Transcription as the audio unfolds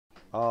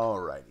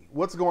Alrighty.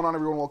 What's going on,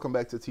 everyone? Welcome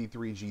back to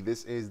T3G.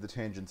 This is the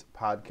Tangents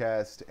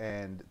Podcast,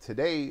 and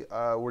today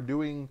we're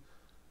doing...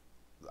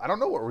 I don't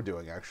know what we're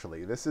doing,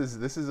 actually. This is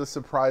a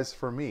surprise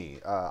for me.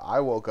 I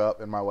woke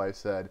up and my wife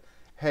said,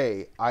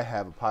 hey, I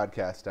have a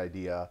podcast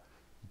idea.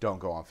 Don't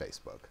go on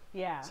Facebook.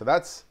 Yeah. So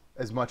that's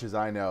as much as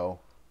I know.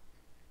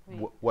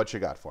 What you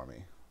got for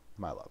me,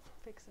 my love?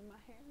 Fixing my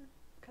hair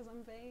because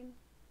I'm vain.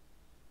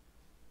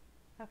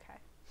 Okay.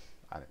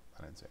 I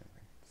didn't say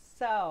anything.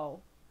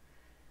 So,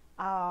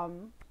 I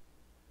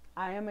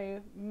am a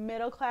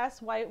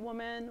middle-class white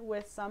woman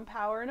with some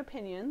power and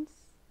opinions.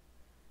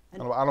 I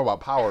don't know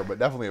about power, but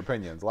definitely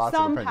opinions. Lots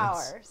of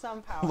opinions.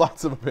 Some power.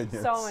 Lots of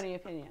opinions. So many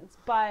opinions.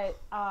 But,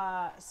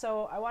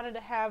 so I wanted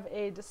to have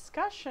a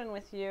discussion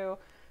with you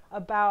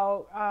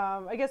about,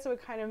 I guess it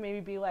would kind of maybe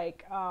be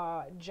like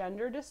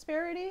gender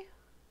disparity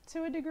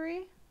to a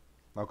degree.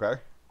 Okay.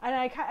 And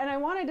I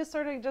wanted to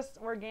sort of just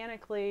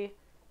organically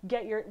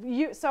get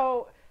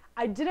so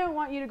I didn't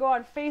want you to go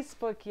on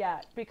Facebook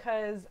yet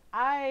because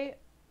I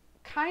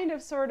kind of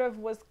sort of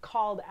was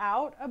called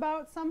out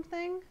about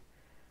something,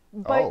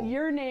 but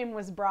your name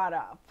was brought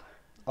up.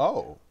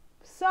 Oh.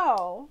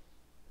 So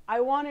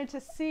I wanted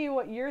to see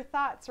what your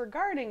thoughts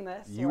regarding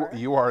this were.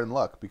 You are in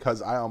luck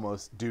because I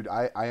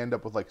end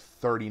up with like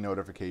 30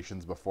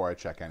 notifications before I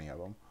check any of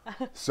them.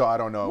 So I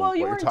don't know Well, what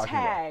you're talking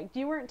tagged. about.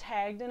 You weren't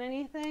tagged in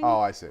anything. Oh,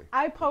 I see.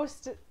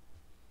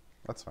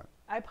 That's fine.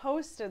 I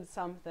posted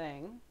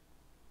something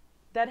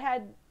that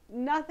had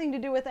nothing to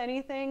do with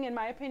anything, in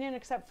my opinion,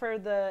 except for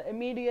the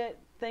immediate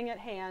thing at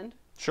hand.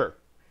 Sure.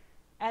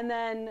 And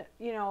then,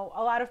 a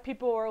lot of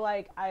people were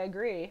like, I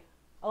agree.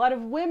 A lot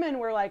of women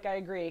were like, I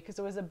agree, because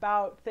it was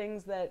about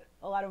things that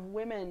a lot of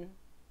women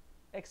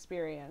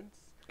experience.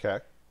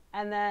 Okay.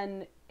 And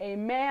then a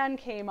man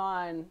came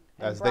on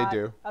and brought they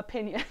do.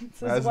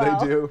 Opinions as well.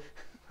 They do.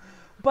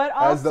 But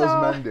also, as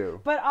those men do.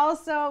 But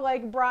also,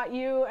 like, brought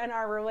you and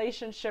our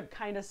relationship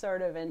kind of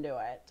sort of into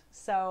it.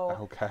 So.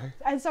 Okay.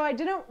 And so I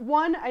didn't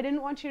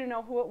want you to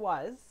know who it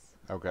was.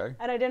 Okay.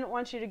 And I didn't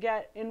want you to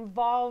get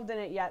involved in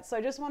it yet. So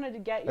I just wanted to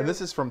get your... And this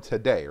is from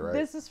today, right?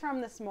 This is from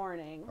this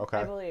morning, okay.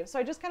 I believe. So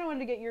I just kind of wanted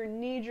to get your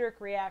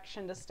knee-jerk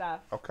reaction to stuff.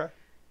 Okay.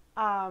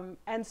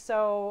 And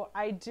so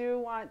I do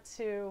want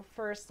to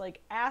first,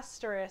 like,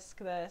 asterisk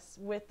this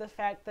with the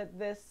fact that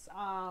this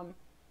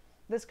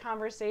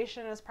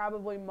conversation is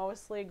probably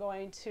mostly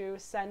going to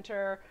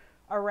center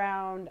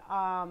around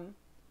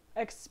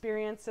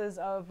experiences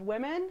of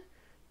women,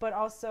 but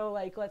also,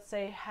 like, let's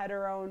say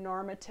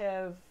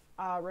heteronormative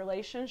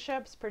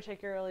relationships,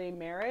 particularly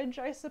marriage,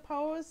 I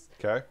suppose.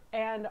 Okay.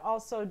 And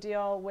also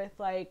deal with,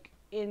 like,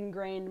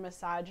 ingrained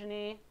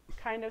misogyny,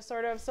 kind of,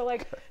 sort of. So,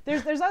 like,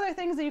 there's other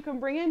things that you can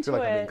bring into I feel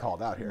like it. I'm being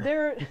called out here.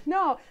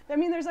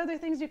 There's other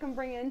things you can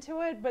bring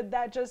into it, but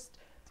that just...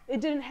 It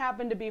didn't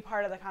happen to be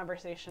part of the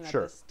conversation at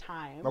this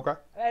time. Okay.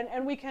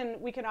 And we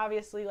can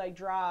obviously, like,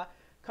 draw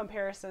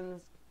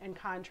comparisons and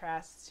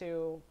contrasts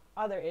to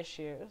other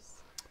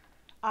issues.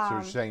 So what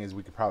you're saying is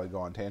we could probably go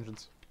on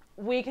tangents?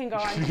 We can go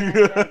on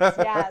tangents,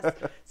 yes.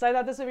 So I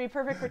thought this would be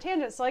perfect for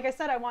tangents. So like I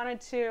said, I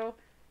wanted to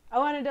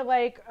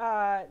like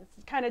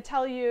kind of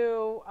tell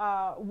you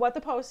what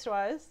the post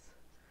was,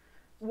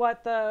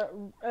 what the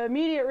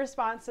immediate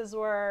responses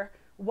were,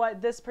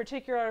 what this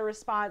particular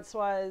response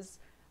was,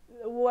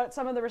 what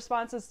some of the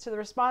responses to the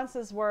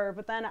responses were,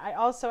 but then I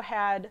also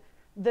had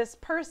this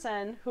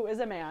person, who is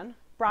a man,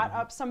 brought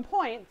up some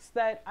points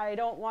that I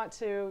don't want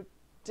to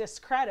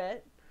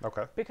discredit.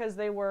 Okay. Because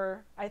they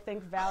were, I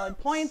think, valid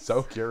points.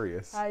 So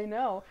curious. I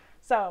know.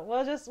 So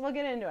we'll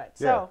get into it.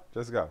 Yeah, so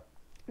just go.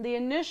 The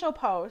initial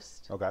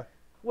post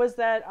was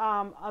that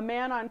a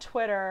man on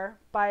Twitter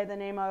by the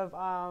name of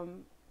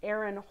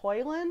Aaron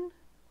Hoyland,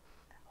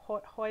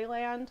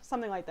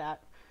 something like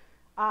that,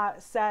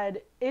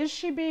 said, "Is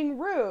she being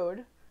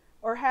rude,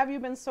 or have you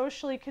been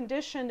socially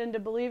conditioned into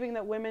believing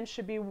that women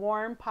should be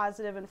warm,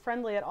 positive, and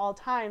friendly at all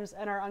times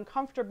and are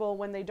uncomfortable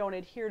when they don't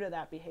adhere to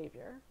that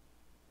behavior?"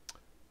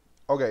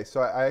 Okay,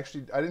 so I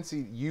didn't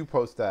see you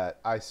post that.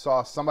 I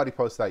saw somebody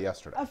post that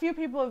yesterday. A few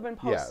people have been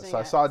posting it.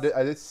 Yeah, so I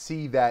did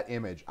see that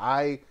image.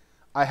 I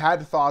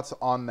had thoughts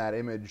on that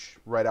image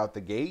right out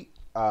the gate.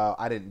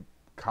 I didn't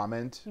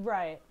comment.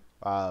 Right.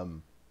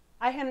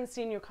 I hadn't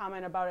seen you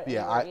comment about it.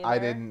 Yeah, I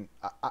didn't.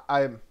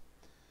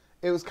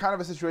 It was kind of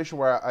a situation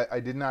where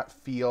I did not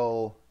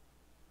feel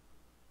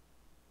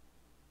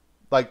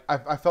like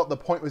I felt the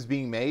point was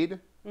being made,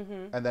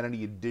 and then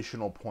any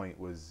additional point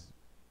was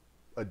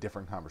a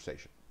different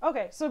conversation.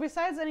 Okay, so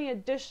besides any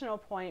additional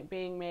point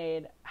being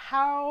made,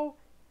 how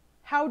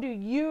do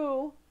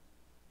you,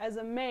 as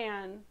a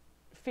man,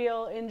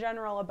 feel in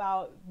general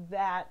about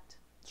that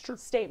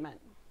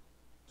statement?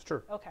 It's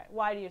true. Okay,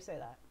 why do you say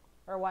that?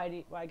 Or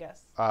why I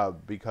guess?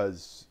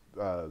 Because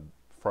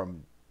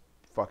from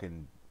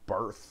fucking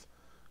birth,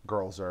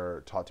 girls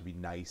are taught to be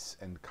nice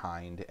and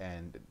kind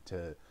and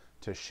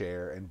to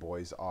share, and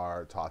boys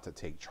are taught to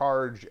take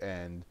charge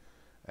and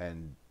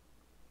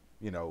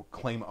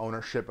claim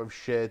ownership of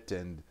shit.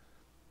 And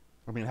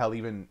I mean, hell,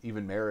 even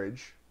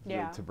marriage,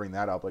 to bring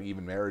that up, like,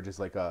 even marriage is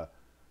like a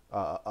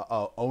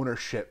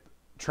ownership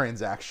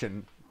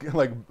transaction,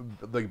 like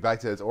back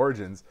to its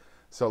origins.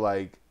 So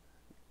like,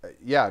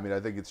 yeah, I mean, I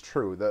think it's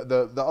true.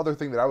 The other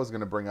thing that I was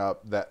going to bring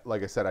up that,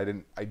 like I said,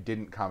 I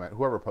didn't comment.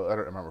 Whoever I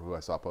don't remember who I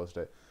saw post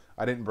it.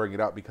 I didn't bring it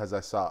up because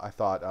I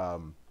thought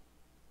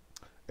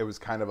it was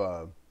kind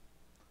of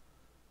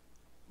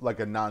like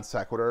a non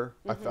sequitur.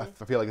 Mm-hmm.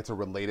 I feel like it's a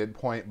related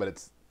point,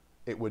 but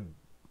it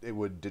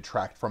would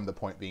detract from the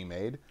point being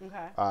made.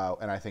 Okay.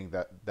 And I think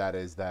that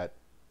is that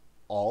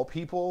all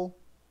people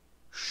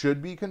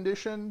should be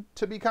conditioned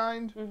to be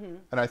kind. Mm-hmm.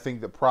 And I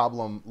think the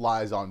problem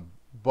lies on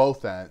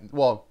both ends.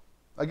 Well,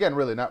 again,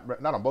 really not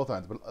on both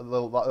ends, but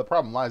the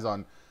problem lies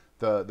on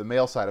the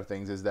male side of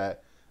things, is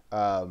that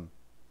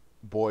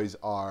boys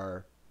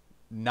are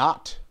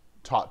not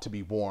taught to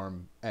be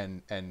warm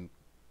and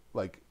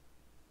like,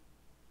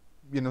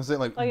 you know what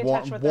I'm saying,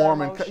 like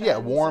warm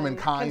and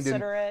kind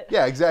considerate. and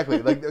yeah,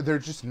 exactly. Like they're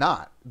just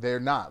not. They're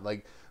not.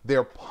 Like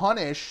they're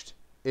punished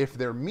if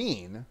they're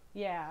mean.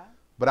 Yeah.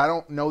 But I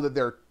don't know that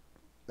they're,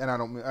 and I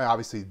don't,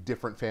 obviously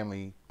different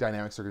family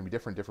dynamics are going to be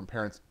different. Different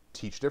parents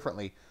teach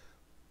differently.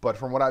 But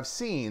from what I've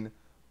seen,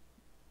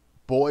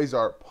 boys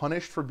are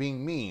punished for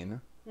being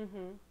mean.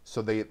 Mm-hmm.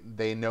 So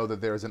they know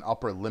that there's an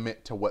upper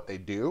limit to what they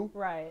do.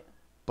 Right.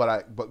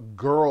 But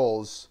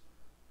girls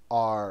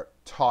are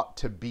taught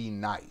to be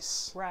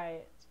nice.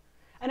 Right.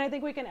 And I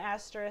think we can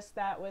asterisk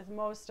that with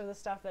most of the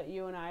stuff that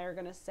you and I are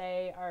going to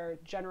say are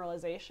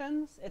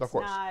generalizations. It's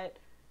not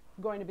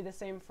going to be the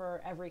same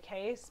for every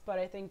case, but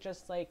I think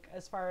just like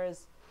as far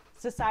as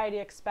society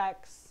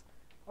expects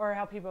or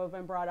how people have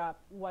been brought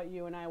up, what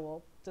you and I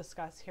will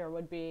discuss here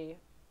would be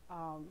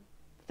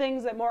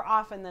things that more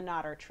often than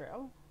not are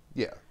true.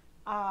 Yeah.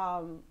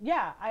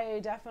 Yeah, I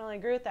definitely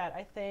agree with that.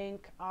 I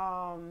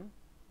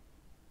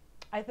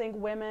think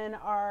women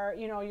are,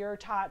 you know, you're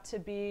taught to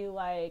be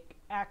like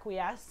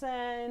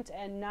acquiescent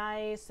and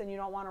nice, and you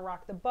don't want to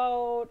rock the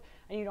boat,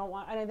 and you don't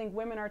want, and I think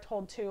women are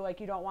told too,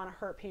 like, you don't want to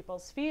hurt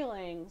people's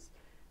feelings.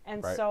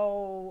 And right.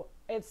 So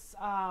it's,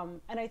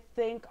 and I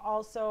think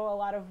also a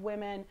lot of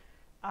women,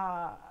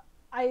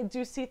 I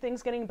do see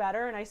things getting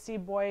better, and I see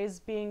boys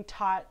being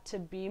taught to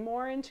be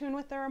more in tune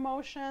with their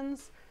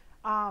emotions.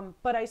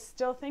 But I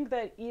still think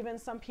that even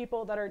some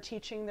people that are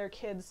teaching their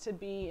kids to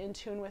be in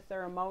tune with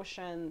their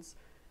emotions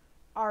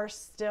are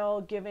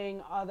still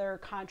giving other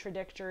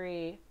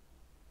contradictory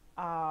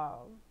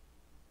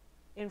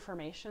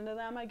information to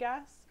them, I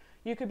guess.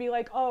 You could be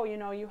like, oh, you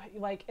know, you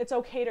like, it's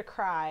okay to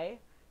cry.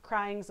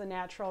 Crying's a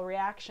natural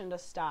reaction to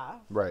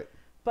stuff. Right.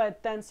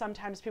 But then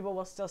sometimes people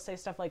will still say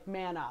stuff like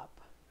man up.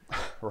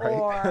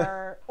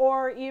 Right.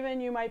 Or even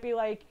you might be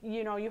like,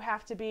 you know, you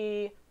have to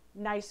be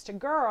nice to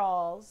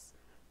girls,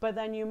 but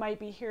then you might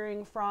be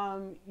hearing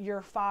from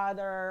your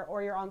father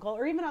or your uncle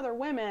or even other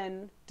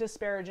women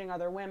disparaging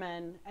other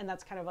women, and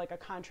that's kind of like a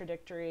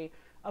contradictory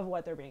of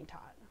what they're being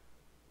taught.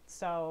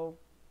 So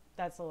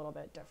that's a little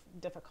bit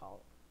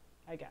difficult,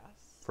 I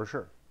guess. For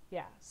sure.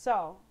 Yeah.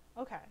 So,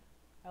 okay.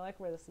 I like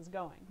where this is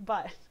going.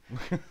 But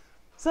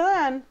so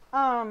then,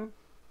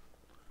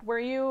 where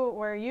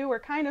you were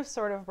kind of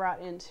sort of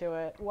brought into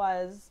it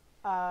was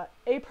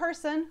a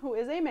person who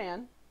is a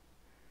man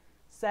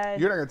said...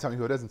 You're not going to tell me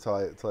who it is until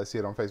I see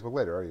it on Facebook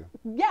later, are you?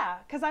 Yeah,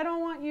 because I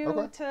don't want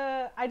you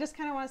to... I just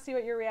kind of want to see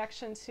what your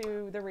reaction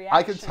to the reaction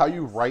I can tell is.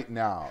 you right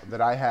now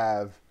that I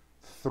have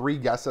 3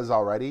 guesses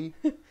already,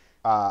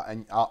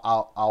 and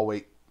I'll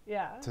wait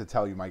to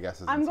tell you my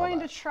guesses. I'm going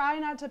to try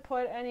not to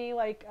put any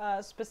like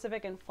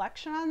specific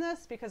inflection on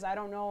this because I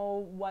don't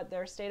know what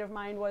their state of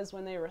mind was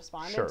when they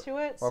responded to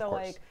it. So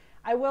like,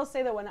 I will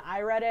say that when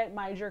I read it,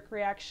 my jerk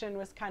reaction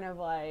was kind of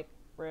like,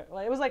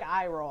 it was like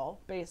eye roll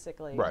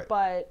basically. Right.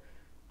 But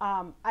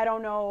I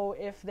don't know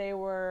if they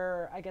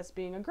were, I guess,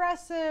 being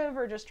aggressive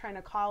or just trying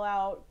to call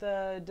out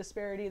the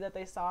disparity that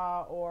they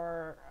saw,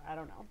 or I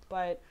don't know.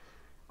 But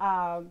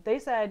they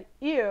said,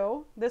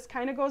 ew, this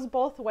kind of goes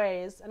both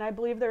ways, and I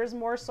believe there is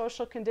more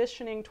social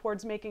conditioning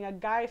towards making a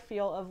guy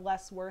feel of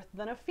less worth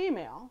than a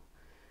female.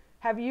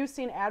 Have you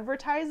seen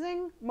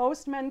advertising?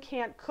 Most men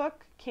can't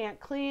cook, can't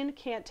clean,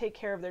 can't take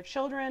care of their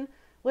children,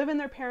 live in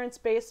their parents'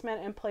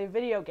 basement, and play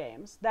video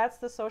games. That's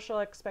the social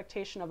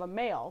expectation of a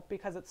male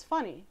because it's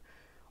funny.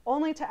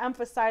 Only to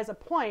emphasize a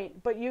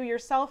point, but you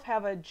yourself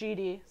have a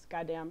GD,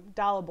 goddamn,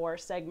 Dalibor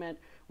segment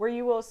where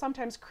you will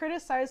sometimes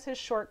criticize his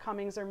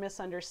shortcomings or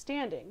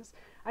misunderstandings.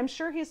 I'm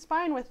sure he's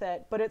fine with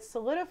it, but it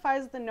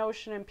solidifies the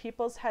notion in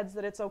people's heads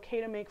that it's okay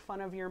to make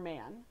fun of your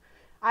man.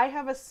 I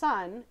have a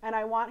son, and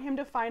I want him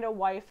to find a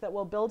wife that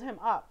will build him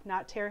up,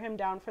 not tear him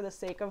down for the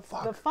sake of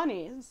the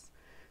funnies.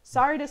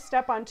 Sorry to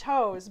step on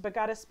toes, but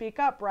gotta speak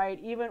up, right?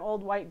 Even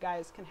old white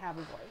guys can have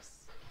a voice.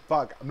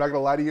 Fuck, I'm not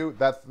gonna lie to you.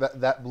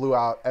 That blew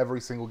out every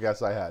single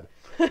guess I had.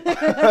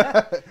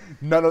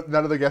 None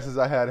of the guesses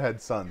I had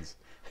sons.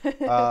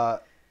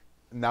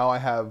 Now I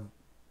have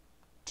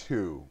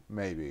 2,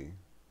 maybe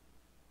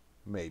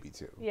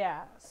 2.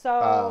 Yeah.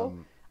 So,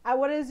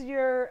 what is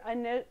your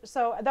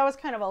so that was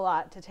kind of a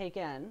lot to take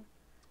in,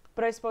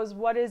 but I suppose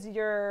what is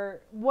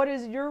your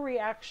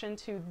reaction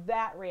to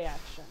that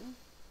reaction?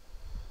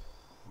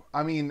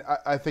 I mean,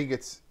 I think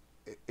it's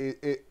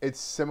it's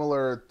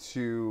similar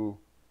to,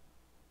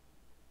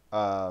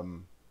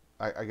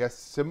 I guess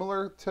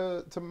similar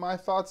to my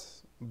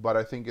thoughts, but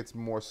I think it's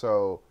more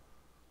so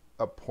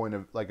a point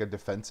of like a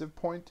defensive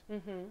point.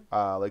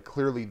 Like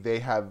clearly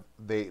they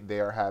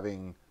are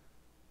having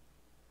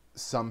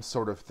some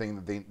sort of thing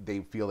that they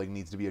feel like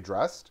needs to be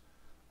addressed.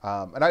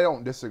 And I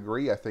don't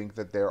disagree. I think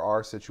that there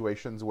are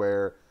situations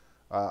where,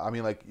 I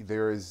mean, like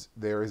there is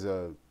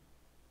a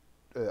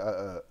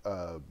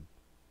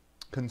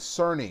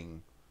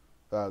concerning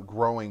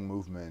growing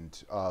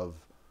movement of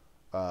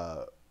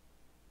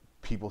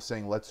people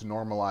saying, let's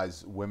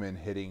normalize women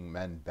hitting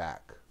men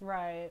back.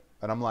 Right.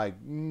 And I'm like,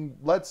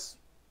 let's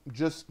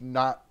just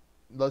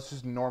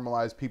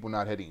normalize people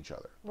not hitting each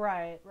other.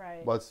 Right.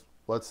 Right. Let's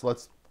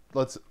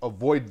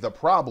avoid the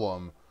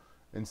problem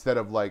instead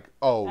of like,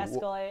 oh,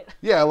 escalate.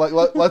 Yeah,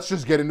 let's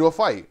just get into a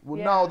fight. Well,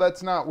 Yeah. no,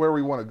 that's not where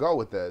we want to go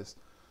with this.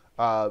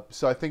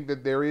 So I think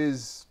that there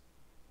is,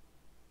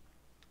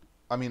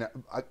 I mean,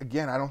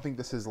 again, I don't think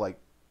this is like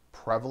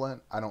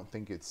prevalent. I don't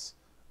think it's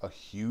a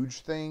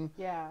huge thing.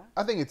 Yeah.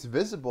 I think it's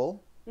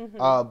visible.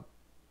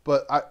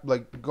 But I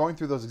like going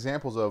through those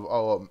examples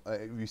of,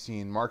 have you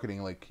seen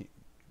marketing like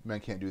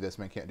men can't do this,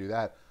 men can't do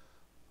that.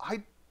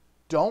 I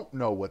don't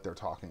know what they're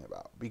talking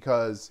about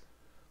because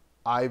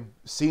I've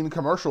seen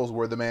commercials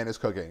where the man is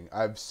cooking.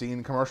 I've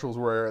seen commercials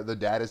where the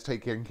dad is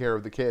taking care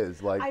of the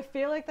kids. Like, I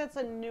feel like that's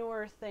a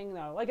newer thing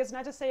though. Like, it's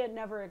not to say it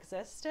never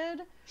existed.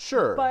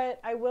 Sure.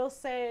 But I will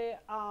say,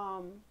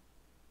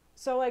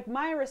 so like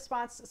my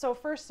response, so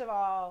first of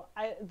all,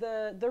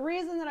 the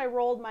reason that I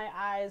rolled my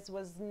eyes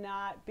was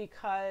not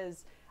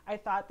because I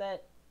thought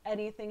that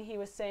anything he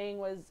was saying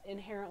was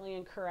inherently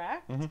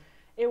incorrect.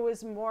 It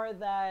was more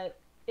that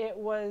it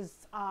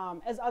was,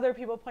 as other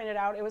people pointed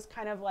out, it was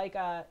kind of like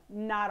a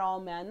not all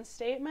men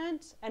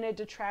statement, and it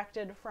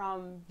detracted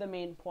from the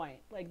main point.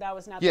 Like, that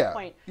was not the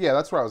point. Yeah,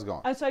 that's where I was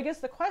going. And so I guess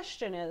the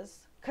question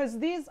is, because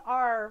these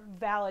are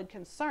valid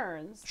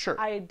concerns, Sure.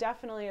 I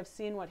definitely have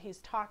seen what he's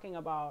talking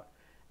about.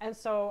 And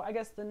so I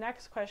guess the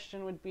next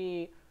question would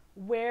be,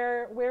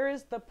 where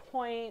is the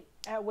point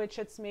at which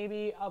it's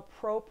maybe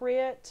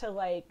appropriate to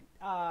like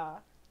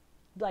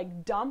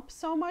dump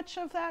so much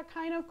of that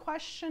kind of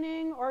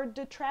questioning or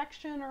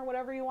detraction or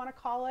whatever you want to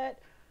call it,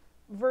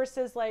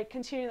 versus like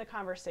continuing the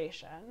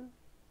conversation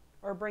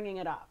or bringing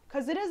it up,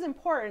 because it is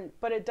important,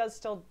 but it does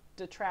still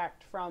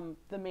detract from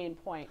the main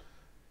point.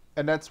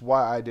 And that's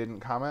why I didn't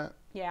comment.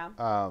 Yeah.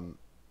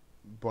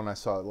 When I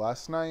saw it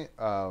last night,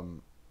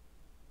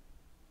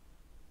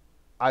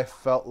 I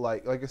felt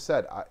like I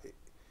said,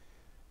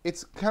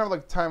 it's kind of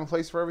like time and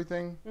place for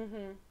everything.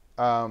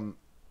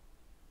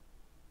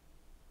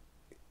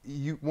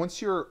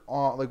 Once you're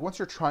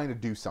trying to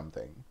do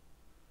something,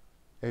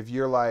 if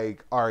you're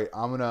like, all right,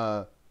 I'm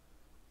gonna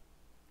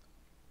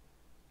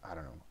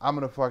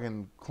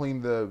fucking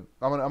I'm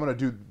gonna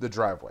do the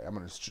driveway. I'm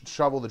gonna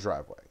shovel the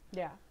driveway.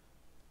 Yeah.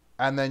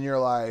 And then you're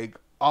like,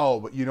 oh,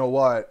 but you know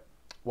what?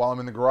 While I'm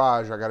in the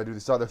garage, I got to do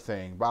this other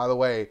thing. By the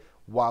way,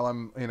 while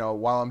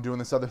I'm doing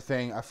this other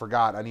thing, I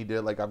forgot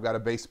I've got a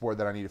baseboard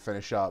that I need to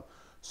finish up.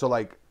 So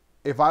like,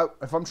 if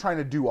I'm trying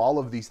to do all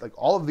of these, like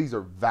all of these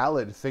are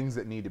valid things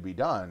that need to be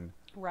done.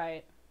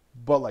 Right.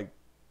 But like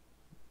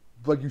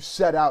you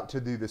set out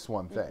to do this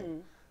one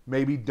thing.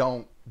 Maybe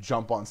don't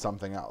jump on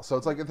something else. So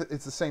it's like,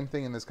 it's the same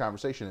thing in this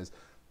conversation. Is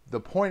the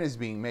point is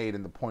being made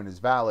and the point is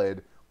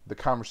valid. The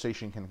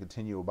conversation can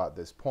continue about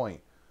this point.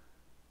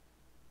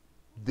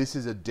 This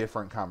is a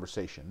different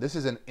conversation. This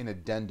is an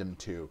addendum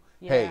to,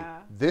 hey,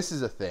 this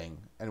is a thing,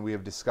 and we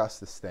have discussed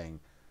this thing.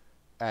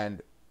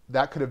 And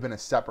that could have been a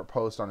separate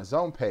post on his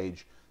own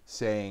page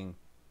saying,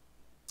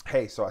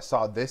 hey, so I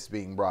saw this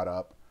being brought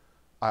up.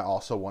 I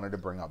also wanted to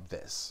bring up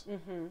this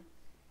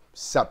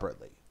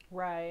separately.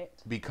 Right.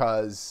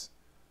 Because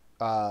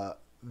for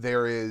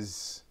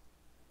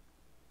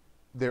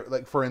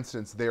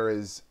instance, there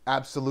is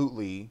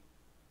absolutely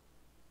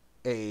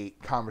a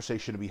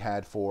conversation to be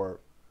had for,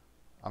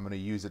 I'm going to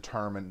use a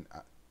term, and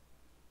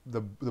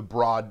the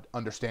broad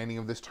understanding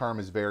of this term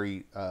is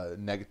very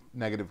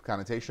negative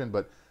connotation,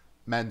 but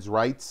men's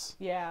rights.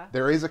 Yeah.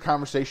 There is a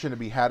conversation to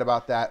be had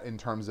about that in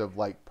terms of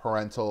like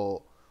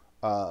parental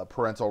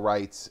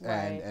rights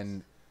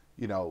and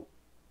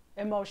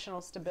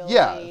emotional stability.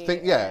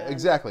 Yeah,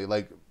 exactly.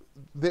 Like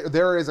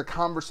there is a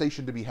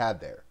conversation to be had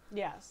there.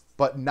 Yes.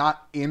 But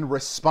not in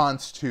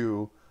response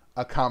to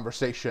a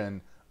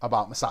conversation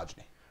about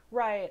misogyny.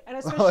 Right. And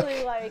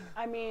especially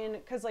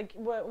because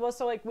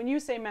so like when you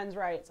say men's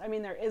rights, I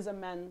mean, there is a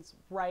men's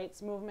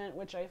rights movement,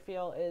 which I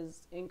feel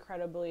is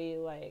incredibly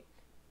like,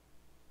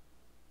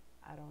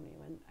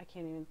 I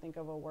can't even think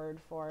of a word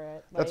for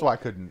it. That's why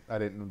I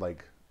didn't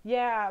like.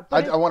 Yeah.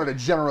 I wanted to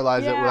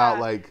generalize it without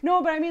like.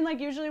 No, but I mean, like,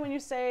 usually when you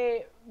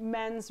say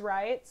men's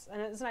rights,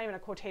 and it's not even a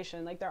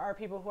quotation, like there are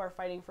people who are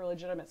fighting for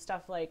legitimate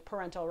stuff like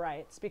parental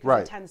rights,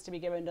 because it tends to be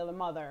given to the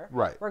mother,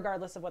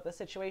 regardless of what the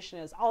situation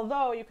is.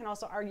 Although you can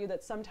also argue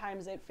that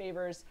sometimes it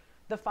favors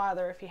the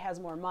father if he has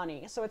more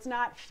money. So it's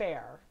not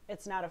fair.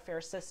 It's not a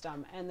fair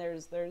system, and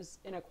there's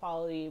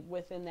inequality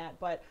within that.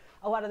 But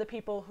a lot of the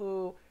people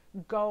who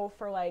go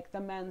for like the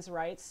men's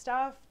rights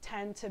stuff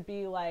tend to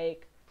be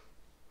like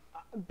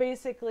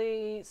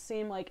basically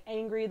seem like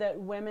angry that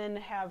women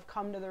have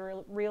come to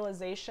the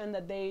realization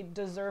that they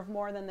deserve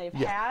more than they've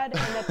had,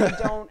 and that they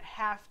don't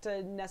have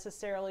to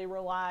necessarily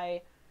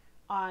rely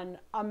on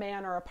a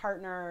man or a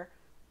partner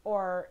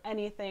or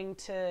anything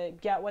to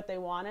get what they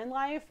want in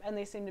life, and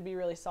they seem to be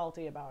really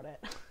salty about it.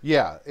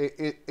 Yeah,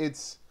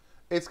 it's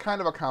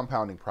kind of a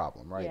compounding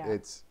problem, right? Yeah.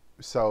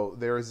 So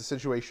there is a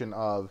situation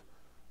of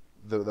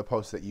the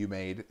post that you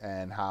made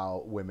and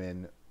how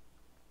women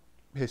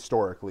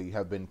historically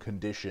have been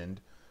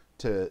conditioned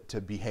to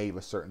behave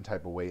a certain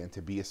type of way and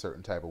to be a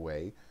certain type of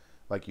way,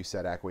 like you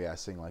said,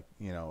 acquiescing, like,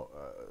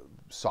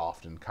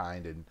 soft and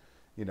kind, and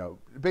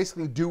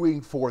basically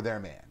doing for their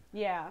man.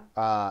 Yeah.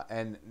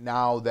 And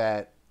now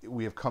that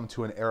we have come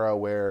to an era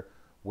where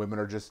women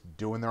are just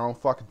doing their own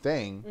fucking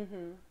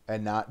thing,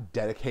 and not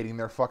dedicating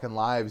their fucking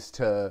lives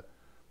to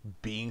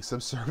being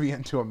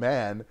subservient to a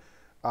man,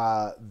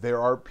 there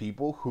are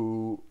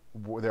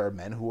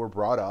men who are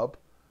brought up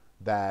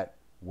that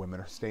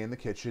women are stay in the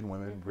kitchen,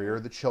 women rear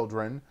the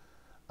children,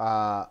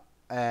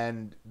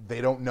 and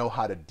they don't know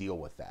how to deal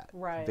with that.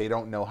 Right. They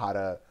don't know how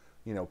to,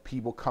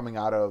 people coming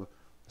out of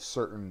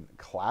certain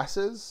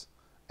classes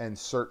and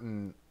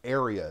certain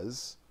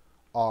areas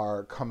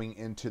are coming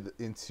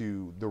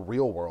into the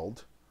real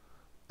world,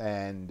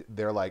 and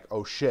they're like,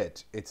 oh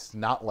shit, it's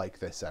not like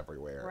this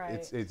everywhere.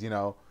 Right. It's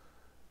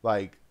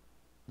like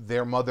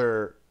their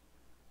mother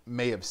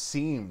may have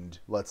seemed,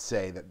 let's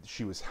say, that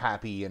she was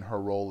happy in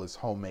her role as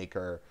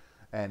homemaker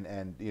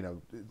and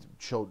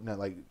children,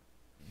 like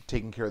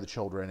taking care of the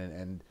children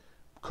and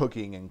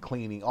cooking and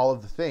cleaning, all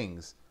of the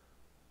things,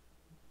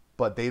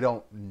 but they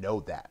don't know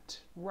that.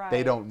 Right.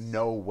 They don't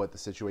know what the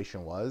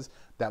situation was.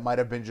 That might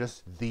have been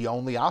just the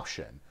only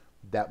option.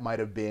 That might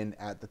have been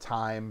at the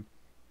time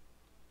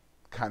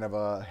kind of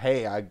a,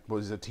 hey, I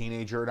was a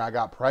teenager and I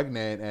got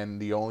pregnant, and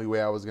the only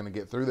way I was going to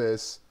get through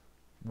this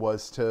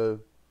was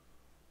to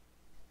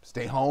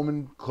stay home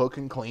and cook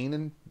and clean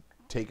and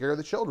take care of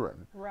the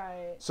children.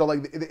 Right. So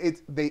like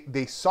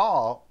they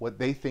saw what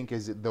they think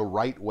is the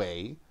right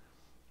way,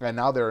 and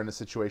now they're in a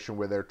situation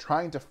where they're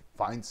trying to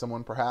find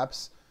someone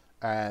perhaps,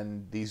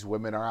 and these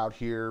women are out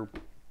here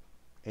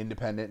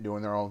independent,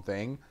 doing their own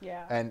thing,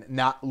 and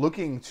not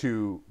looking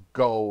to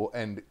go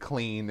and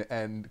clean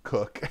and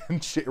cook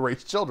and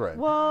raise children.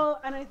 Well,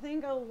 and I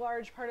think a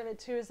large part of it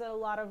too is that a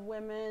lot of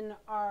women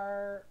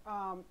are,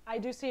 I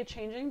do see it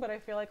changing, but I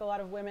feel like a lot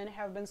of women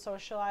have been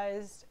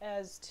socialized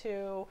as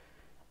to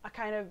a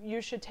kind of,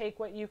 you should take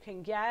what you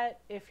can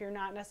get. If you're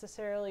not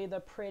necessarily the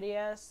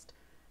prettiest,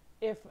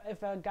 if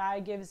a guy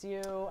gives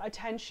you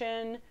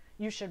attention,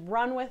 you should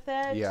run with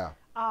it. Yeah.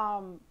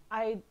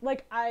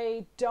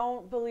 I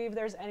don't believe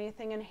there's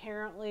anything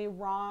inherently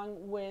wrong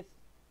with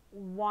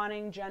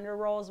wanting gender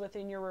roles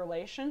within your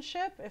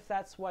relationship if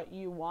that's what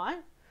you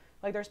want.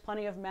 Like, there's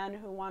plenty of men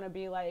who want to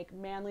be like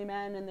manly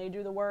men and they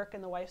do the work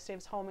and the wife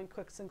stays home and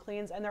cooks and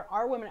cleans, and there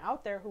are women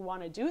out there who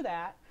want to do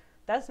that.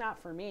 That's not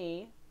for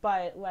me,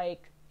 but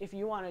like, if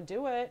you want to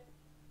do it,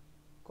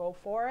 go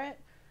for it.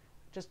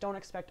 Just don't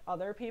expect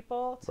other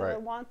people to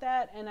want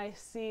that. And I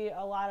see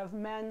a lot of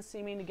men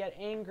seeming to get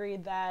angry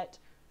that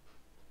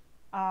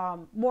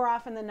more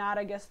often than not,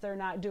 I guess they're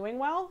not doing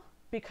well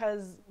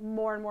because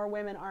more and more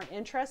women aren't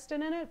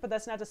interested in it. But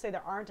that's not to say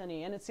there aren't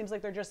any. And it seems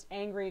like they're just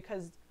angry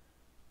because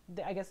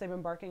I guess they've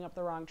been barking up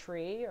the wrong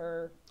tree,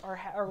 or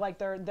like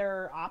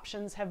their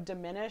options have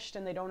diminished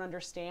and they don't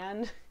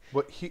understand.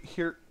 But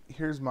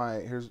here's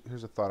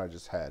a thought I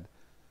just had.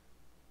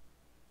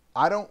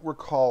 I don't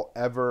recall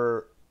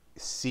ever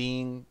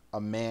seeing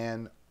a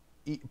man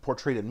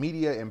portrayed in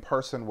media, in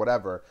person,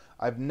 whatever.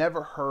 I've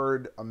never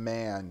heard a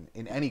man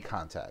in any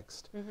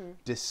context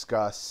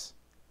discuss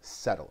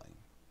settling.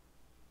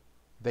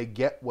 They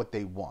get what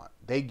they want.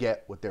 They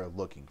get what they're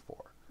looking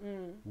for.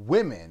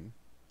 Women,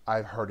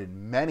 I've heard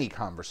in many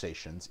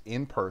conversations,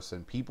 in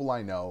person, people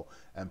I know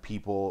and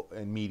people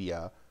in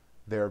media,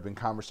 there have been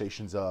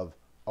conversations of,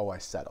 oh, I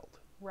settled.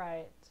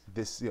 Right.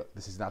 This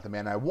is not the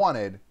man I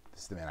wanted.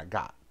 This is the man I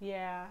got.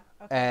 Yeah.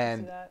 Okay,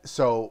 and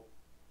so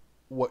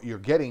what you're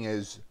getting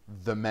is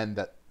the men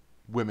that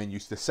women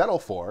used to settle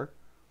for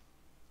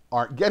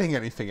aren't getting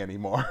anything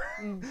anymore.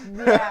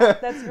 Yeah,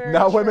 that's very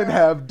now true. Women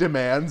have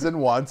demands and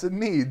wants and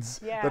needs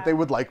that they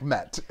would like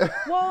met.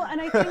 Well, and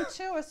I think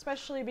too,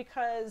 especially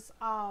because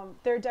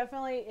there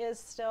definitely is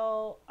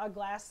still a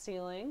glass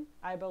ceiling,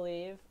 I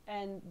believe,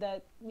 and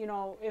that,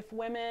 if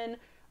women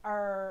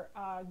are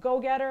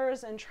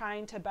go-getters and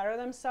trying to better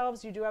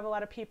themselves, you do have a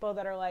lot of people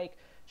that are like,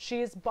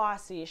 she's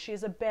bossy,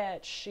 she's a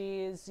bitch,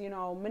 she's,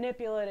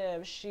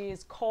 manipulative,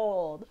 she's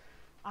cold.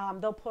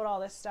 They'll put all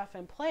this stuff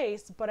in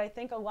place, but I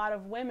think a lot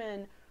of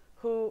women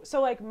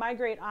so like my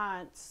great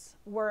aunts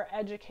were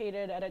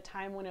educated at a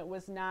time when it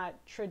was not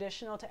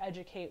traditional to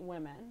educate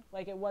women.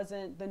 Like, it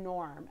wasn't the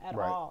norm at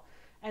all.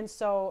 And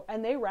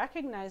they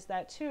recognized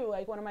that too.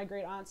 Like, one of my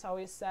great aunts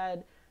always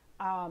said,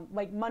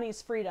 like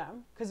money's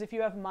freedom, because if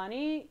you have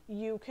money,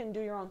 you can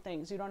do your own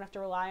things. You don't have to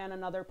rely on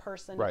another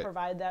person to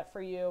provide that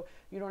for you.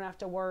 You don't have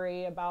to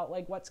worry about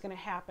like what's going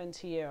to happen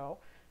to you.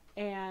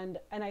 And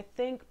I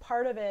think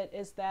part of it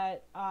is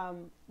that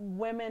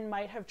women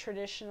might have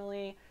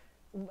traditionally,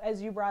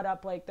 as you brought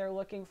up, like they're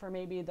looking for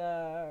maybe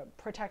the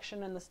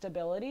protection and the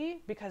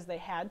stability because they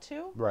had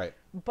to. Right.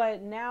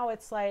 But now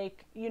it's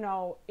like, you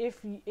know,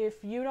 if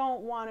you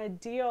don't want to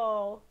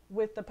deal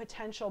with the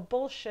potential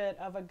bullshit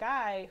of a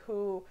guy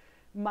who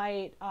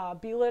might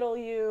belittle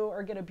you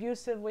or get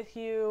abusive with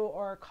you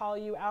or call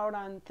you out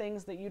on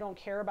things that you don't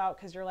care about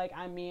because you're like,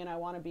 I'm me and I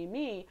want to be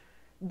me,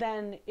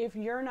 then if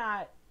you're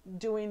not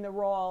doing the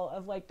role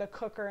of like the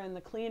cooker and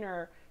the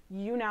cleaner,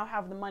 you now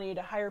have the money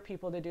to hire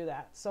people to do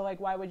that. So like,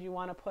 why would you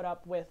want to put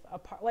up with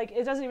like,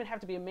 it doesn't even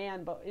have to be a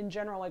man, but in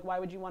general, like, why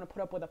would you want to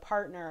put up with a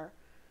partner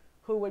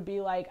who would be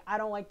like, I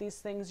don't like these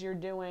things you're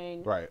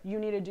doing. Right. You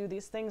need to do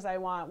these things I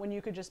want, when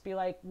you could just be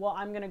like, well,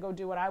 I'm going to go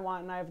do what I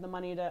want and I have the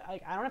money to,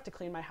 like, I don't have to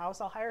clean my house.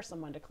 I'll hire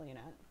someone to clean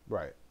it.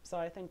 Right. So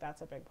I think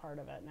that's a big part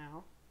of it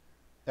now.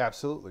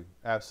 Absolutely.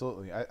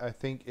 Absolutely. I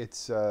think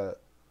it's, damn,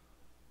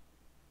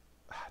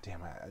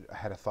 I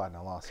had a thought and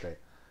I lost it.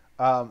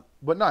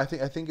 But no, I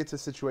think it's a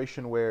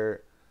situation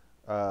where,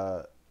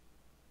 I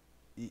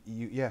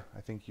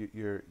think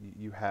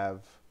you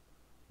have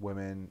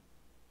women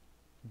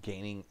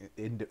gaining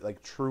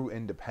like true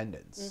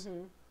independence.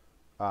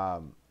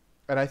 Mm-hmm.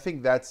 And I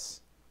think that's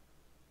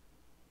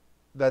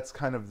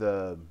kind of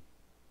the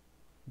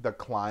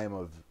climb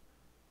of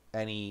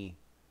any,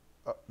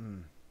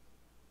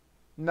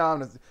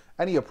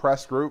 any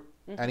oppressed group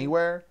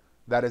anywhere.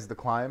 That is the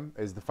climb,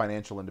 is the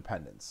financial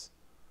independence.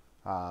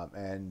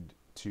 And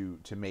to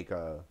make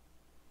a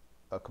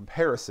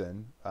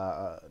comparison,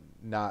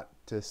 not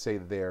to say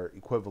that they're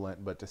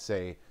equivalent, but to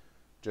say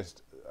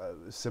just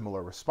a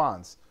similar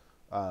response.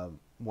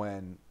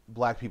 When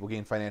black people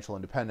gained financial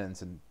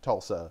independence in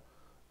Tulsa,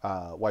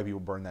 white people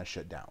burned that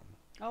shit down.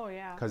 Oh,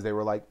 yeah. Because they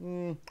were like,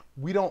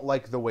 we don't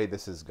like the way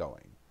this is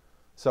going.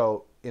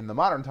 So in the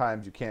modern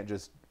times, you can't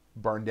just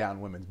burn down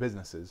women's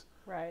businesses.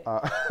 Right.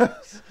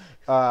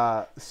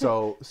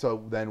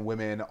 So then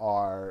women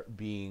are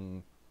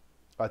being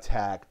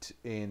attacked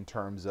in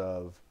terms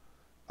of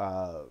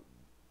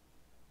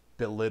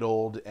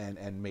belittled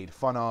and made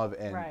fun of,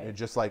 and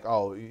just like,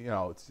 oh, you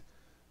know,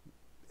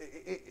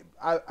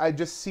 I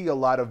just see a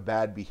lot of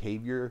bad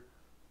behavior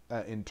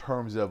in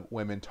terms of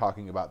women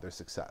talking about their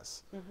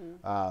success.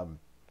 Mm-hmm.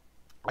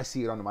 I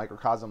see it on the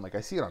microcosm, like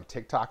I see it on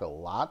TikTok a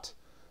lot.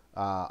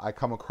 I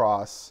come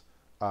across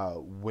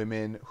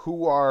women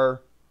who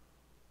are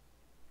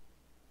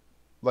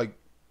like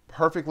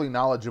perfectly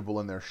knowledgeable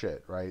in their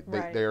shit, right?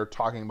 They're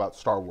talking about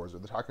Star Wars, or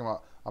they're talking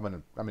about, I'm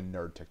in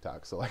nerd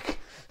TikTok, so like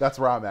that's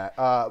where I'm at.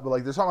 But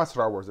like they're talking about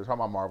Star Wars, they're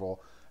talking about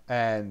Marvel,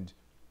 and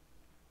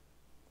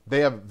they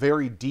have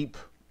very deep,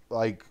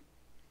 like,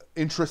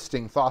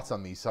 interesting thoughts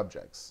on these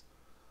subjects.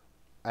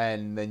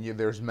 And then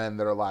there's men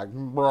that are like,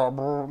 blah,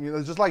 blah, you know,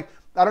 it's just like,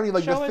 I don't even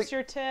like. Show us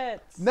your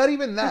tits. Not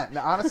even that.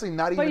 No, honestly,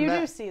 not even that. But you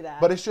do see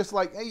that. But it's just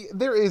like, hey,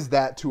 there is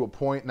that to a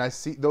point, and I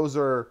see those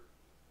are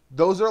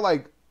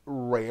like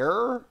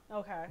rare.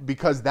 Okay.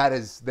 Because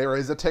there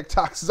is a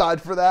TikTok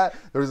side for that.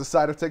 There's a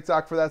side of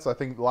TikTok for that. So I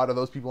think a lot of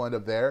those people end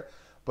up there.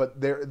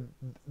 But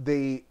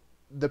the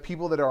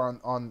people that are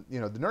on you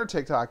know, the nerd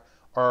TikTok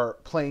are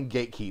playing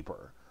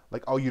gatekeeper.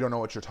 Like, oh, you don't know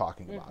what you're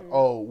talking about. Mm-hmm.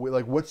 Oh,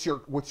 like, what's your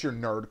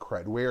nerd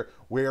cred? Where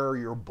are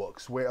your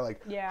books? Where,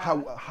 like,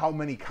 how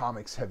many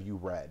comics have you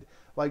read?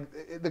 Like,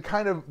 the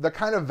kind of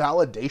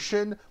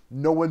validation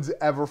no one's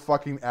ever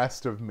fucking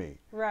asked of me.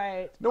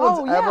 Right. No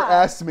one's ever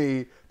asked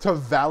me to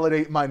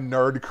validate my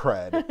nerd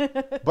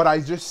cred, but I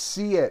just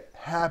see it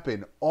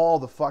happen all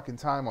the fucking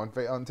time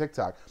on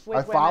TikTok.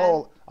 I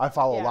follow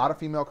a lot of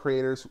female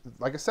creators.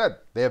 Like I said,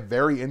 they have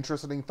very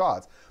interesting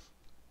thoughts.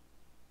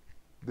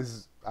 This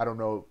is, I don't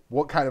know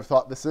what kind of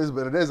thought this is,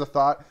 but it is a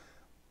thought.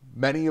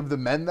 Many of the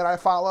men that I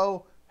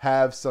follow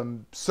have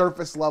some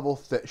surface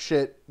level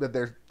shit that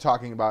they're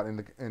talking about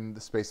in the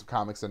space of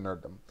comics and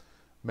nerddom.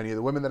 Many of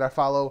the women that I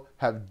follow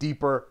have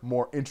deeper,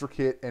 more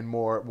intricate, and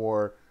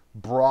more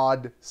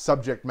broad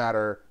subject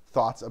matter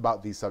thoughts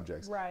about these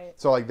subjects. Right.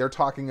 So like they're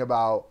talking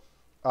about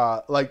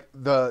like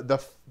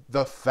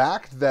the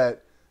fact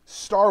that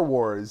Star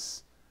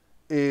Wars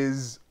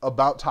is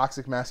about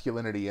toxic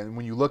masculinity, and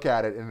when you look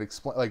at it and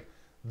explain, like,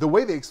 the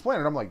way they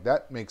explain it, I'm like,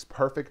 that makes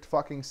perfect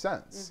fucking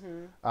sense.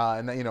 Mm-hmm.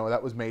 And that, you know,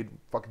 that was made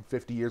fucking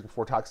 50 years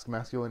before toxic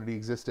masculinity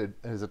existed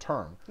as a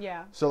term.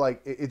 Yeah. So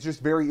like, it's just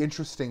very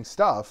interesting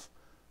stuff.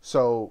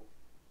 So,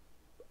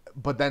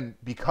 but then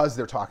because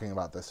they're talking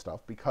about this stuff,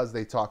 because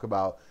they talk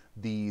about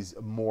these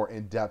more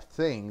in-depth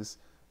things,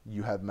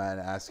 you have men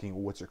asking,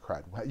 well, what's your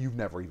cred? You've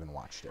never even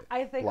watched it.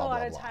 I think a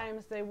lot of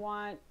times they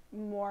want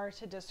more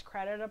to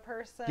discredit a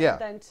person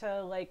than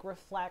to like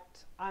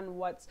reflect on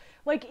what's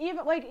even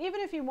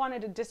if you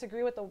wanted to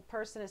disagree with the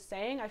person is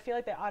saying, I feel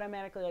like they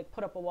automatically like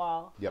put up a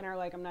wall and are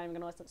like, I'm not even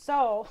gonna listen.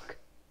 So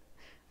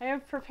I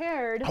have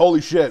prepared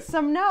holy shit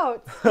some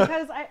notes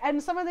because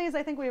and some of these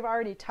I think we've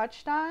already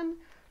touched on,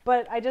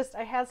 But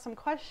I had some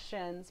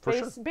questions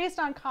based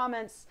on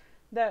comments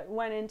that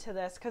went into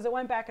this, because it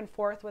went back and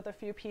forth with a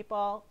few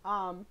people.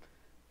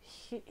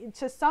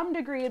 To some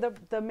degree,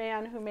 the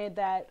man who made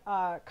that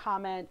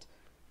comment,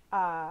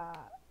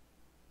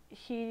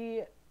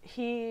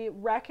 he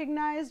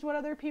recognized what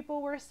other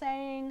people were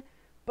saying,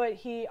 but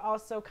he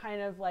also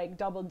kind of like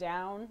doubled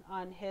down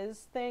on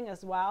his thing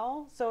as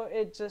well. So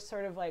it just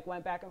sort of like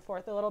went back and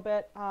forth a little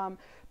bit.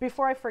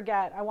 Before I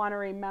forget, I want to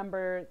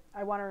remember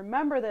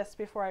this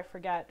before I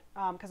forget,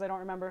 because I don't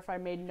remember if I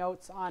made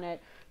notes on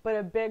it. But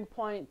a big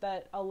point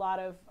that a lot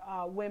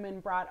of women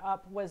brought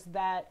up was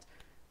that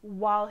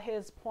while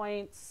his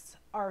points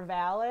are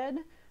valid,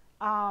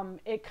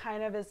 it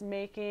kind of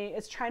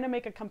it's trying to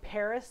make a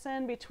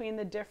comparison between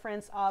the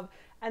difference of,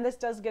 and this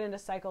does get into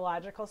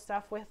psychological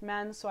stuff with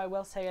men, so I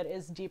will say it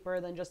is deeper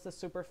than just the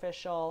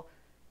superficial,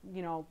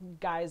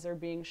 guys are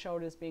being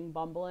showed as being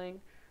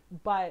bumbling.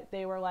 But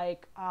they were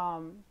like,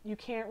 you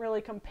can't really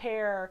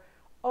compare,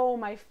 oh,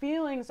 my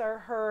feelings are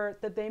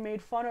hurt that they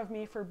made fun of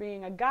me for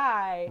being a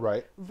guy,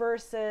 right,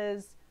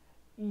 versus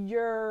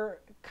you're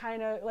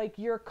kind of like,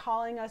 you're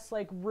calling us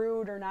like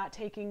rude or not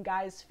taking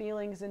guys'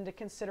 feelings into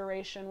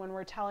consideration when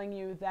we're telling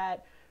you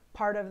that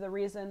part of the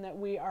reason that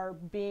we are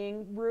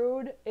being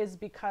rude is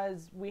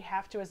because we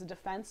have to as a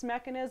defense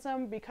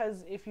mechanism,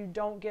 because if you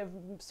don't give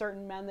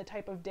certain men the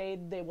type of day,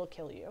 they will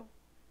kill you.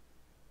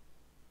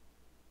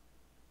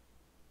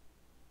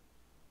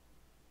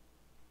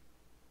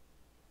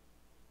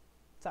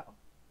 So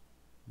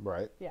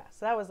right, yeah,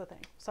 so that was the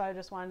thing. So I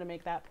just wanted to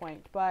make that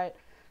point. But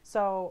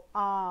so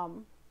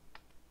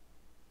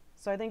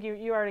I think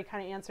you already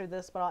kind of answered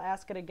this, but I'll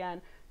ask it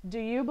again. Do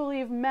you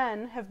believe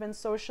men have been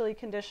socially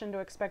conditioned to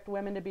expect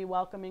women to be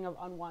welcoming of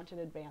unwanted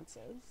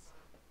advances?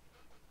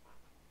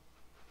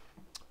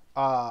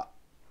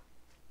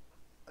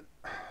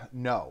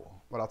 No,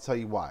 but I'll tell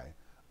you why.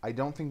 I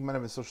don't think men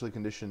have been socially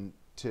conditioned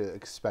to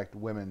expect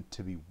women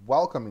to be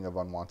welcoming of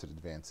unwanted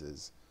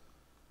advances.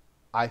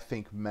 I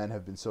think men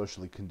have been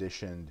socially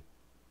conditioned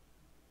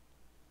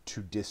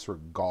to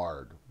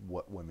disregard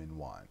what women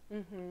want.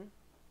 Mm-hmm.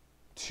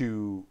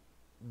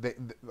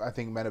 I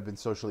think men have been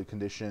socially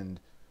conditioned,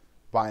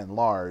 by and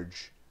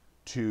large,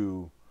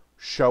 to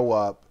show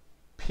up,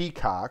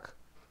 peacock.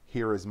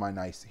 Here are my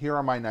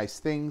nice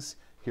things.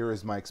 Here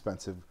is my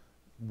expensive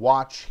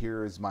watch.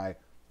 Here is my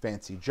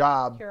fancy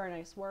job. Here are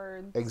nice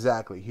words.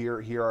 Exactly.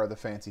 Here are the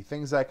fancy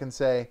things I can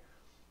say.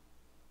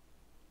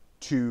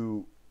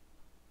 To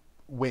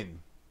win.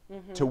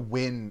 Mm-hmm. To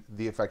win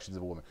the affections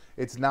of a woman.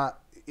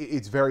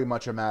 It's very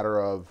much a matter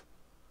of,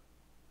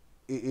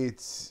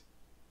 it's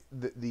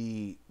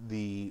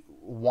the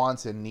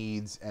wants and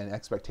needs and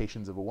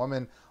expectations of a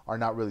woman are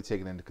not really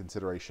taken into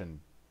consideration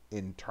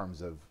in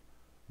terms of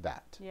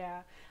that.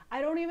 Yeah.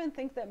 I don't even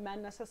think that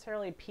men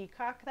necessarily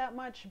peacock that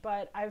much,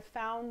 but I've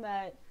found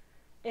that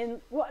they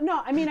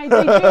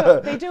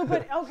do,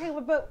 but okay,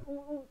 but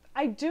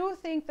I do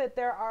think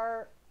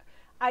that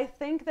I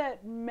think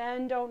that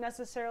men don't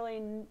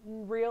necessarily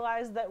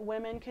realize that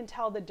women can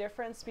tell the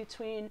difference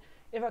between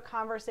if a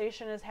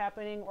conversation is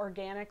happening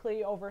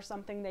organically over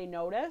something they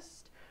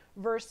noticed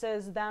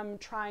versus them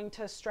trying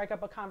to strike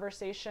up a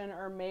conversation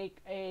or make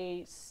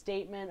a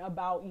statement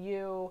about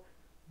you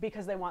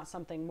because they want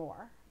something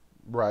more.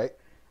 Right.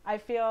 I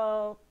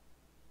feel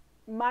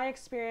my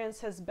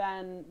experience has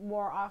been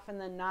more often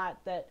than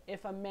not that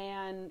if a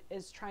man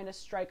is trying to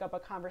strike up a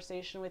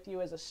conversation with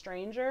you as a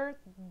stranger,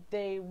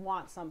 they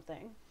want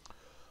something.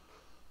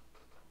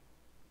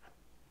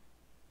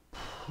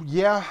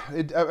 Yeah,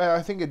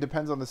 I think it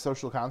depends on the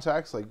social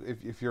context. Like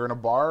if you're in a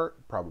bar,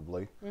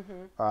 probably.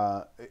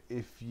 Mm-hmm.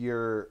 If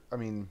you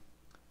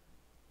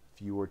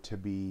were to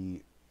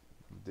be,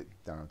 I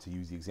don't know, to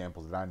use the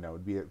examples that I know,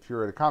 it'd be if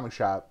you're at a comic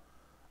shop,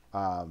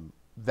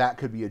 that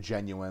could be a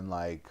genuine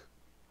like,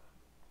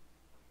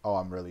 oh,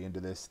 I'm really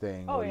into this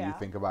thing. What do you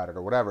think about it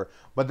or whatever?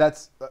 But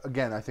that's,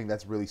 again, I think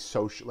that's really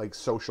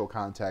social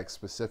context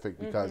specific,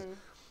 because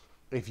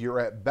if you're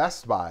at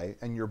Best Buy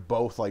and you're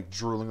both like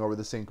drooling over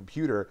the same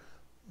computer,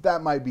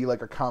 that might be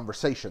like a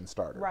conversation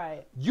starter.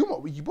 Right.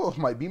 You both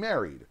might be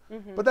married,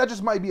 but that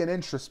just might be an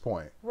interest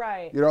point.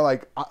 Right. You know,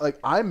 like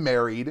I'm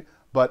married,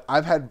 but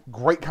I've had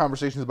great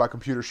conversations about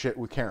computer shit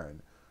with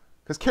Karen.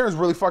 Because Karen's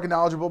really fucking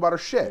knowledgeable about her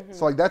shit. Mm-hmm.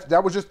 So like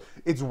that was just,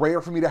 it's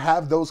rare for me to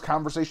have those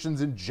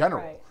conversations in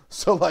general. Right.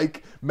 So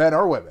like men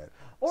or women.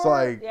 Or, so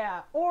like,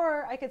 yeah,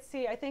 or I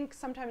think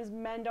sometimes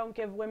men don't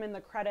give women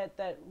the credit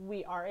that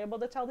we are able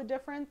to tell the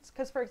difference.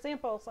 Because for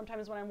example,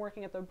 sometimes when I'm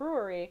working at the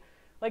brewery,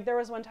 like there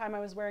was one time I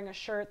was wearing a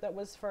shirt that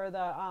was for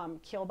the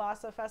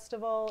Kielbasa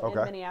Festival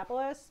in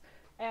Minneapolis.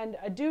 And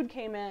a dude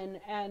came in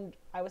and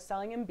I was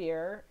selling him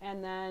beer,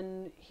 and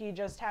then he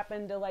just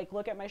happened to like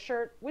look at my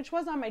shirt, which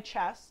was on my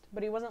chest,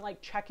 but he wasn't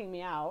like checking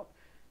me out.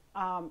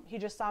 He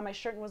just saw my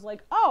shirt and was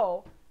like,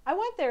 "Oh, I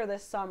went there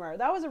this summer.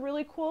 That was a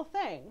really cool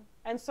thing."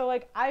 And so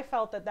like I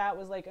felt that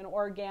was like an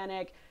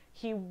organic,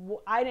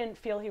 I didn't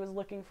feel he was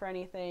looking for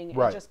anything.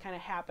 Right. It just kind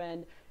of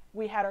happened.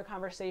 We had our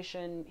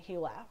conversation, he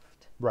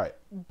left. Right.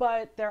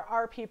 But there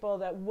are people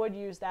that would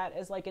use that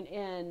as like an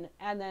in,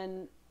 and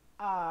then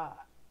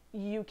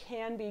you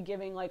can be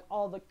giving like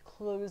all the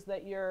clues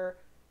that you're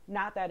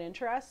not that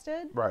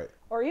interested. Right.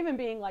 Or even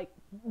being like,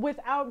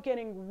 without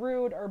getting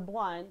rude or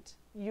blunt,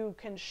 you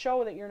can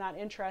show that you're not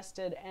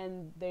interested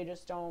and they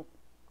just don't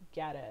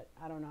get it.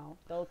 I don't know.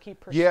 They'll keep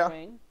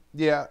pursuing.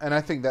 Yeah, and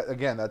I think that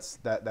again,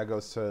 that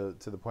goes to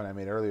the point I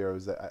made earlier,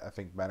 is that I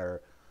think men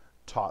are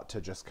taught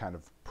to just kind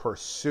of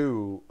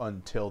pursue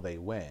until they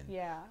win.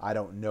 Yeah. I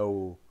don't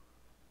know.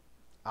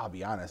 I'll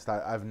be honest.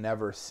 I've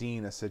never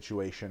seen a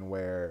situation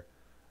where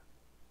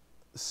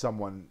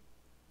someone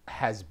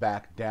has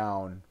backed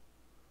down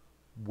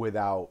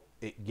without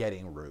it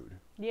getting rude.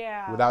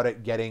 Yeah. Without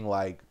it getting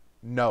like,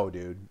 no,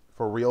 dude.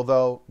 For real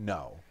though,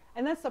 no.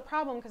 And that's the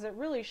problem, because it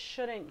really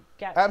shouldn't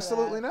get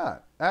Absolutely to that.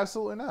 not.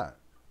 Absolutely not.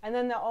 And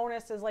then the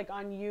onus is like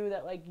on you,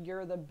 that like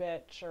you're the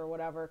bitch or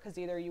whatever, because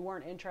either you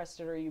weren't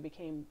interested or you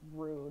became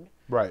rude.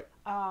 Right.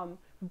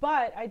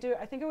 But I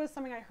think it was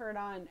something I heard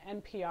on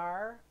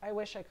NPR. I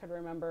wish I could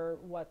remember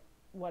what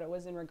it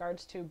was in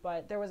regards to,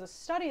 but there was a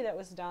study that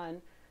was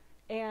done,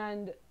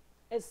 and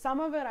some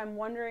of it I'm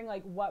wondering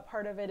like what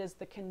part of it is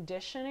the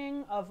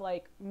conditioning of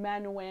like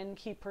men win,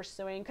 keep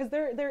pursuing, because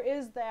there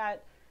is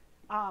that.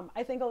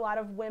 I think a lot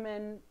of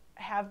women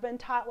have been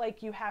taught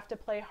like you have to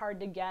play hard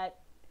to get,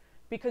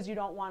 because you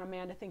don't want a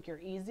man to think you're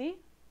easy.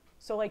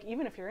 So like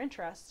even if you're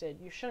interested,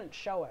 you shouldn't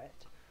show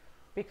it,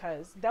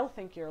 because they'll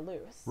think you're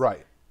loose.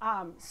 Right.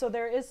 So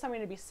there is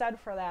something to be said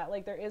for that.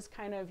 Like there is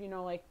kind of,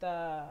 like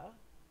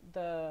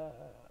the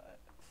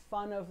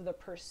fun of the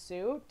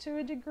pursuit to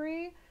a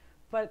degree,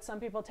 but some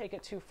people take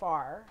it too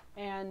far.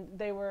 And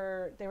they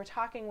were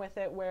talking with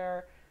it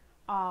where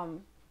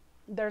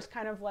there's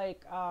kind of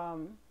like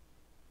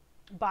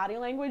body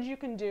language you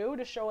can do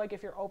to show like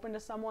if you're open to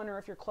someone or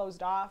if you're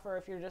closed off or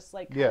if you're just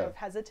like kind of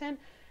hesitant.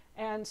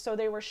 And so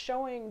they were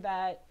showing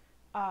that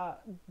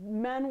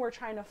men were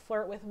trying to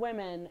flirt with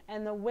women,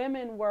 and the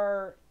women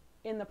were,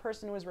 in the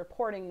person who was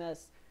reporting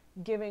this,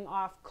 giving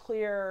off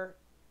clear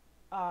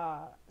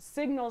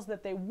signals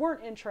that they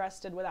weren't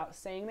interested without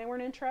saying they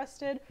weren't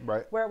interested.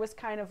 Right. Where it was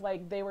kind of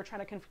like they were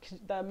trying to,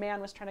 the man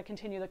was trying to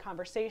continue the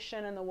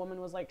conversation, and the woman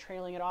was like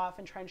trailing it off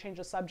and trying to change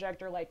the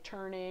subject, or like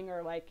turning,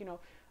 or like,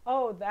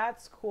 oh,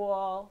 that's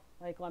cool,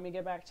 like let me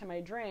get back to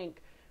my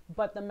drink.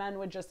 But the men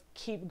would just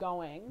keep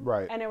going.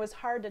 Right. And it was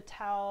hard to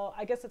tell,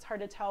 I guess it's hard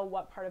to tell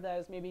what part of that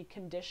is maybe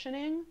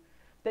conditioning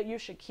that you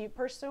should keep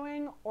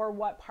pursuing, or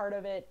what part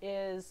of it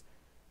is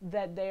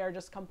that they are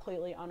just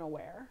completely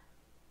unaware.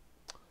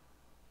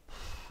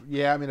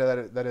 Yeah, I mean,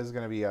 that is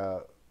going to be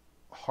a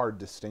hard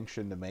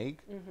distinction to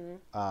make.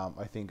 Mm-hmm.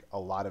 I think a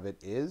lot of it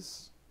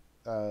is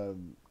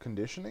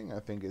conditioning. I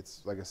think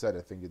it's, like I said,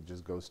 I think it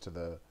just goes to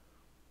the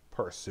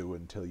pursue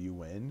until you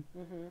win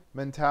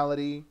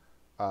mentality.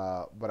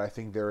 But I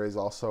think there is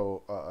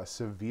also a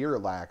severe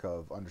lack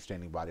of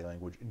understanding body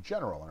language in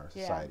general in our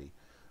society.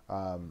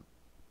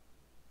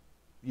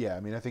 Yeah,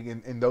 I mean, I think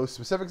in those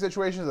specific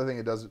situations, I think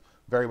it does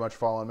very much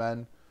fall on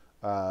men.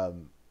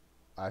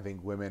 I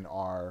think women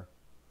are,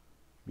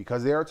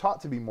 because they are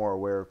taught to be more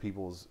aware of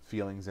people's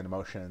feelings and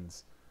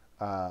emotions,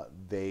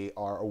 they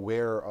are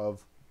aware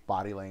of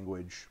body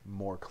language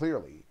more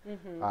clearly.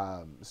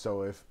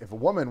 So if a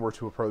woman were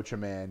to approach a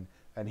man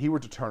and he were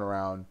to turn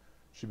around,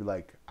 she'd be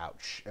like,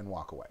 ouch, and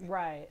walk away.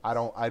 Right.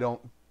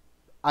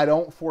 I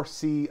don't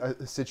foresee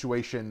a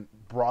situation,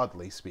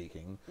 broadly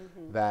speaking,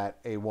 that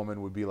a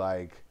woman would be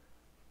like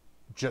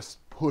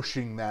just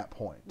pushing that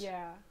point.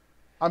 Yeah.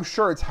 I'm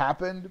sure it's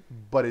happened,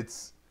 but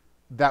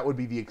that would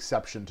be the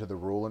exception to the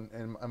rule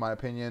in my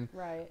opinion.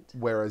 Right.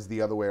 Whereas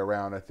the other way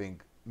around, I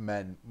think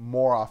men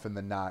more often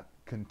than not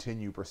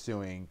continue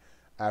pursuing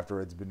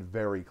after it's been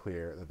very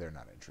clear that they're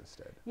not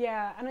interested.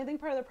 Yeah, and I think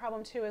part of the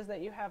problem too is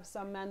that you have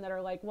some men that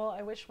are like, well,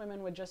 I wish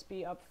women would just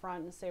be upfront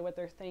and say what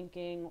they're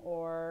thinking,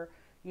 or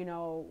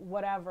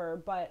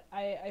whatever. But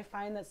I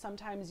find that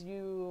sometimes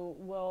you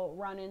will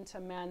run into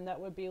men that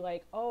would be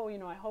like, oh,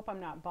 I hope I'm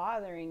not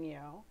bothering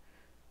you.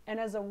 And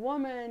as a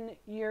woman,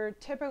 your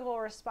typical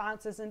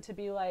response isn't to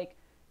be like,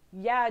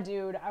 yeah,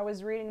 dude, I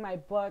was reading my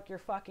book, you're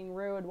fucking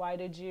rude, why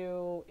did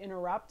you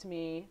interrupt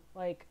me?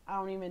 Like, I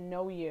don't even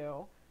know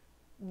you.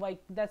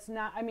 Like, that's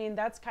not, I mean,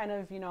 that's kind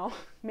of,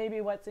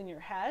 maybe what's in your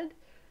head,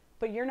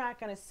 but you're not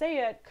going to say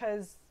it,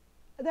 because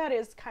that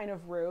is kind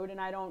of rude,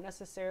 and I don't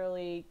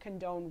necessarily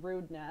condone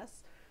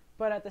rudeness.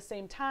 But at the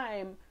same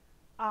time,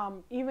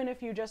 even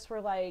if you just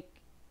were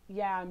like,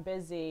 yeah, I'm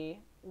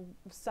busy,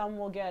 some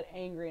will get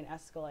angry and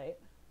escalate.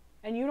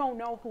 And you don't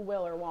know who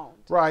will or won't.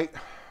 Right.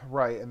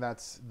 And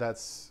that's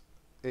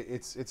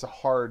a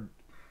hard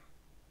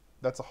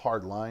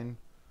line.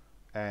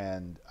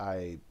 And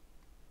I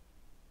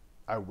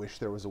wish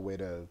there was a way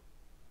to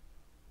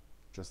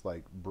just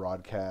like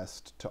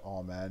broadcast to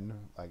all men,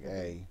 like,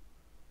 hey,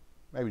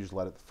 maybe just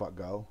let it the fuck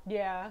go.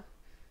 Yeah.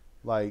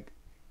 Like,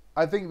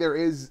 I think there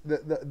is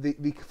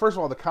the first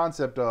of all, the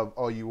concept of,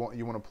 oh, you want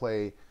to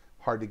play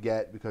hard to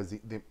get because he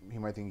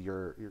might think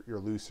you're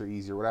loose or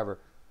easy or whatever.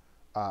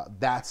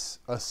 That's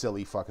a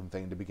silly fucking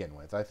thing to begin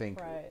with. I think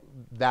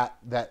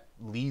that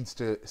leads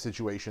to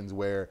situations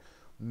where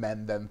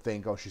men then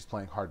think, oh, she's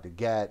playing hard to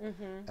get,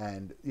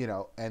 and you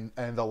know, and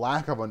the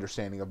lack of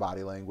understanding of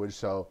body language.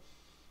 So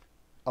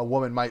a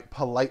woman might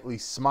politely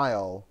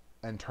smile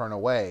and turn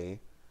away,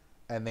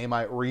 and they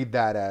might read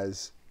that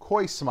as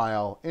coy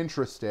smile,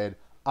 interested,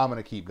 I'm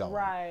going to keep going.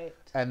 Right.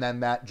 And then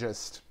that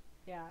just,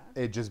 Yeah.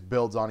 it just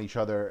builds on each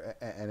other,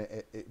 and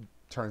it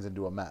turns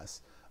into a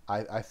mess.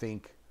 I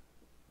think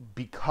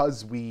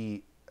because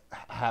we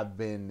have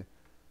been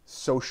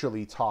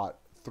socially taught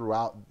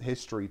throughout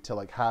history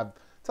to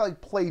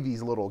play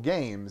these little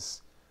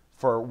games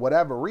for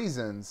whatever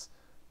reasons,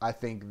 I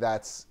think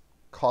that's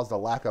caused a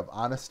lack of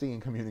honesty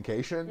and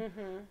communication.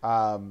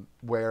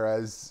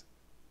 Whereas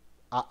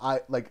I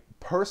like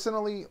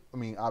personally, I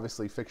mean,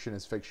 obviously fiction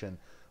is fiction,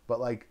 but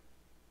like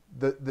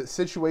the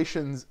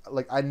situations,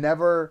 like I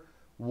never,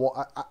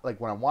 like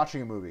when I'm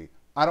watching a movie,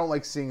 I don't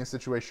like seeing a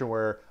situation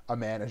where a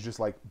man is just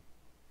like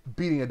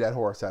beating a dead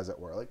horse, as it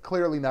were. Like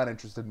clearly not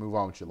interested, move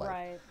on with your life.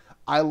 Right.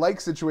 I like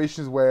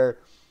situations where,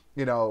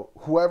 you know,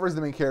 whoever's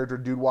the main character,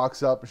 dude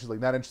walks up and she's like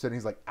not interested, and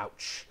he's like,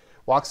 ouch,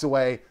 walks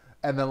away,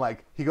 and then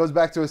like he goes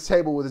back to his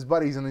table with his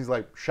buddies and he's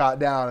like shot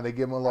down, and they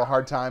give him a little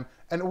hard time,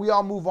 and we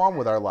all move on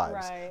with our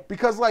lives. Right.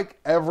 Because like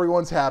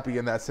everyone's happy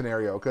in that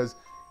scenario, because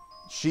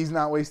she's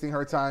not wasting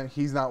her time,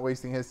 he's not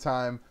wasting his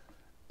time,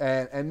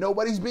 and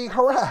nobody's being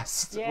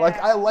harassed. Yeah. Like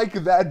I like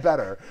that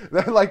better.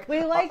 Like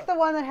We like the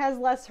one that has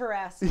less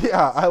harassment.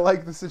 yeah, I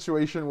like the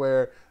situation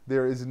where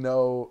there's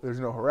no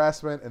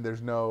harassment, and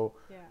there's no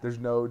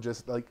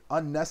just like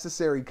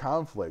unnecessary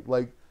conflict.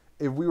 Like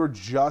if we were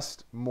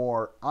just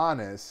more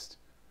honest,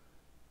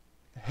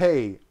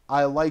 hey,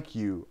 I like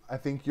you, I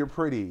think you're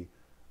pretty,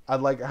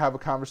 I'd like to have a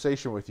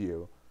conversation with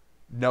you.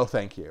 No,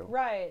 thank you.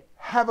 Right.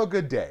 Have a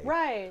good day.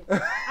 Right.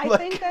 I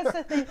think that's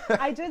the thing.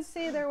 I did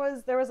see there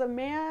was a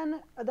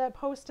man that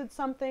posted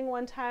something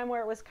one time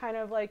where it was kind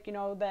of like, you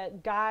know,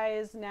 that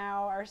guys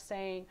now are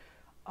saying,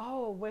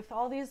 oh, with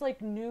all these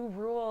like new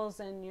rules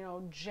and, you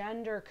know,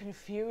 gender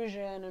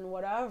confusion and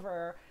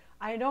whatever,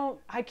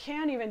 I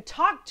can't even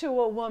talk to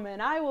a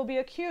woman. I will be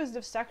accused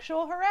of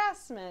sexual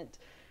harassment.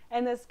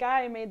 And this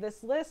guy made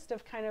this list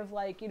of kind of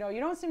like, you know, you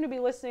don't seem to be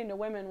listening to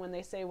women when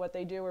they say what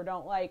they do or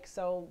don't like.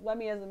 So let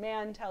me as a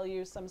man tell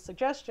you some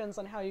suggestions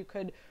on how you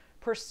could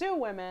pursue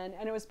women.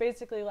 And it was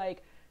basically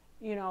like,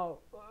 you know,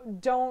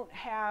 don't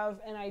have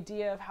an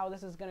idea of how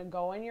this is going to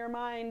go in your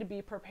mind.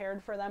 Be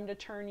prepared for them to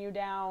turn you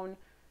down.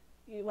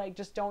 Like,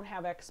 just don't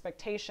have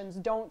expectations.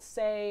 Don't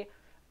say,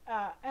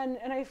 and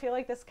I feel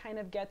like this kind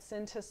of gets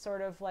into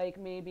sort of like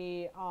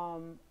maybe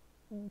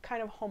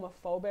kind of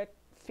homophobic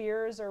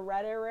fears or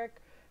rhetoric.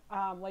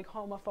 Like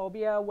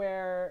homophobia,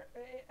 where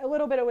a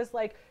little bit it was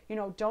like, you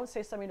know, don't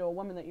say something to a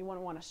woman that you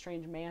wouldn't want a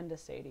strange man to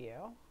say to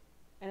you.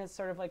 And it's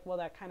sort of like, well,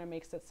 that kind of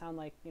makes it sound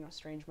like, you know,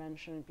 strange men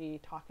shouldn't be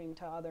talking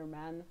to other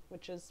men,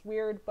 which is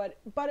weird, but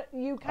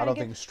you kind of I don't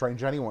think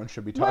strange anyone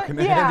should be talking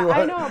to yeah, anyone.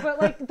 I know, but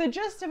like the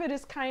gist of it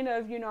is kind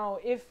of, you know,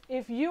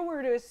 if you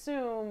were to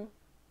assume,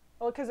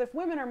 well, because if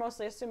women are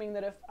mostly assuming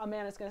that if a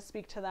man is going to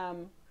speak to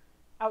them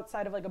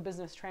outside of like a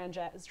business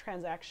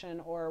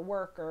transaction or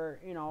work or,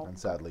 you know, and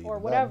sadly, or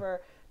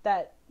whatever,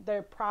 that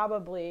they're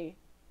probably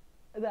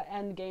the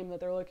end game that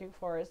they're looking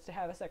for is to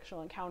have a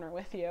sexual encounter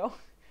with you,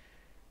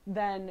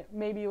 then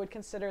maybe you would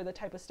consider the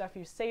type of stuff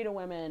you say to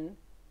women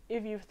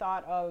if you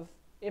thought of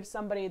if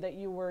somebody that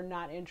you were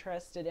not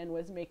interested in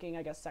was making,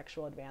 I guess,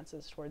 sexual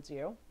advances towards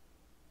you.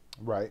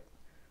 Right.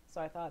 So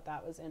I thought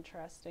that was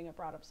interesting. It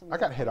brought up some. I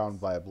got hit on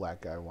by a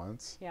black guy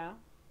once. Yeah.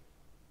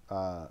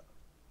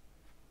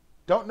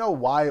 Don't know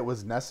why it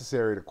was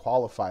necessary to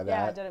qualify that.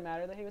 Yeah, did it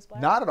matter that he was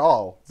black? Not at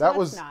all. So that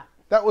was not.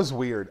 That was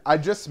weird. I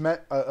just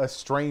met a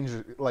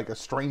stranger.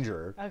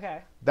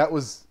 Okay. That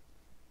was,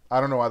 I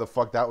don't know why the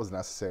fuck that was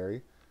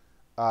necessary.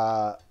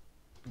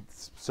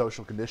 It's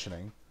social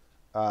conditioning.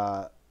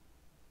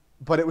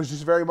 But it was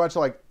just very much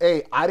like,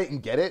 hey, I didn't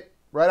get it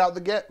right out the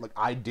get. Like,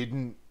 I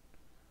didn't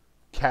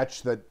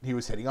catch that he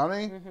was hitting on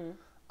me.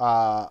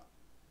 But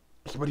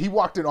he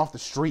walked in off the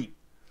street.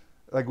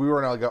 Like, we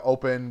were in like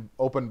an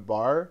open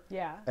bar.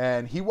 Yeah.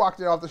 And he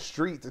walked in off the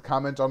street to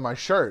comment on my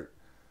shirt.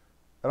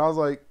 And I was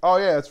like, oh,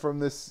 yeah, it's from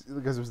this,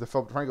 because it was the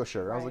Philip DeFranco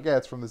shirt. Right. I was like, yeah,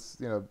 it's from this,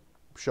 you know,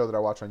 show that I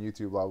watch on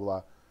YouTube, blah, blah,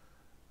 blah.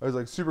 I was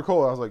like, super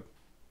cool. And I was like,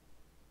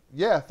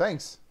 yeah,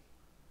 thanks.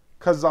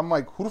 Because I'm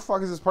like, who the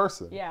fuck is this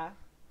person? Yeah.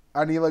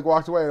 And he, like,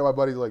 walked away, and my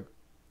buddy's like,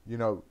 you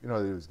know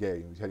that he was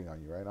gay. He was hitting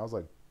on you, right? And I was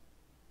like,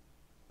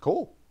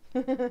 cool.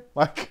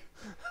 Like,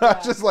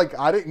 yeah. Just, like,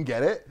 I didn't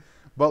get it.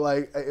 But,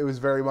 like, it was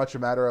very much a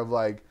matter of,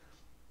 like,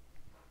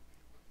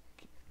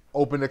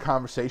 opened a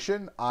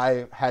conversation.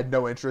 I had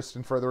no interest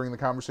in furthering the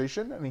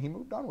conversation, and he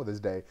moved on with his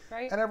day.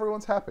 Right. And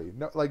everyone's happy.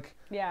 No, like,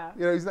 yeah.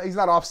 You know, he's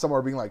not off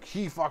somewhere being like,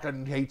 he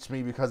fucking hates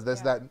me because this,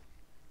 that.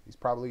 He's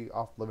probably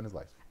off living his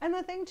life. And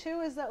the thing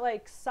too is that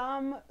like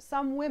some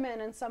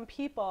women and some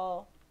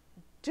people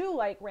do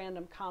like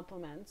random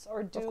compliments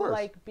or do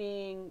like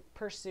being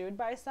pursued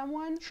by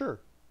someone.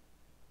 Sure.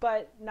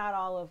 But not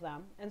all of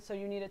them. And so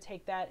you need to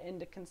take that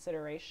into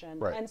consideration.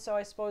 Right. And so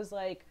I suppose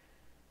like,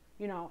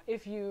 you know,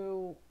 if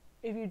you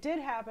if you did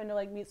happen to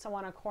like meet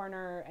someone on a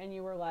corner and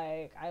you were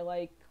like, I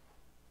like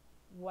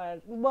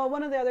what, well,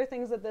 one of the other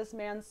things that this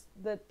man's,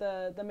 that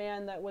the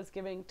man that was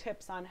giving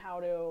tips on how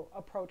to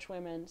approach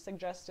women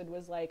suggested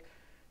was like,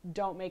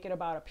 don't make it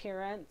about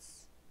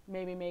appearance.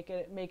 Maybe make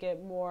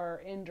it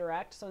more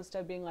indirect. So instead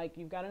of being like,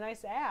 you've got a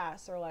nice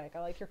ass, or like,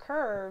 I like your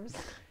curves,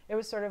 it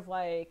was sort of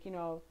like, you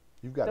know,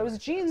 You've got those a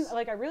nice jeans, ass.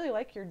 like, I really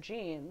like your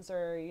jeans,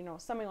 or, you know,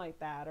 something like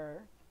that,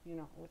 or, you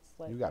know, it's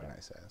like, You got a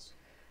nice ass.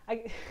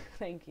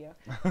 thank you.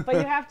 But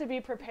you have to be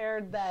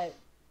prepared that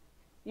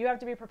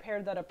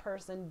a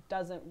person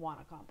doesn't want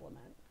a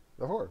compliment.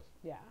 Of course.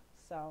 Yeah.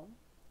 So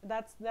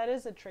that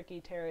is a tricky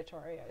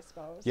territory, I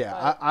suppose.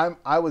 Yeah,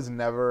 I was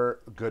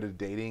never good at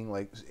dating.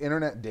 Like,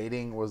 internet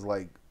dating was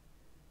like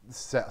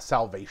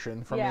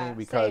salvation for me,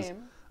 because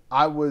same.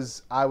 I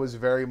was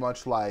very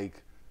much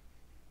like,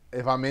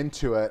 if I'm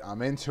into it,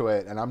 I'm into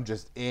it, and I'm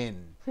just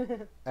in,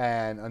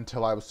 and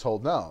until I was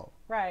told no.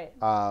 Right.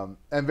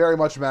 And very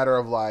much a matter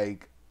of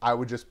like, I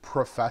would just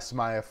profess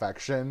my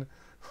affection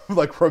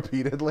like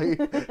repeatedly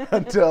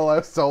until I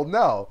was told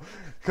no,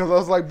 because I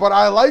was like, but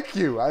I like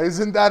you.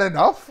 Isn't that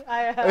enough?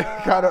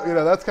 Kind of, you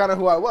know, that's kind of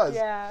who I was.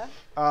 Yeah.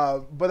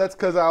 But that's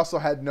because I also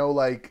had no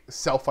like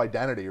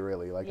self-identity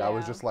really. Like, I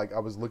was Yeah. just like, I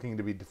was looking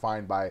to be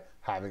defined by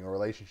having a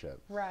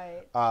relationship.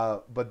 Right.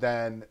 But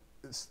then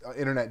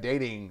internet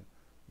dating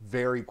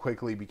very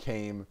quickly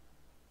became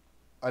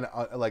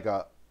like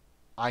a,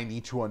 I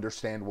need to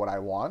understand what I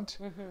want.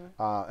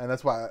 And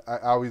that's why I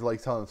always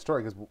like telling the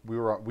story, because we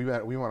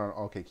went on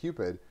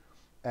OkCupid,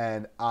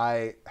 and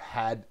I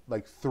had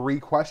like 3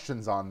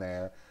 questions on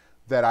there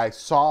that I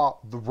saw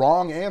the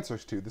wrong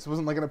answers to. This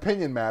wasn't like an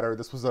opinion matter.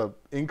 This was a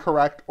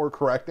incorrect or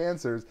correct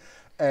answers.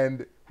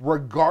 And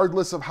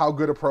regardless of how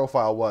good a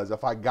profile was,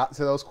 if I got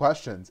to those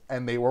questions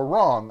and they were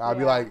wrong, I'd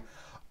be like,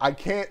 I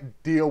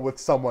can't deal with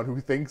someone who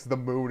thinks the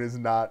moon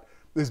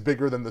is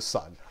bigger than the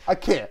sun. I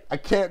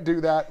can't do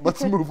that.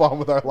 Let's move on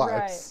with our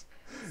lives.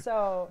 Right.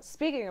 So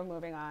speaking of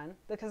moving on,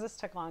 because this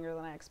took longer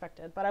than I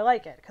expected, but I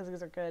like it because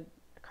these are good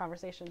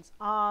conversations.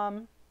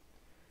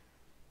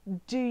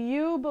 Do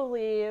you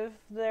believe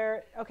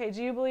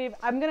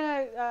I'm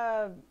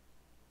gonna,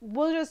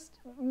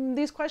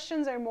 these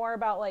questions are more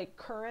about like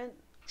current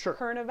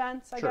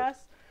events, I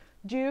guess.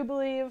 Do you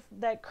believe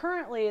that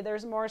currently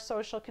there's more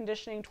social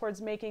conditioning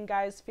towards making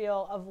guys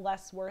feel of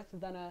less worth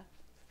than a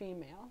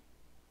female?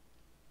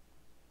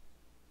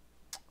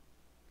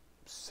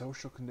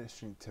 Social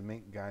conditioning to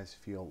make guys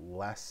feel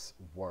less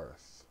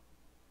worth.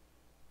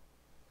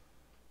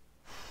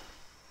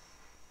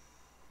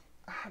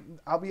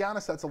 I'll be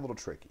honest, that's a little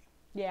tricky.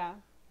 Yeah.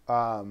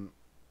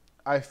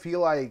 I feel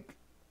like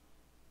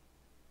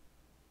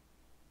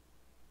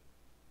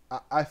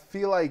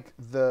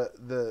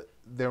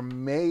there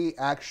may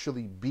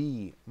actually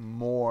be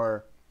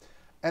more,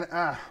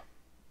 and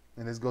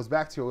this goes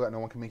back to no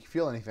one can make you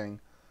feel anything.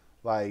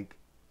 Like,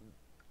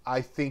 I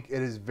think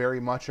it is very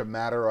much a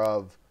matter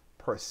of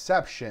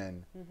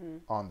perception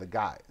on the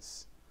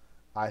guys.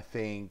 I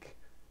think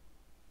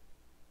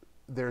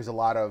there's a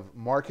lot of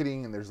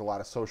marketing and there's a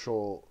lot of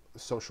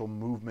social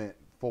movement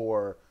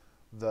for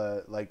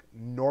the like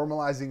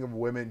normalizing of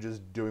women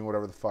just doing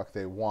whatever the fuck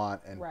they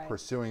want and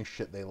pursuing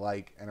shit they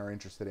like and are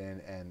interested in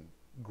and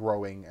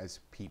growing as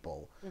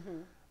people.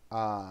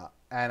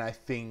 And I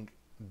think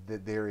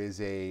that there is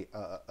a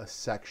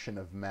section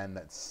of men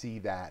that see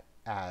that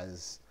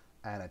as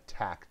an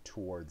attack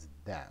towards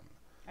them.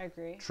 I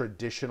agree.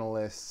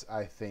 Traditionalists,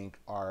 I think,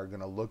 are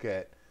going to look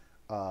at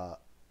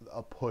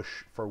a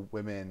push for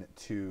women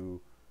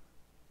to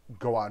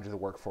go out into the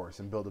workforce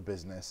and build a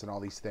business and all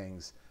these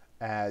things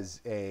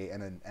as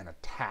an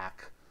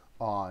attack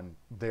on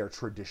their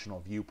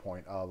traditional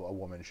viewpoint of a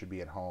woman should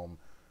be at home,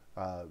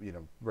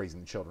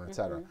 raising the children,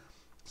 etc.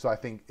 So I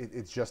think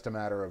it's just a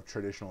matter of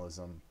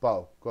traditionalism.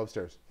 Bo, go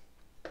upstairs.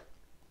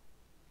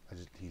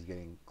 He's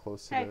getting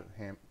close to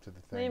the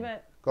thing. Leave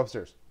it. Go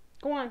upstairs.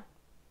 Go on.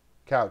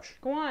 Couch.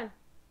 Go on.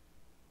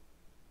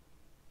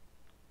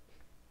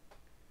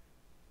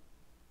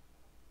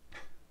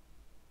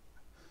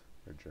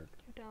 You're a jerk.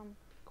 You're dumb.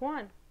 Go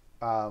on.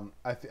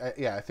 I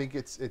think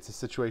it's a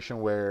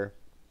situation where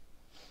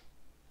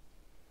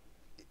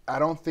I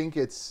don't think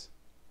that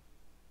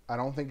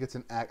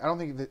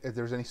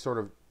there's any sort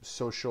of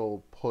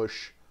social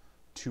push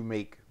to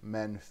make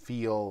men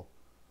feel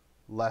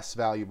less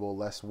valuable,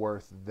 less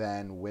worth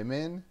than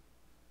women.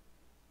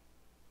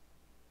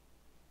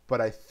 But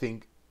I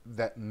think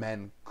that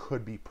men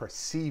could be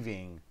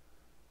perceiving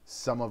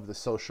some of the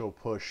social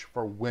push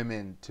for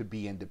women to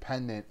be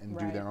independent and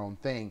do their own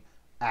thing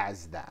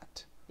as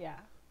that. Yeah.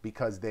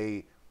 Because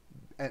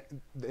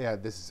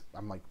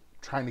I'm like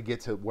trying to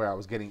get to where I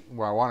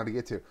wanted to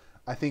get to.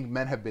 I think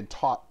men have been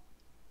taught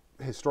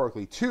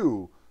historically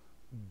to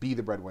be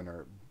the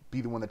breadwinner,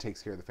 be the one that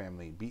takes care of the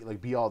family,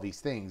 be all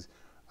these things.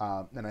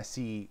 And I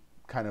see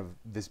kind of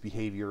this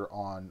behavior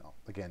on,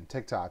 again,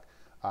 TikTok.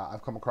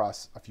 I've come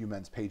across a few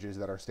men's pages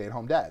that are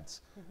stay-at-home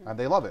dads, and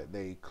they love it.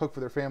 They cook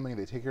for their family,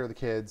 they take care of the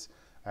kids,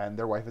 and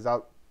their wife is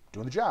out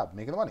doing the job,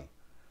 making the money.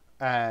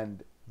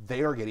 And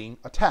they are getting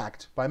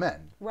attacked by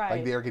men. Right.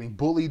 Like they are getting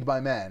bullied by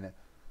men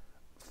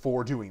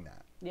for doing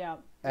that. Yeah.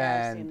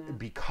 I've seen And that.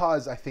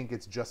 because I think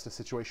it's just a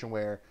situation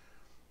where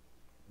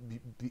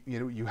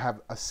you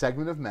have a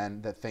segment of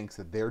men that thinks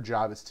that their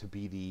job is to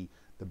be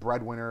the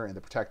breadwinner and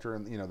the protector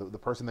and the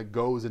person that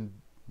goes and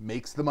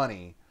makes the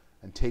money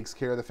and takes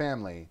care of the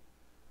family,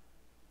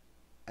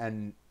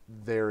 and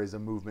there is a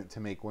movement to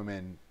make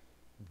women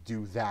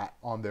do that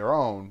on their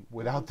own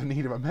without the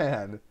need of a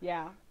man.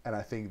 Yeah. And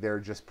I think they're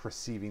just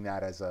perceiving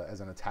that as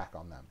an attack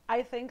on them.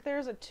 I think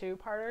there's a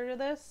two-parter to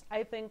this.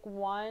 I think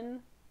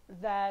one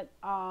that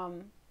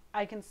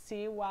I can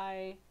see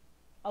why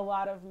a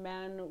lot of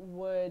men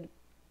would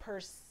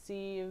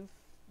perceive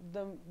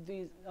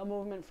a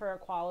movement for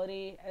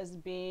equality as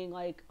being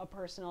like a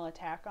personal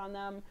attack on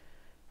them,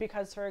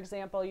 because for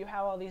example, you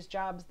have all these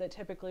jobs that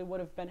typically would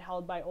have been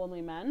held by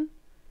only men,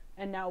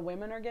 and now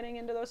women are getting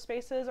into those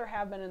spaces or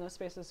have been in those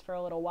spaces for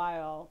a little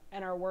while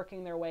and are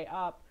working their way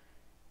up.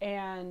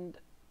 And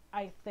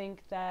I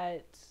think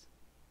that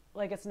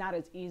like it's not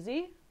as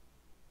easy,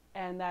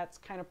 and that's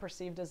kind of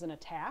perceived as an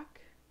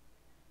attack.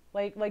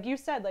 Like you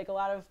said, like a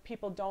lot of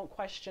people don't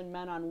question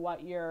men on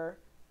what you're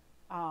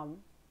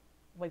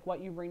like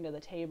what you bring to the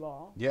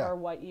table, yeah, or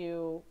what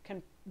you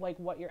can, like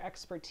what your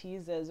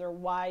expertise is, or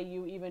why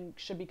you even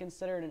should be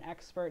considered an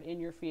expert in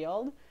your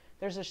field.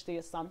 There's just the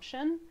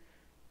assumption.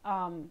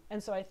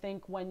 And so I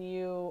think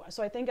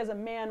I think as a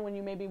man, when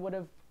you maybe would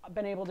have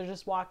been able to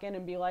just walk in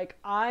and be like,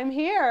 I'm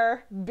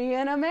here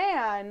being a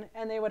man,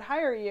 and they would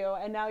hire you,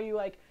 and now you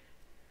like,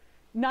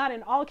 not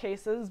in all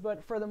cases,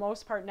 but for the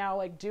most part now,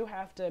 like do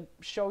have to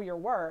show your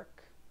work.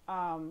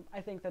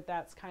 I think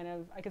that's kind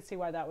of, I could see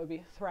why that would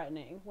be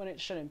threatening when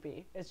it shouldn't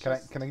be. It's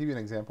can I give you an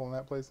example in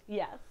that, please?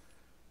 Yes.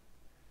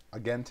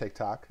 Again,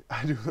 TikTok.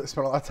 I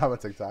spend a lot of time on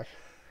TikTok.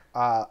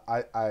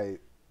 I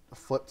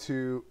flip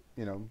to,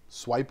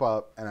 swipe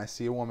up, and I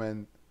see a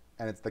woman,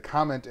 and the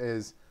comment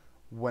is,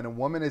 when a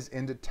woman is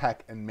into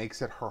tech and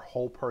makes it her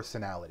whole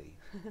personality.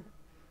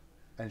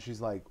 And she's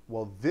like,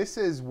 well, this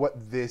is what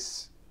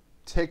this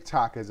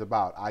TikTok is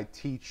about. I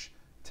teach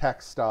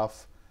tech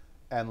stuff,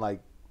 and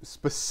like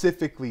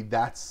specifically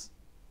that's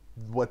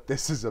what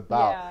this is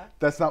about. Yeah.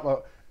 That's not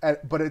what,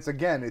 but it's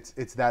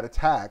that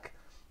attack,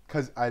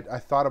 because I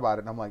thought about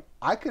it, and I'm like,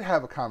 I could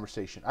have a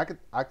conversation. I could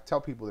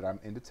tell people that I'm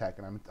into tech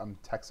and I'm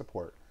tech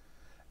support,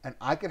 and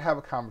I could have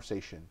a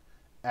conversation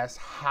as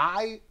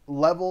high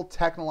level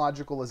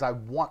technological as I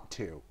want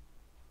to,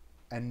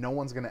 and no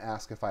one's going to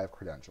ask if I have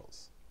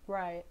credentials.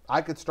 Right.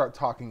 I could start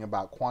talking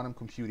about quantum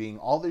computing,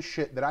 all this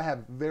shit that I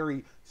have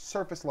very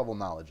surface level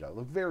knowledge of,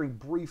 like very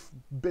brief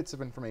bits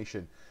of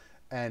information,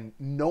 and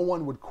no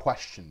one would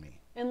question me.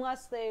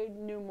 Unless they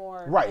knew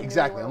more. Right,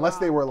 exactly. Unless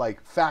wrong. they were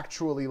like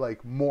factually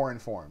like more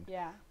informed.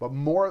 Yeah. But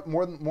more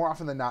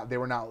often than not, they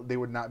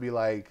would not be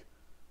like,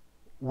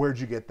 where'd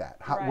you get that?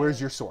 Right. Where's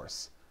your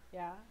source?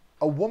 Yeah.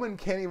 A woman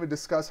can't even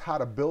discuss how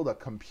to build a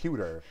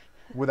computer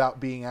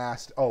without being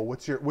asked, "Oh,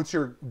 what's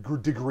your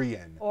degree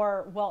in?"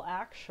 Or, well,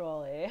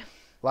 actually.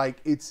 Like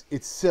it's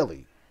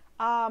silly.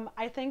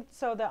 I think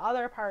so. The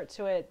other part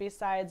to it,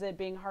 besides it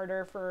being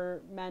harder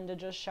for men to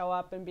just show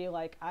up and be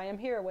like, "I am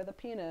here with a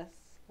penis.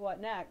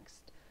 What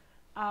next?"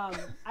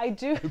 I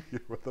do.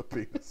 With a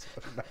penis.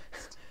 What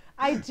next?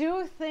 I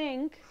do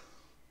think.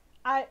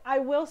 I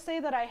will say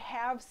that I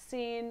have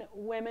seen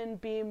women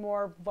be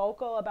more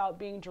vocal about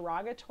being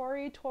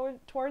derogatory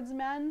towards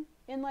men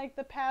in like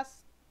the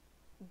past,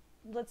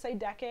 let's say,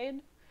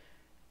 decade.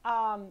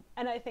 And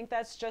I think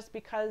that's just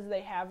because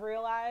they have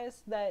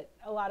realized that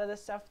a lot of the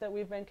stuff that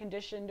we've been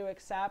conditioned to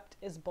accept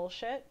is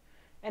bullshit,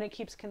 and it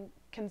keeps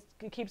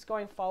it keeps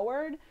going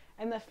forward.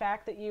 And the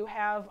fact that you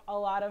have a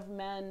lot of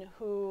men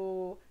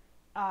who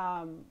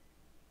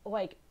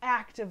like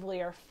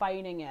actively are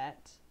fighting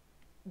it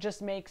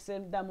just makes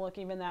them look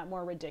even that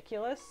more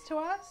ridiculous to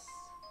us.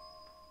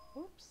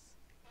 Oops.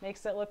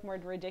 Makes it look more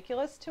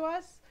ridiculous to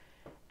us.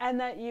 And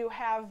that you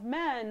have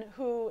men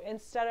who,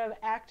 instead of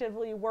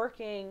actively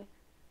working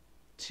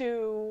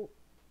to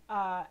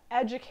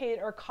educate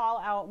or call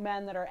out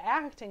men that are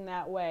acting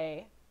that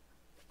way,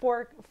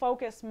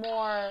 focus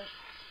more...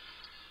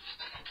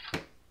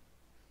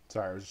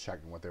 Sorry, I was just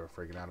checking what they were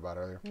freaking out about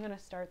earlier. I'm going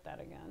to start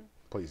that again.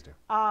 Please do.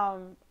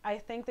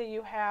 I think that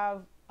you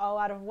have a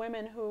lot of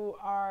women who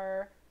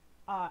are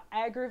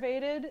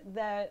aggravated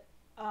that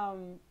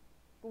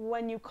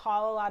when you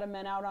call a lot of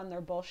men out on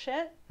their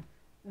bullshit,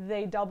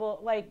 they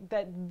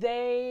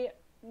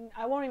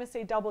I won't even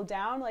say double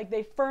down, like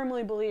they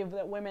firmly believe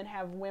that women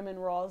have women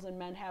roles and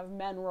men have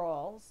men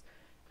roles,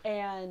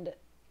 and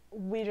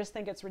we just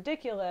think it's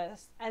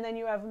ridiculous. And then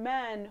you have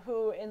men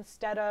who,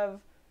 instead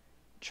of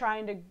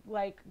trying to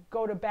like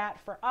go to bat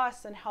for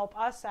us and help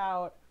us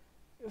out,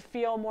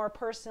 feel more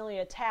personally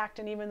attacked,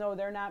 and even though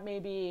they're not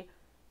maybe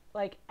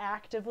like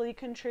actively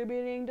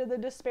contributing to the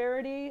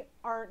disparity,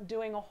 aren't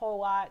doing a whole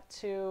lot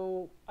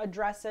to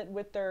address it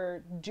with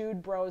their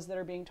dude bros that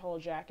are being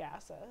told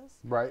jackasses.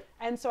 Right.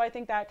 And so I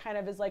think that kind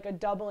of is like a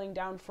doubling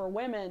down for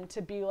women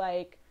to be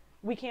like,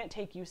 we can't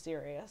take you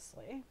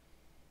seriously.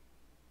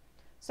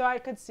 So I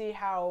could see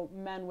how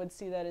men would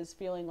see that as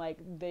feeling like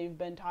they've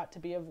been taught to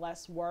be of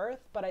less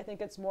worth, but I think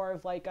it's more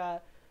of like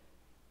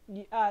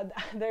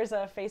there's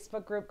a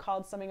Facebook group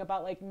called something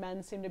about like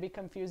men seem to be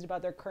confused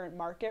about their current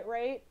market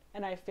rate,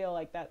 and I feel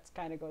like that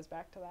kind of goes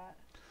back to that.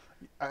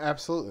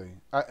 Absolutely.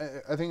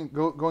 I think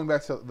going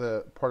back to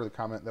the part of the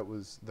comment that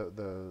was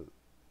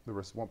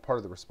one part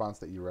of the response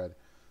that you read,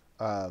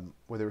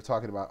 where they were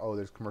talking about, oh,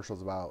 there's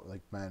commercials about like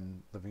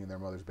men living in their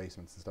mother's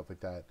basements and stuff like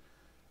that.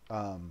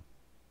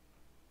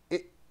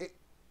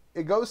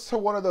 It goes to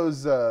one of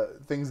those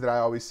things that I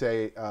always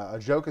say, a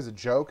joke is a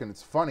joke, and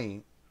it's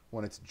funny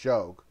when it's a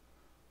joke,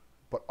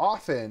 but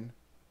often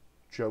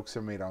jokes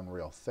are made on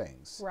real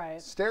things.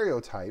 Right.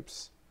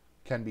 Stereotypes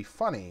can be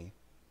funny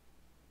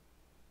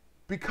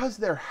because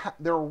they're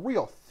a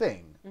real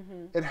thing.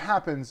 Mm-hmm. It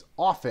happens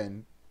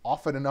often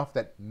enough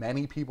that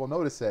many people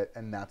notice it,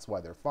 and that's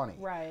why they're funny.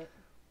 Right.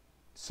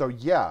 So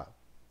yeah,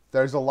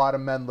 there's a lot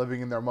of men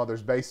living in their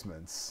mother's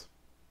basements.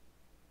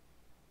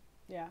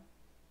 Yeah.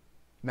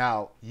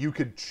 Now, you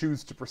could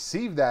choose to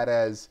perceive that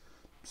as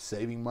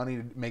saving money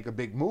to make a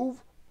big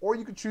move, or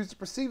you could choose to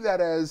perceive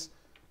that as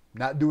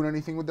not doing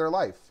anything with their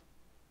life.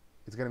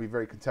 It's going to be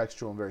very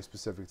contextual and very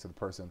specific to the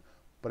person.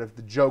 But if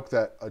the joke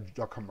that a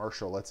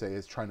commercial, let's say,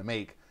 is trying to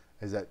make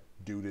is that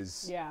dude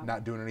is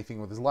not doing anything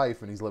with his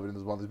life and he's living in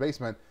his mother's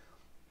basement,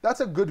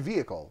 that's a good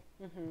vehicle.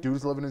 Mm-hmm.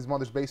 Dude's living in his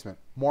mother's basement.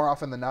 More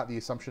often than not, the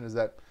assumption is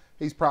that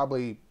he's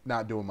probably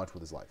not doing much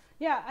with his life.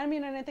 Yeah, I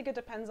mean, and I think it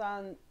depends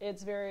on,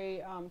 it's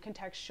very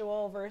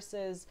contextual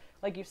versus,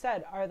 like you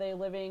said, are they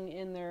living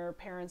in their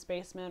parents'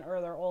 basement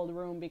or their old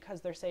room because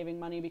they're saving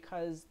money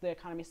because the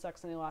economy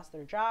sucks and they lost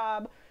their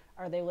job?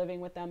 Are they living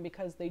with them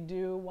because they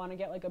do want to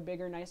get like a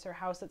bigger, nicer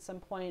house at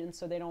some point, and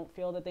so they don't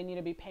feel that they need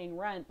to be paying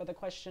rent? But the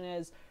question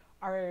is,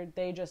 are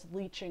they just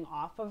leeching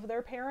off of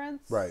their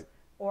parents? Right.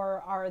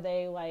 Or are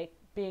they like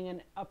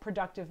being a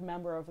productive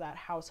member of that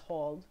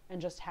household and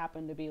just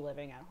happen to be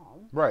living at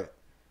home? Right.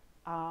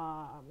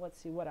 Let's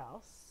see, what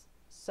else?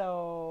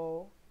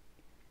 So,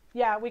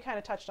 yeah, we kind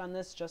of touched on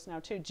this just now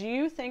too. Do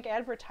you think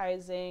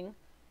advertising,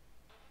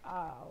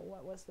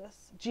 what was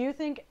this? Do you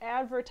think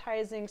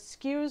advertising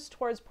skews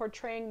towards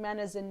portraying men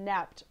as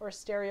inept or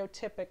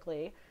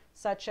stereotypically,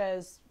 such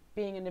as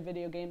being into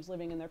video games,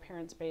 living in their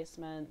parents'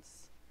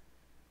 basements?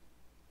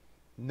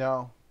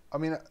 No. I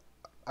mean,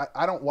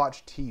 I don't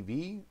watch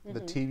TV. Mm-hmm.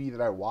 The TV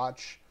that I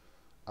watch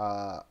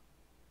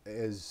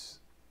is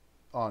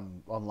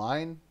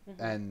online,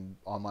 mm-hmm. and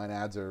online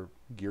ads are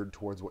geared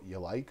towards what you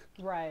like.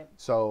 Right.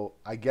 So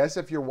I guess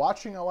if you're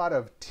watching a lot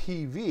of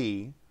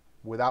TV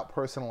without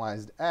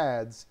personalized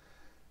ads,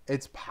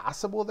 it's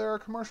possible there are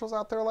commercials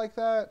out there like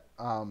that.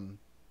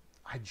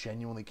 I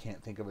genuinely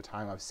can't think of a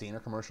time I've seen a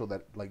commercial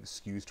that like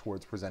skews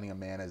towards presenting a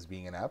man as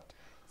being inept.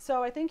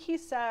 So I think he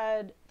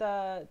said,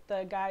 the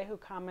guy who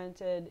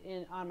commented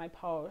on my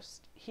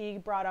post, he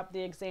brought up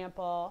the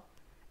example,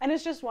 and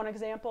it's just one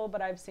example,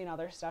 but I've seen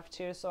other stuff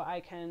too, so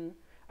I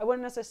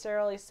wouldn't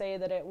necessarily say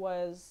that it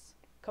was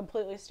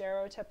completely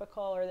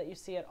stereotypical or that you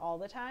see it all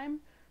the time,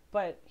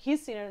 but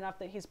he's seen it enough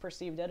that he's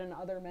perceived it, and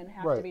other men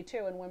have to be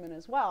too, and women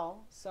as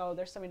well, so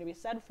there's something to be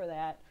said for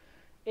that.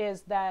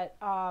 Is that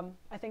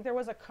I think there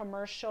was a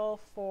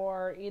commercial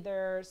for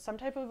either some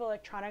type of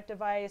electronic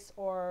device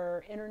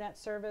or internet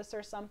service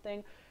or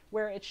something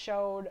where it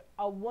showed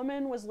a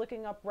woman was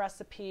looking up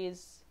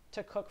recipes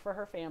to cook for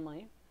her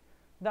family.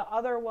 The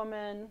other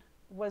woman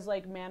was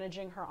like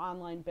managing her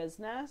online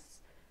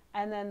business,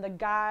 and then the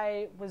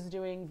guy was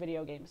doing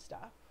video game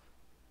stuff.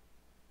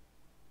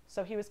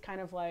 So he was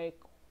kind of like,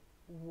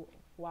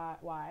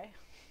 why?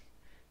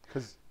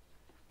 Because...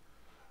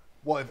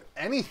 Well, if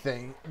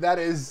anything, that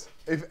is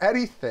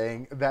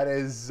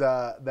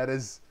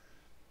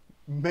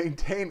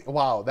maintain.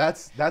 Wow,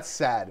 that's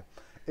sad.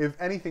 If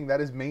anything, that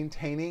is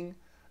maintaining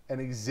an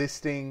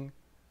existing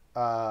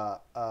kind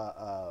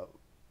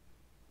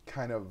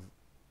of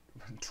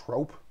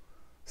trope,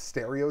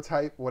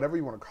 stereotype, whatever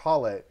you want to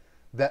call it,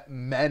 that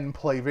men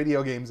play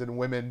video games and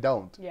women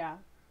don't. Yeah.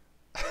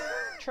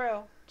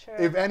 True.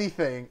 If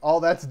anything, all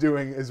that's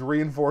doing is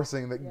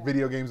reinforcing that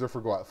video games are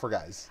for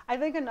guys. I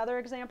think another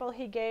example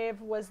he gave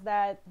was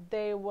that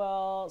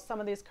some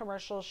of these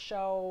commercials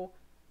show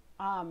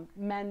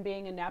men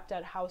being inept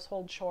at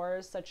household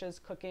chores such as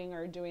cooking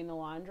or doing the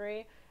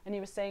laundry. And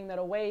he was saying that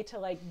a way to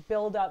like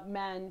build up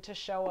men to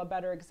show a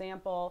better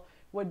example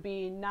would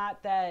be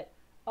not that,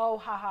 oh,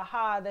 ha ha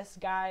ha, this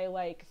guy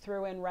like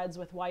threw in reds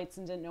with whites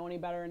and didn't know any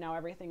better and now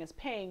everything is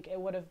pink. It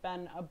would have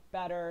been a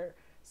better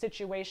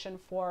situation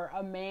for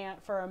a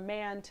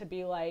man to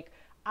be like,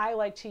 I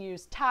like to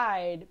use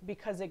Tide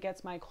because it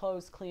gets my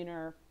clothes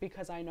cleaner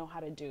because I know how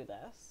to do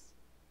this.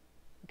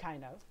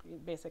 Kind of,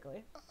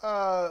 basically.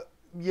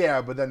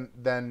 Yeah, but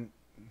then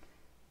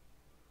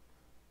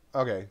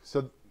okay,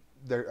 so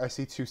there I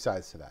see two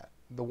sides to that.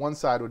 The one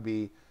side would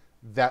be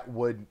that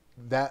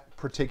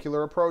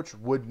particular approach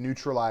would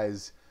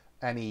neutralize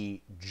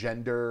any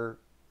gender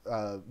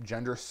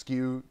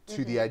skew to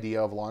mm-hmm. the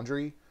idea of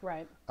laundry.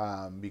 Right.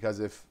 Because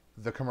if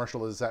the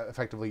commercial is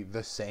effectively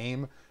the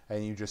same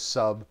and you just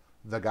sub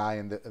the guy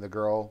and the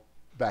girl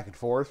back and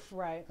forth,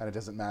 Right. and it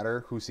doesn't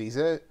matter who sees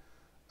it.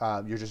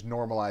 You're just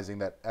normalizing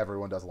that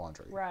everyone does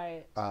laundry.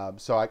 Right.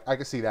 So I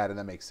can see that, and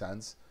that makes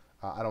sense.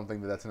 I don't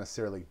think that that's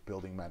necessarily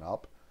building men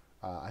up.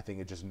 I think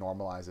it just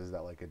normalizes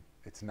that like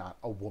it's not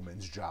a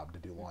woman's job to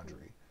do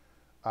laundry.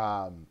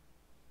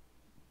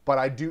 But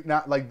I do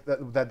not like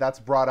that's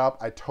brought up.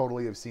 I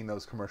totally have seen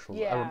those commercials.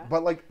 Yeah.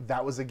 But like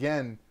that was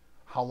again,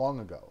 how long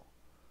ago?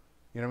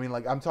 You know what I mean?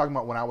 Like I'm talking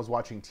about when I was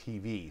watching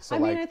TV. So I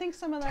mean, like I think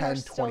some of them 10, are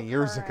still 20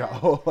 years current.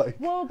 ago. Like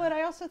Well, but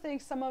I also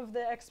think some of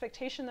the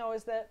expectation though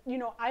is that, you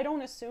know, I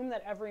don't assume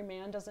that every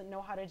man doesn't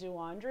know how to do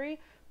laundry,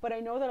 but I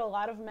know that a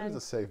lot of men it's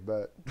a safe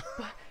bet.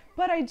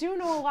 But I do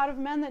know a lot of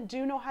men that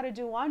do know how to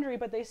do laundry,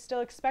 but they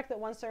still expect that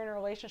once they're in a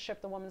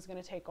relationship, the woman's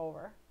going to take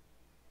over.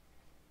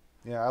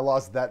 Yeah, I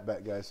lost that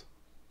bet, guys.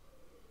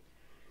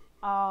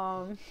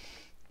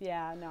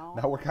 Yeah, no.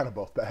 Now we're kind of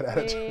both bad at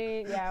it.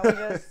 We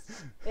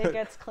just, it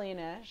gets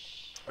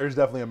cleanish. There's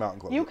definitely a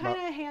mountain closure. You kind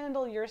of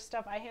handle your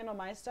stuff, I handle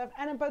my stuff.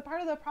 But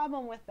part of the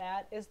problem with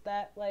that is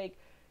that, like,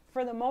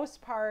 for the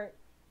most part,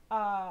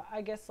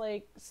 I guess,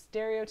 like,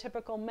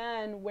 stereotypical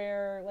men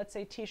wear, let's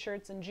say,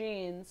 T-shirts and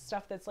jeans,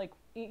 stuff that's, like,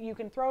 you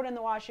can throw it in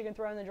the wash, you can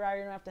throw it in the dryer,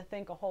 you don't have to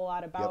think a whole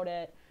lot about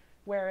it.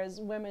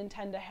 Whereas women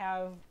tend to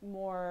have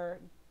more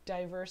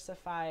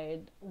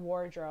diversified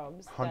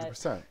wardrobes.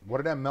 100%. What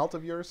did I melt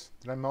of yours?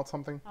 Did I melt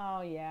something?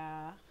 Oh,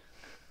 yeah.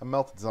 I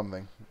melted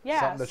something. Yeah,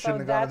 something that shouldn't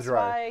have gone in the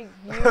dryer.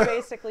 That's why you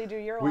basically do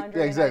your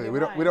laundry. Yeah, exactly. And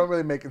I do We don't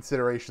really make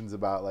considerations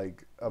about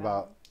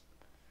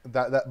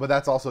that, but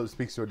that's also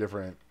speaks to a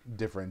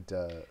different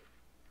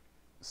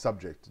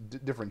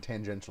subject, different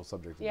tangential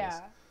subject.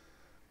 Yeah.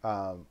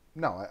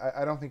 No,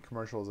 I don't think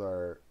commercials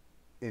are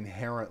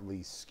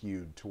inherently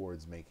skewed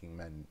towards making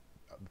men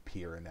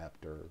appear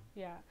inept or.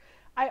 Yeah,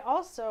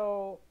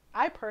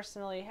 I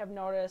personally have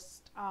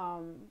noticed,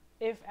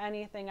 if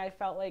anything, I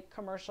felt like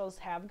commercials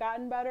have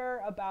gotten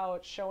better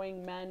about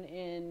showing men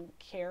in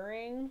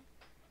caring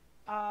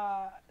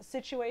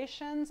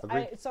situations.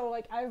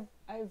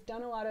 I've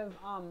done a lot of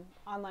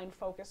online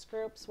focus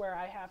groups where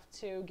I have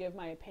to give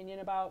my opinion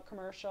about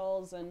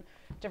commercials and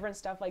different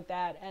stuff like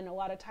that. And a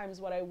lot of times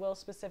what I will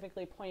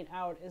specifically point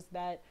out is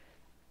that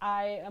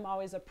I am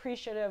always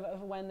appreciative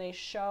of when they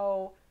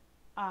show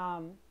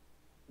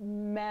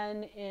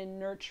men in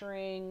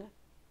nurturing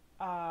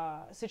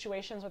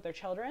situations with their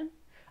children,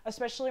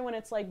 especially when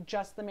it's like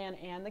just the man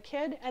and the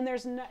kid, and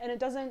and it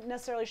doesn't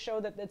necessarily show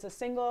that it's a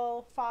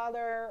single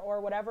father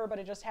or whatever, but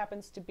it just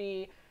happens to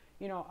be,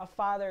 you know, a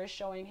father is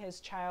showing his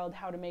child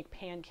how to make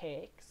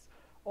pancakes,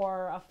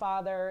 or a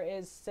father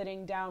is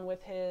sitting down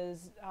with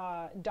his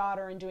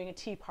daughter and doing a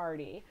tea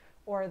party,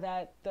 or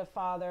that the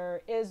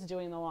father is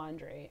doing the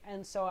laundry.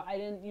 And so I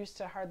didn't used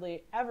to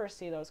hardly ever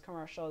see those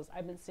commercials.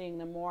 I've been seeing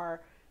them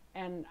more,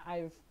 and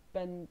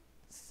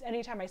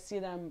anytime I see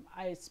them,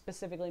 I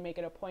specifically make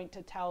it a point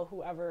to tell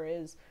whoever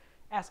is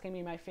asking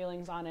me my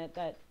feelings on it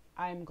that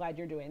I'm glad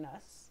you're doing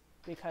this,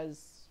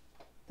 because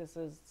this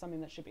is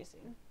something that should be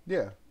seen.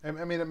 Yeah, I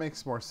mean, it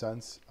makes more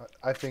sense.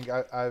 I think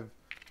I've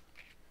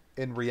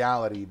in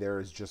reality, there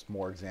is just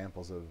more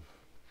examples of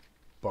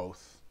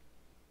both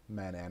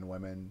men and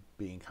women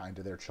being kind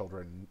to their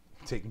children,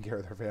 taking care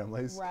of their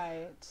families.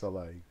 Right. So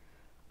like,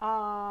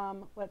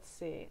 let's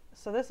see.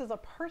 So this is a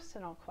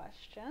personal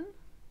question.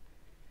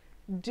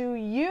 Do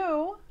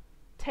you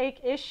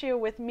take issue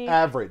with me?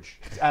 Average.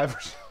 It's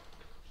average.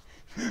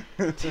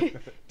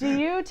 Do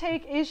you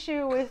take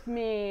issue with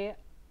me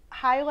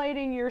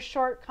highlighting your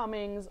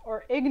shortcomings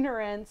or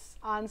ignorance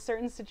on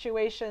certain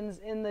situations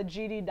in the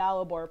GD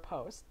Dalibor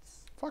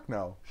posts? Fuck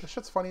no. This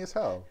shit's funny as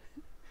hell.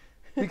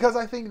 Because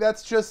I think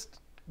that's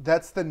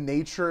the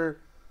nature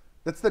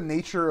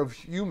of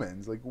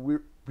humans. Like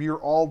we're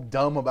all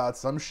dumb about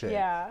some shit.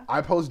 Yeah.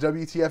 I post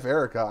WTF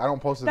Erica. I don't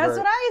post it That's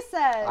what I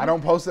said. I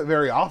don't post it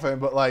very often,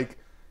 but like,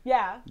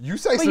 yeah. You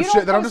say some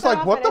shit that I'm just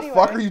like, what the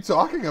fuck are you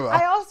talking about?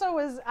 I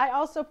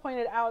also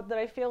pointed out that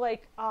I feel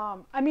like,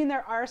 I mean,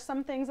 there are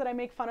some things that I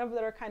make fun of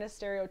that are kind of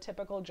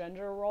stereotypical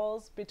gender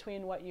roles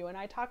between what you and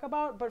I talk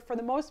about, but for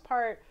the most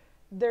part,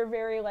 they're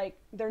very like,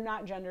 they're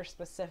not gender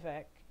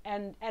specific.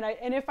 And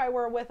if I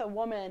were with a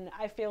woman,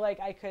 I feel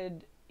like I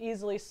could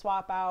easily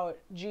swap out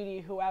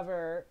GD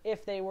whoever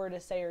if they were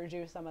to say or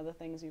do some of the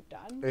things you've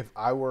done.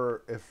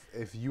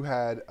 If you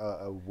had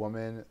a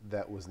woman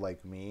that was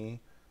like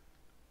me,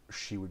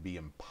 she would be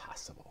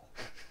impossible.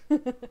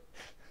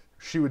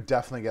 She would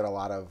definitely get a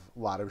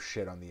lot of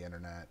shit on the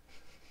internet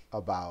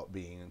about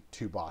being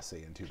too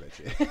bossy and too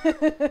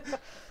bitchy.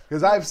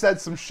 Because I've said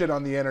some shit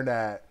on the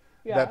internet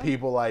that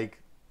people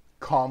like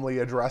calmly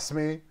address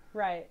me.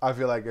 Right. I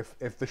feel like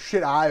if the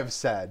shit I've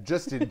said,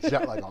 just in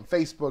like on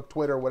Facebook,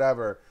 Twitter,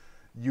 whatever,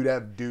 you'd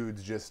have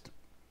dudes just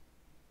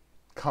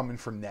coming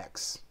for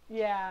necks.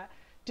 Yeah.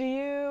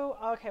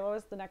 Okay, what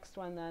was the next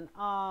one then?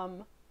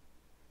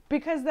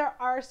 Because there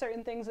are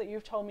certain things that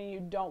you've told me you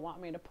don't want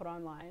me to put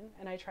online,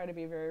 and I try to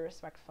be very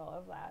respectful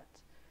of that.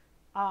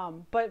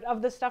 But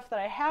of the stuff that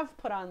I have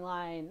put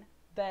online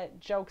that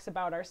jokes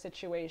about our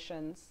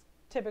situations,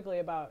 typically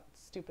about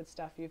stupid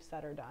stuff you've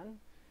said or done,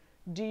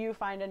 do you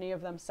find any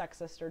of them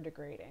sexist or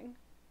degrading?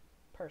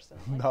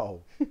 personally.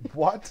 No.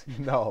 What?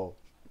 No.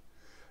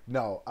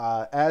 No.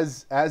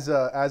 As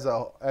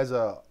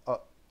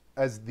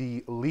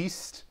the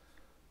least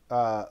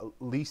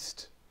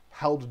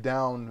held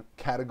down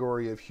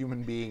category of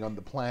human being on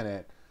the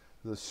planet,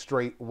 the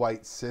straight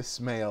white cis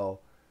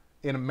male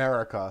in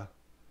America,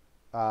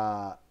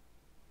 I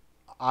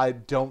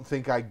don't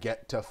think I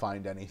get to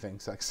find anything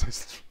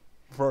sexist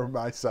for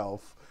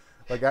myself.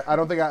 Like I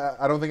don't think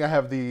I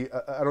have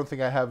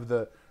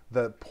the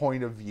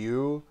point of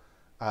view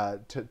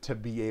to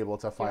be able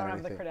to find anything.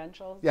 You don't have the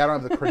credentials? Yeah, I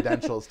don't have the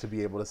credentials to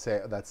be able to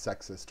say that's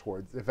sexist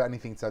towards, if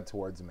anything said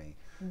towards me.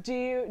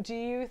 Do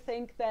you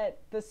think that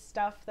the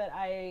stuff that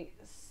I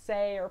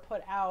say or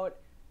put out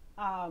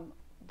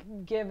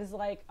gives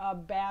like a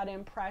bad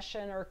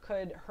impression or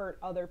could hurt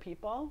other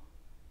people?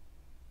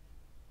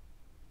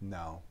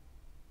 No,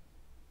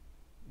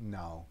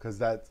 because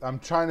I'm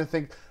trying to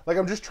think, like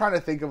I'm just trying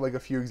to think of like a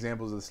few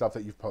examples of the stuff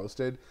that you've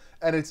posted,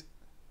 and it's,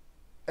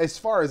 as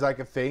far as I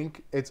can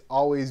think, it's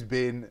always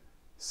been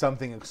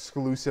something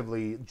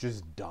exclusively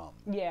just dumb.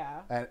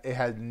 Yeah. And it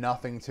had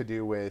nothing to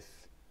do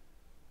with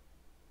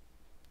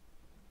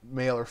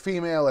male or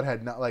female. It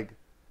had not, like,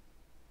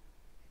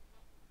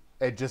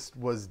 it just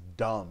was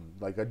dumb.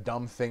 Like a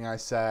dumb thing I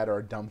said or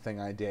a dumb thing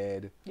I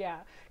did.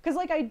 Yeah. Because,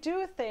 like, I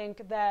do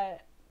think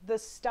that the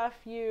stuff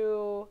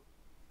you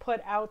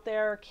put out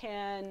there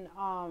can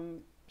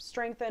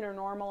strengthen or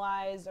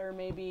normalize or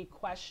maybe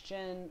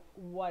question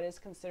what is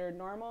considered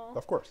normal.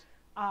 Of course.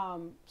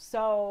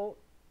 So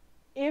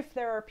if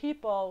there are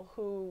people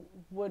who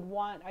would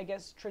want, I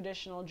guess,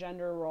 traditional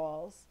gender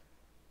roles,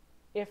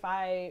 if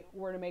I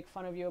were to make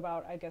fun of you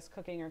about, I guess,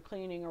 cooking or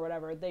cleaning or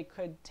whatever, they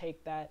could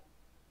take that,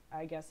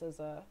 I guess,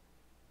 as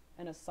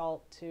an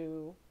assault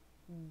to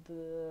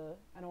the,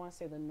 I don't want to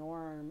say the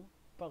norm,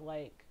 but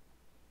like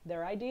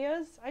their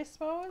ideas, I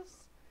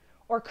suppose.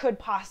 Or could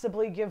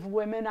possibly give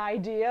women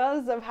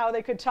ideas of how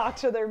they could talk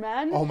to their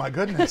men. Oh my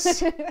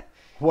goodness.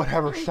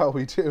 Whatever shall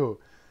we do?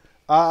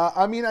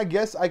 I mean, I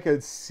guess I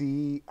could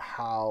see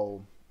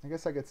how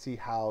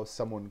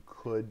someone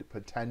could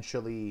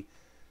potentially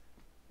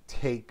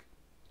take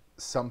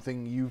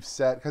something you've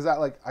said, because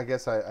I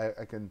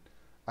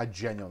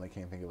genuinely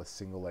can't think of a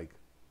single like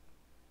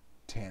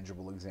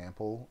tangible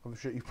example of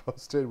shit you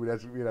posted. We'd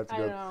have to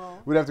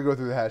go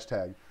through the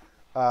hashtag.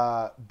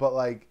 But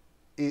like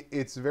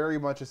it's very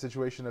much a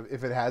situation of,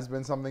 if it has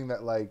been something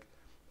that like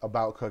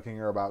about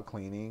cooking or about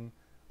cleaning,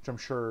 which I'm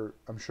sure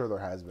there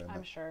has been.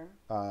 I'm sure.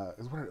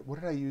 What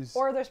did I use?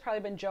 Or there's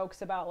probably been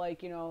jokes about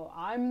like, you know,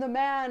 I'm the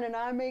man and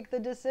I make the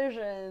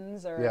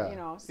decisions, or you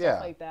know,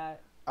 stuff like that.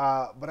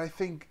 But I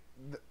think,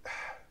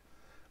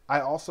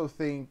 I also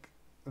think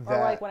that,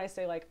 or like when I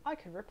say like I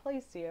could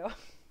replace you.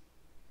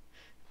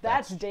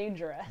 That's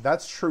dangerous.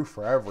 That's true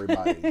for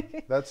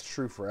everybody. That's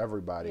true for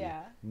everybody.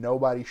 Yeah.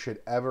 Nobody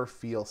should ever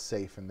feel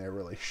safe in their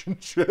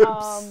relationships.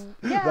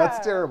 Yeah. That's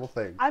a terrible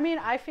thing. I mean,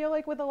 I feel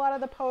like with a lot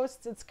of the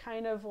posts, it's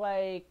kind of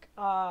like,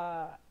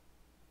 I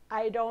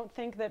don't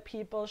think that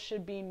people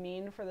should be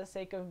mean for the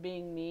sake of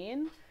being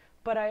mean,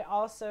 but I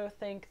also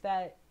think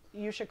that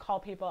you should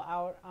call people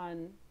out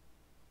on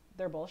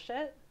their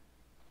bullshit.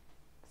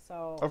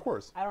 So of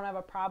course, I don't have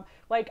a problem.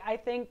 Like, I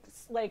think,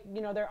 like,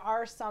 you know, there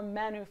are some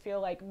men who feel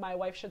like my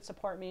wife should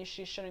support me,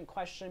 she shouldn't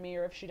question me,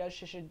 or if she does,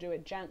 she should do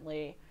it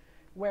gently.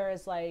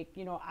 Whereas, like,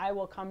 you know, I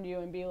will come to you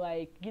and be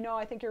like, you know,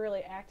 I think you're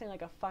really acting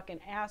like a fucking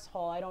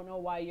asshole. I don't know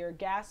why you're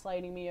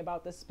gaslighting me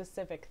about this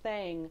specific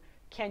thing.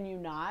 Can you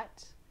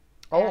not?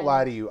 I won't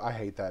lie to you. I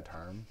hate that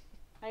term.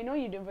 I know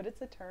you do, but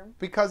it's a term.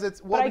 Because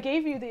it's... Well, but I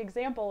gave you the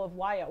example of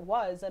why it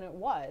was, and it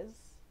was.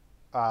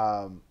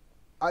 I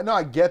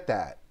get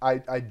that.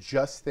 I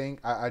just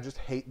think I just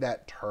hate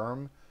that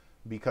term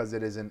because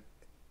it is an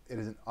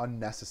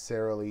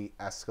unnecessarily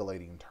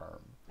escalating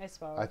term. I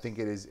suppose. I think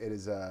it is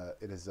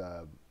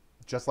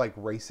just like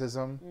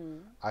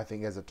racism. I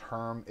think as a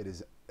term,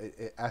 it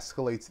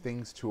escalates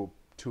things to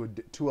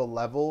a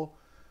level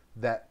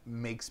that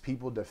makes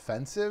people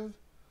defensive.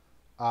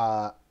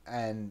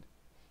 And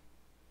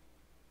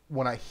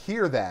when I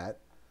hear that,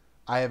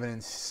 I have an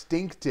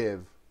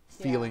instinctive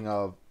feeling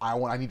of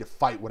I need to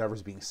fight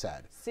whatever's being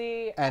said.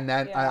 See, and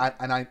then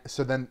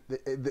so then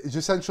it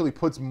essentially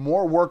puts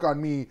more work on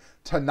me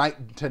to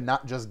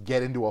not just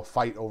get into a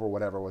fight over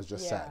whatever was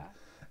just said,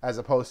 as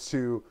opposed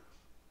to,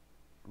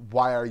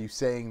 why are you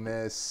saying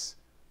this?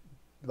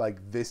 Like,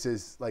 this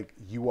is like,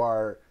 you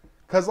are,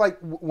 because like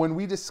when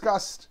we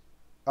discussed,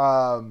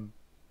 because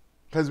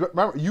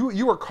remember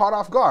you were caught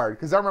off guard,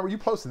 because I remember you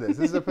posted this.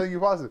 This is the thing you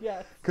posted.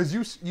 Yes.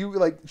 Because you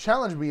like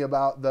challenged me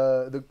about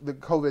the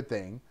COVID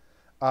thing.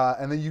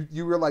 And then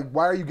you were like,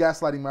 why are you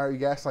gaslighting? Why are you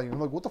gaslighting? I'm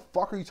like, what the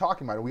fuck are you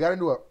talking about? And we got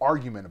into an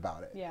argument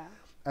about it. Yeah.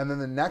 And then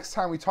the next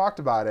time we talked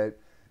about it,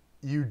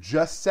 you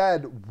just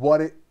said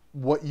what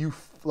you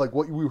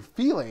were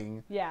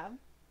feeling. Yeah.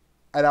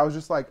 And I was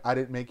just like, I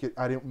didn't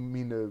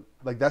mean to,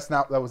 like,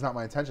 that was not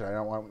my intention. I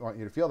don't want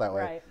you to feel that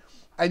way. Right.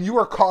 And you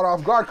were caught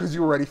off guard because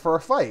you were ready for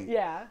a fight.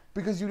 Yeah.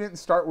 Because you didn't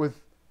start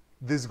with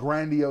this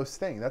grandiose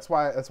thing. That's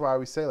why I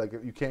always say, like,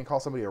 you can't call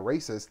somebody a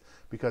racist,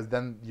 because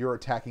then you're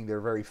attacking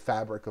their very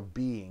fabric of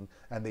being,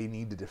 and they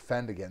need to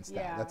defend against that.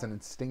 Yeah. That's an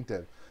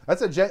instinctive.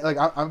 That's like,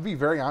 I'll be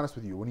very honest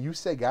with you. When you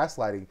say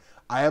gaslighting,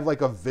 I have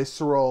like a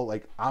visceral,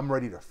 like, I'm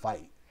ready to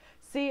fight.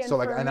 See, and So,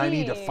 like, for and me, I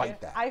need to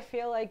fight that. I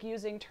feel like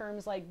using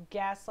terms like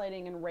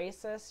gaslighting and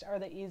racist are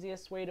the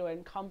easiest way to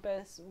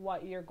encompass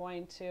what you're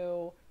going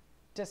to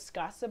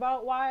discuss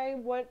about why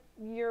what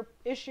your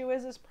issue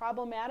is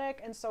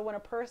problematic. And so when a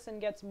person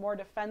gets more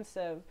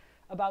defensive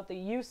about the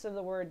use of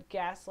the word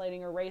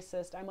gaslighting or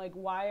racist, I'm like,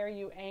 why are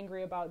you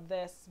angry about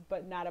this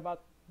but not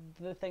about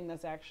the thing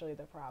that's actually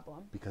the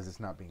problem? Because it's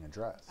not being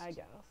addressed. I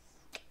guess.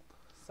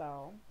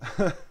 So,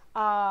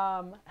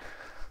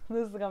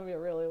 this is gonna be a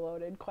really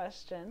loaded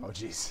question. Oh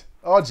jeez.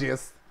 Oh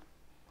jeez.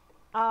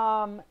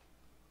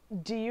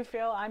 Do you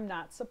feel I'm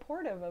not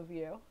supportive of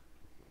you?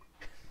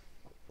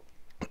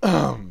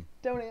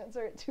 Don't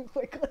answer it too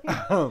quickly.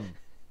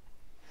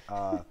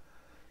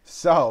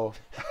 So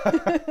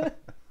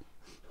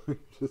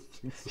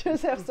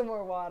Just have some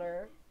more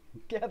water.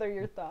 Gather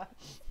your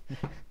thoughts.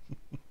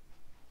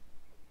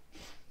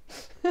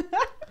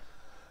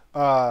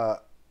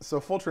 So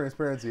full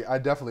transparency, I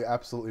definitely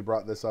absolutely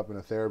brought this up in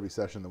a therapy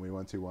session that we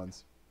went to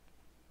once.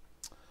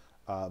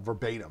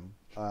 Verbatim.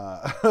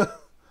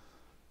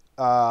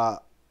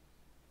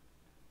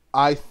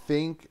 I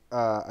think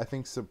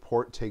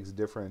support takes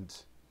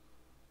different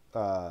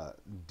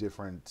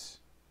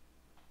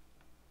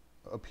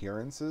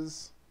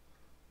appearances.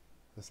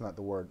 That's not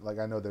the word. Like,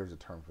 I know there's a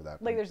term for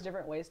that. Like, there's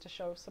different ways to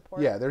show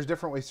support. Yeah, there's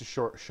different ways to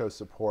show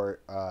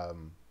support.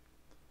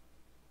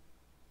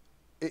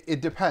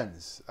 It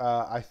depends.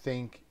 I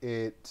think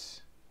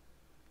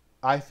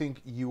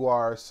you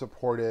are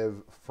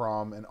supportive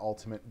from an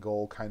ultimate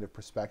goal kind of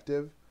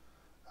perspective.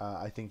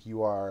 I think you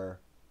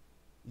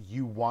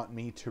want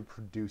me to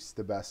produce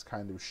the best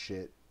kind of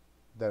shit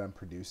that I'm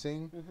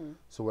producing. Mm-hmm.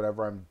 So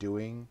whatever I'm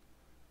doing,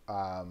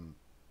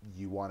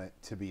 you want it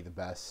to be the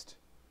best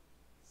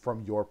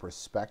from your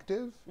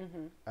perspective.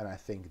 Mm-hmm. And I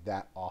think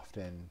that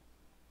often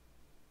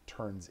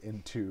turns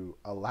into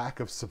a lack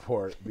of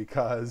support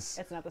because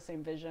it's not the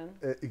same vision.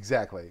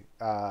 Exactly.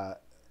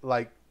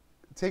 Like,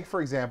 take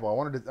for example, I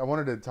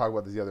wanted to talk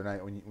about this the other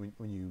night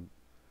when you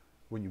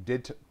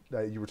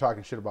were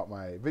talking shit about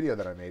my video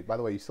that I made. By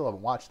the way, you still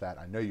haven't watched that.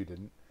 I know you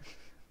didn't.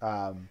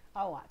 I'll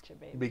watch it,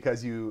 baby.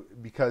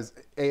 Because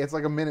it's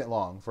like a minute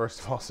long,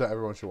 first of all, so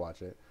everyone should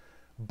watch it.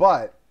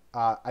 But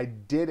I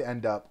did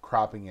end up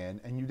cropping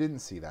in, and you didn't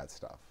see that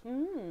stuff.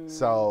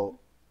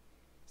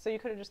 So you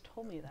could have just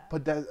told me that.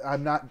 But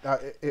I'm not.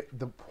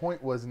 The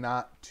point was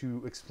not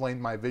to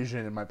explain my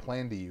vision and my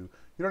plan to you.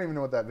 You don't even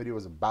know what that video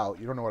was about.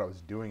 You don't know what I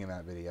was doing in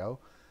that video,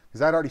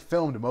 because I'd already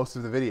filmed most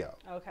of the video.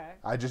 Okay.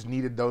 I just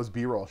needed those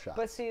B-roll shots.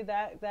 But see,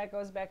 that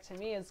goes back to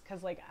me, is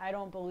because, like, I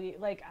don't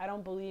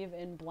believe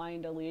in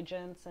blind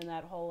allegiance and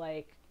that whole,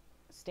 like,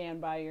 stand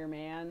by your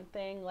man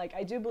thing. Like,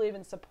 I do believe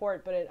in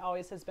support, but it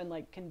always has been,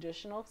 like,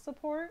 conditional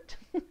support.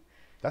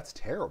 That's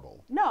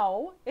terrible.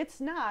 No, it's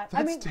not.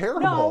 That's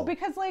terrible. No,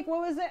 because, like,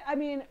 what was it? I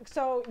mean,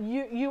 so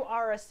you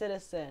are a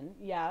citizen,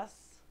 yes.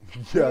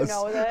 Yes. You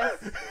know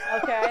this,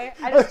 okay?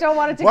 I just don't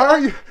want it to.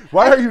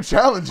 Why are you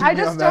challenging me on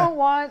that? I just don't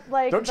want,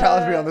 like. Don't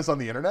challenge me on this on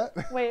the internet.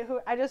 Wait,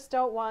 I just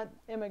don't want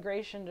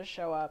immigration to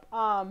show up.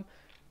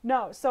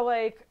 No, so,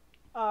 like,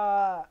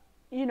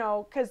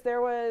 because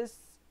there was.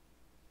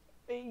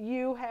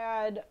 You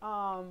had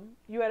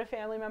a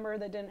family member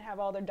that didn't have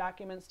all their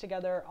documents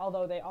together,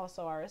 although they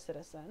also are a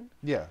citizen.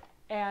 Yeah.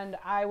 And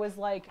I was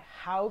like,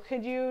 how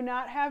could you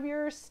not have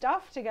your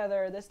stuff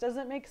together? This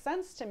doesn't make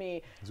sense to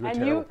me. Because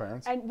we're terrible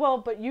parents.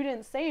 But you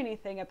didn't say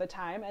anything at the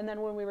time. And then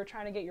when we were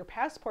trying to get your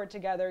passport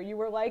together, you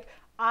were like,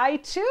 I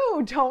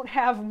too don't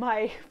have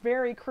my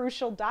very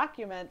crucial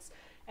documents.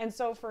 And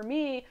so for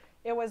me,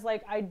 it was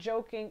like, I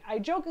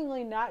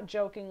jokingly, not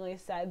jokingly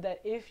said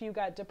that if you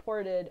got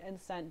deported and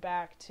sent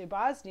back to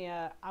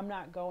Bosnia, I'm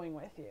not going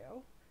with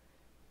you.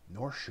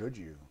 Nor should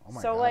you. Oh my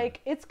God. So,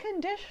 like, it's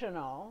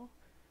conditional.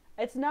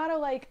 It's not a,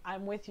 like,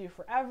 I'm with you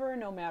forever,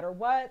 no matter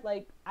what.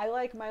 Like, I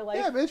like my life.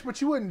 Yeah, bitch, but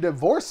you wouldn't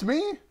divorce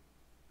me.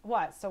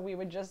 What? So we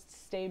would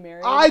just stay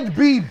married? I'd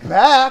be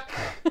back.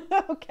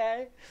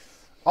 Okay.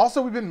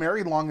 Also, we've been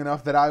married long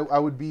enough that I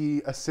would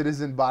be a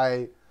citizen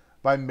by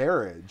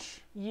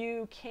marriage.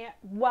 You can't.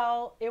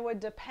 Well, it would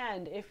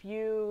depend. If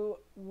you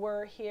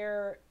were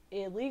here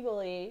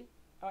illegally,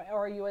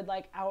 or you had,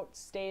 like,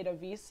 outstayed a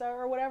visa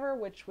or whatever,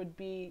 which would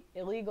be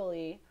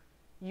illegally,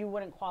 you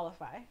wouldn't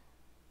qualify.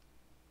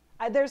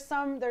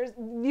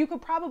 You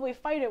could probably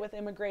fight it with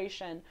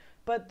immigration,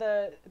 but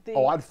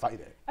I'd fight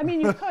it. I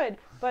mean, you could,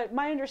 but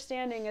my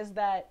understanding is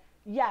that,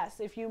 yes,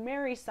 if you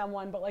marry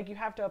someone, but, like, you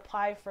have to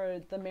apply for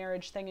the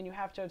marriage thing, and you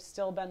have to have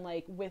still been,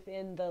 like,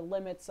 within the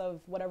limits of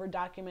whatever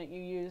document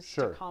you used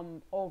Sure. to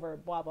come over,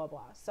 blah, blah,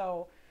 blah.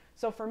 So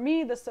for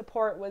me, the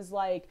support was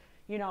like,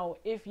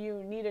 if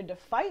you needed to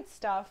fight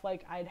stuff,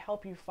 like, I'd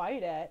help you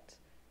fight it.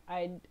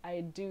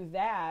 I'd do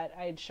that.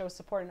 I'd show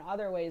support in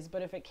other ways.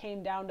 But if it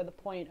came down to the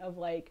point of,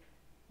 like,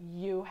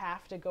 you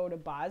have to go to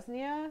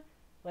Bosnia,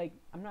 like,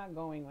 I'm not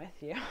going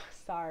with you.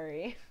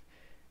 Sorry.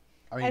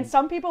 I mean, And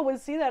some people would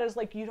see that as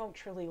like, you don't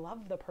truly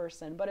love the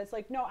person, but it's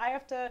like, no, I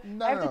have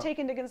to take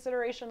into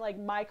consideration like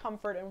my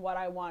comfort and what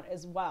I want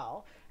as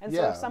well. And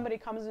so if somebody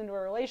comes into a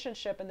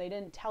relationship and they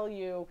didn't tell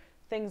you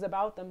things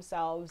about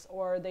themselves,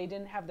 or they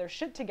didn't have their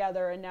shit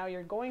together, and now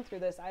you're going through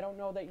this, I don't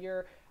know that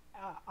you're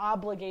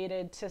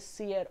obligated to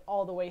see it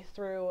all the way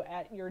through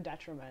at your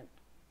detriment.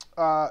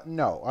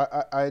 No,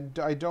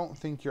 I don't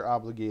think you're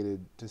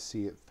obligated to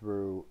see it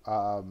through.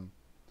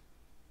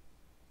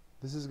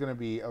 This is going to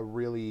be a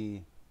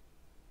really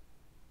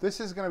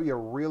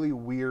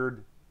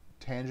weird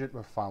tangent,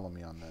 but follow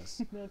me on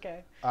this.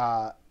 Okay.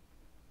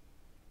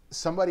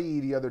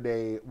 Somebody the other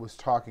day was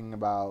talking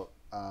about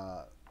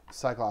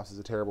Cyclops is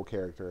a terrible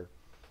character,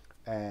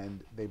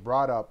 and they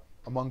brought up,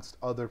 amongst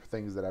other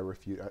things that I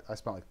refute, I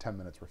spent like 10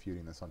 minutes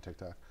refuting this on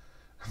TikTok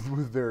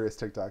with various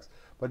TikToks,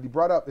 but he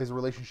brought up his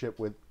relationship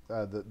with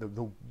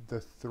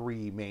the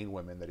three main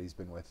women that he's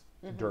been with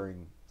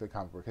during the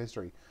comic book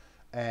history,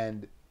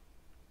 and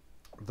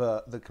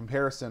the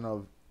comparison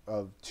of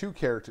two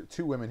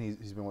women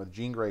he's been with,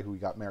 Jean Grey, who he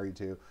got married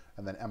to,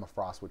 and then Emma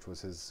Frost, which was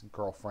his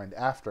girlfriend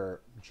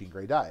after Jean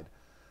Grey died.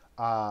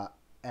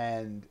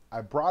 And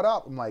I brought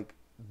up, I'm like,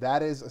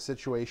 that is a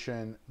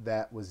situation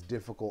that was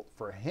difficult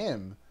for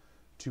him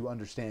to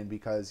understand,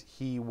 because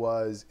he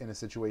was in a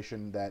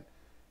situation that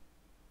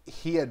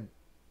he had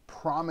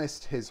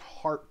promised his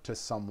heart to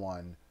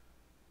someone,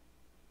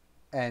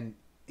 and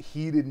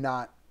he did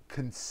not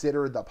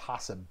consider the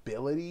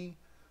possibility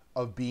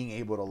of being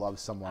able to love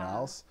someone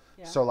else.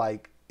 Yeah. So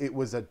like it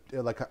was a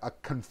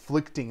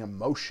conflicting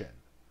emotion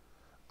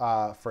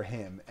for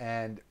him,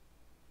 and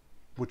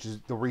which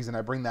is the reason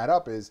I bring that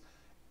up is,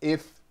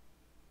 if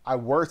I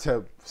were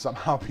to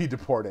somehow be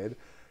deported,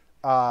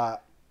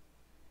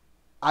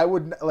 I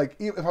would, like,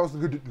 if I was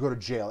to go to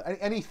jail,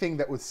 anything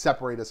that would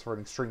separate us for an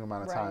extreme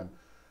amount of time,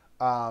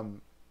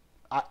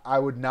 I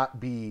would not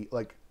be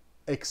like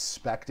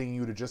expecting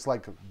you to just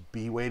like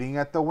be waiting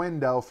at the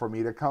window for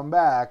me to come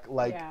back.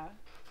 Like,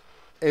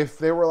 if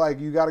they were like,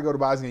 you got to go to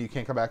Bosnia, you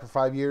can't come back for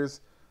 5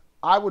 years,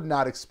 I would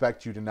not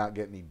expect you to not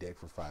get any dick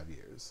for 5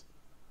 years.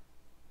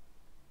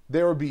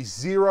 There would be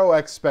zero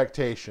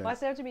expectation. Why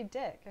does it have to be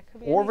dick? It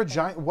could be or anything.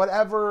 Vagina,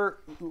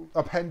 whatever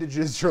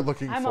appendages you're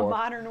looking for. I'm a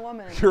modern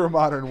woman. You're a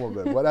modern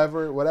woman.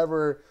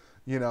 whatever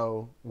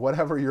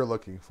you're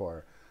looking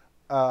for.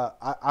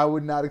 I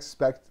would not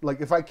expect, like,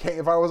 if I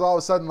was all of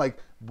a sudden like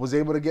was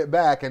able to get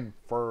back, and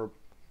for,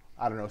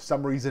 I don't know,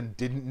 some reason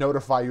didn't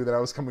notify you that I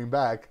was coming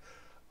back,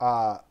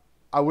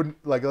 I wouldn't,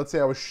 like, let's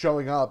say I was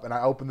showing up and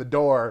I opened the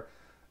door,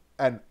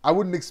 and I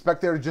wouldn't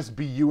expect there to just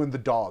be you and the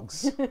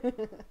dogs.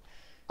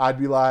 I'd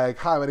be like,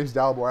 hi, my name's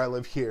Dalibor, I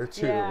live here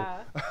too.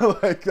 Yeah.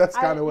 Like, that's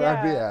kind of where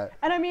I'd be at.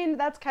 And I mean,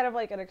 that's kind of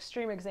like an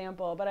extreme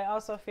example, but I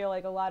also feel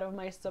like a lot of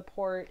my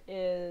support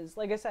is,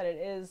 like I said, it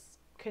is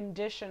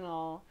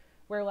conditional,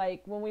 where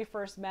like when we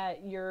first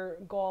met, your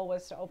goal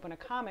was to open a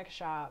comic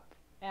shop.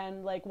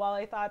 And like, while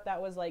I thought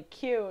that was like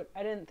cute,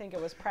 I didn't think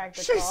it was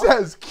practical. She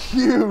says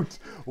cute.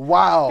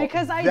 Wow.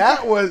 Because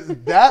that was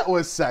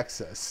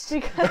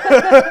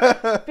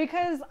sexist.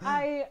 Because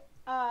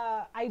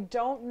I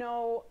don't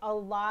know a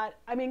lot.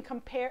 I mean,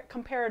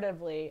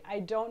 comparatively, I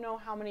don't know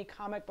how many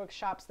comic book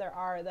shops there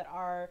are that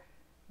are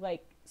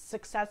like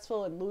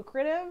successful and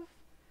lucrative,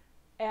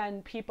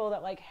 and people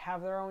that like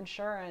have their own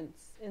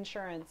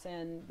insurance,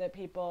 and that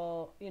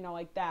people, you know,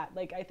 like that.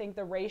 Like, I think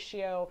the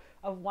ratio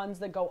of ones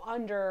that go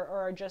under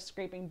or are just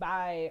scraping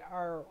by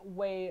are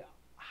way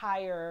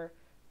higher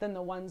than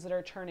the ones that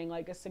are turning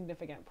like a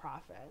significant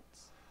profit.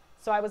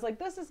 So I was like,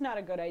 this is not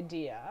a good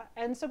idea.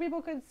 And so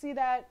people could see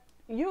that.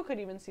 You could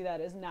even see that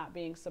as not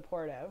being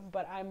supportive,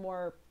 but I'm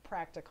more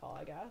practical,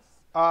 I guess.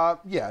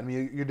 Yeah, I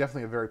mean, you're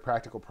definitely a very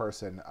practical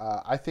person.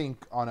 I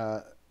think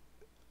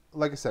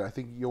like I said, I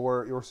think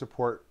your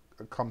support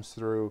comes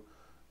through.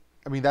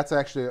 I mean, that's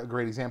actually a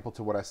great example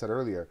to what I said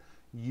earlier.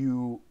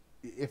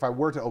 If I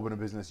were to open a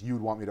business,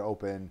 you'd want me to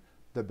open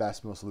the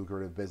best, most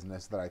lucrative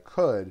business that I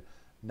could,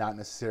 not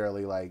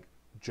necessarily like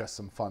just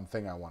some fun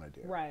thing I want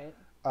to do. Right.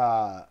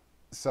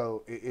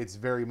 So it's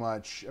very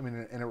much, I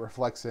mean, and it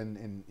reflects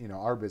in you know,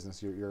 our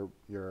business. You're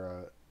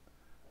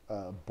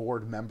a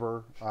board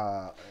member,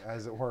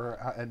 as it were,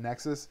 at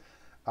Nexus,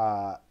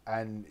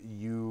 and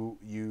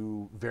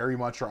you very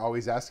much are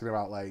always asking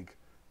about, like,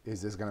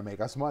 is this going to make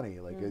us money?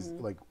 Like,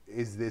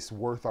 is this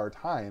worth our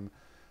time?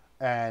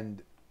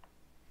 And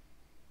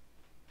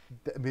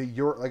I mean,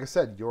 like I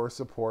said, your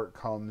support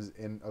comes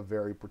in a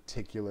very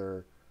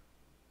particular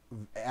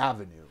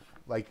avenue.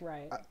 Like,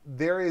 right.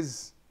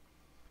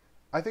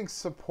 I think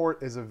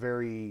support is a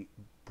very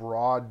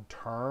broad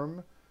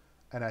term,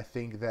 and I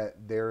think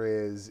that there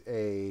is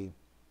a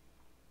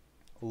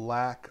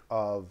lack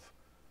of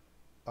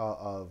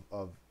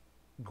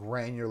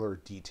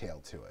granular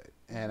detail to it.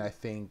 And I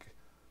think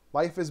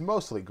life is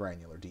mostly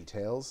granular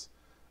details.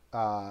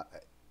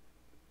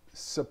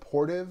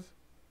 Supportive,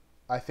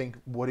 I think,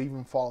 would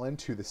even fall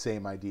into the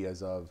same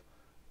ideas of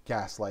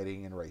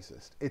gaslighting and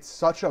racist. It's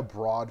such a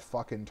broad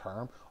fucking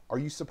term. Are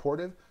you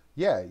supportive?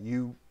 Yeah,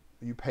 you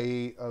you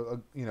pay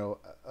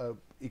a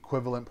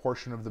equivalent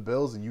portion of the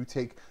bills, and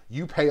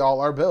you pay all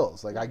our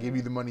bills. Like I give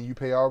you the money, you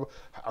pay our.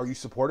 Are you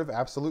supportive?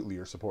 Absolutely,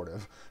 you're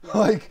supportive.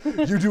 Like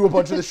you do a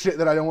bunch of the shit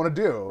that I don't want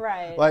to do.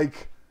 Right.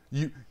 Like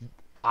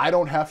I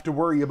don't have to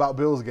worry about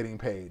bills getting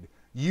paid.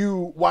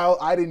 You, while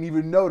I didn't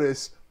even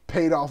notice,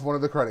 paid off one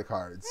of the credit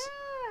cards.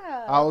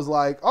 Yeah. I was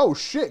like, oh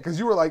shit, because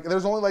you were like,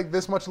 there's only like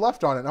this much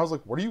left on it, and I was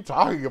like, what are you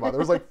talking about? There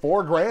was like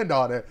 $4,000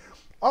 on it.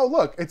 Oh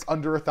look, it's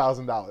under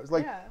 $1,000.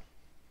 Like,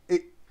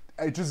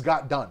 it just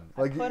got done.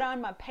 Like I put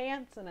on my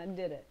pants and I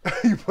did it.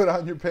 You put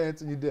on your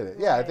pants and you did it.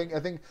 Yeah, Right. I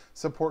think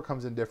support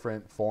comes in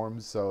different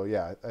forms. So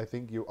yeah, I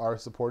think you are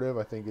supportive.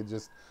 I think it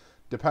just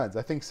depends.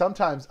 I think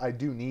sometimes I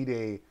do need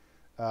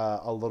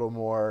a little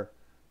more.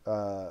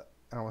 I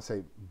don't want to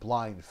say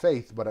blind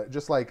faith, but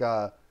just like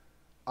I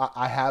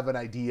have an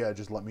idea.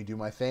 Just let me do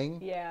my thing.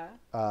 Yeah.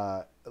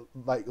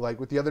 Like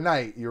with the other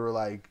night, you were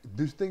like,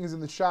 "There's things in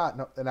the shot,"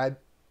 and I.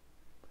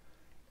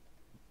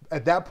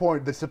 At that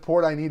point, the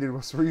support I needed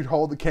was for you to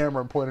hold the camera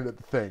and point it at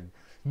the thing,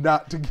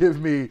 not to give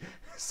me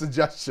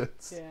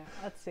suggestions. Yeah.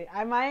 Let's see.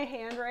 My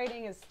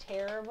handwriting is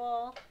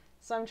terrible,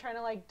 so I'm trying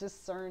to like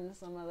discern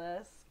some of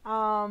this.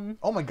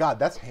 Oh my God,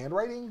 that's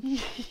handwriting? Yeah.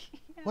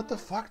 What the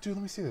fuck, dude?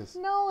 Let me see this.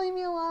 No, leave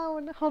me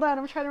alone. Hold on,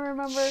 I'm trying to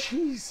remember.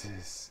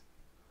 Jesus.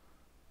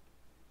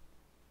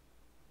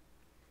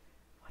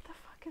 What the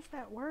fuck is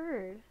that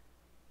word?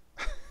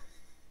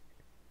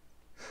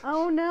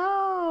 Oh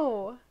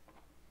no.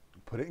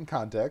 Put it in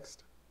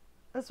context.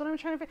 That's what I'm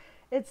trying to.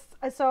 It's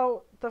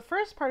so the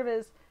first part of it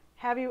is: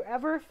 have you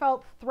ever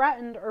felt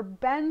threatened or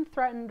been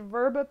threatened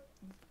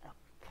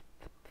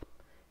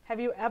Have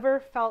you ever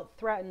felt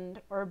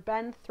threatened or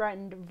been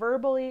threatened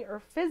verbally or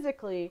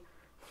physically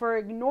for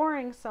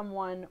ignoring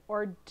someone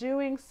or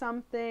doing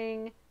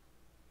something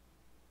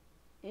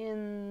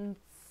in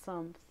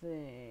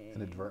something?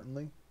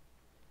 Inadvertently?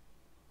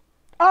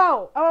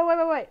 Oh,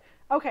 wait.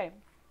 Okay.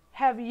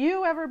 Have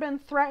you ever been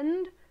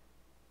threatened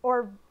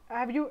or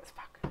have you...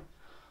 Fuck.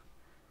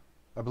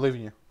 I believe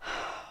in you.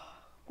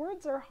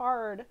 Words are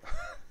hard.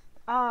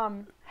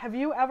 Have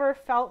you ever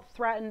felt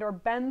threatened or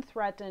been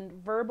threatened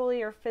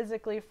verbally or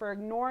physically for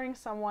ignoring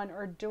someone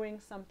or doing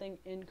something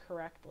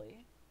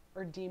incorrectly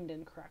or deemed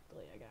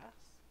incorrectly, I guess?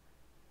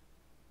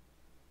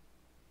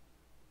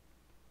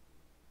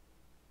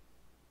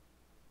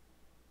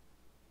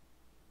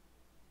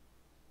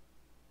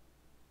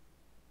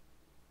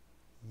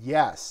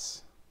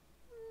 Yes.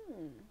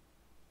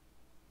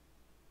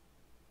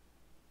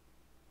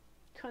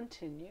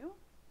 Continue.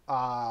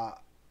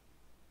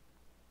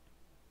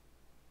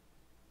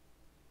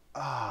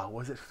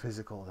 Was it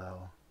physical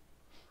though?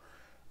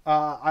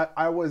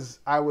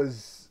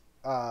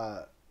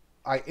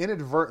 I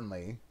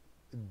inadvertently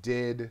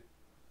did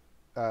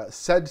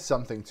said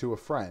something to a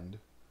friend.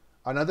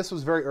 Now this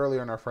was very early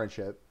in our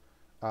friendship,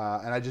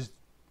 and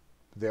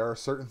there are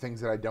certain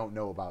things that I don't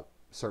know about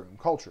certain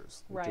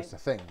cultures, which is Right. a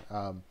thing.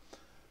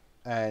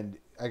 And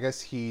I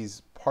guess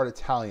he's part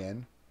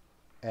Italian,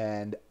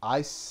 and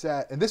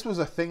and this was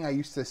a thing I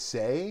used to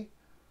say,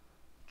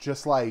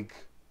 just like.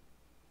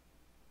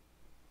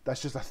 That's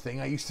just a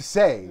thing I used to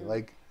say.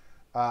 Like,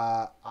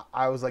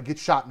 I was like, get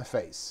shot in the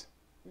face.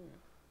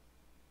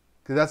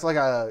 Because that's like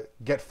a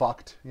get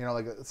fucked,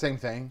 like the same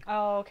thing.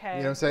 Oh, okay. You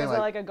know what I'm saying? Was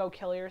it like a go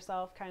kill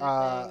yourself kind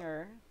of thing?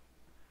 Or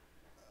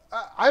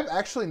I've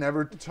actually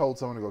never told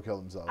someone to go kill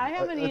themselves. I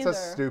haven't It's either. a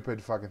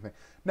stupid fucking thing.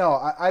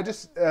 No, I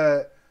just,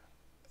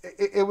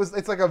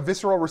 it's like a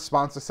visceral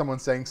response to someone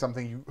saying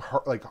something you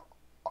like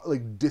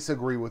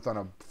disagree with on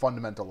a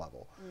fundamental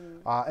level.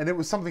 And it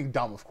was something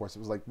dumb, of course. It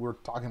was like we were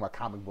talking about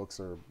comic books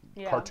or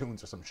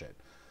cartoons or some shit.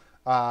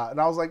 And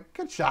I was like,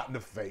 get shot in the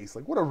face.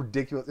 Like, what a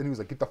ridiculous... And he was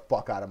like, get the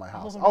fuck out of my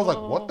house. I was like,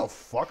 what the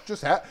fuck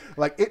just happened?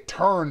 Like, it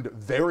turned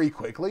very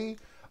quickly.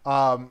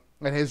 And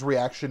his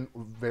reaction,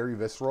 very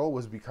visceral,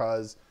 was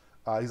because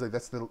he's like,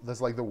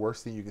 that's like the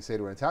worst thing you can say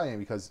to an Italian,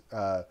 because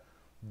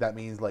that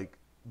means like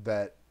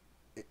that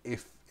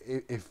if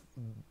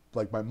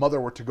like my mother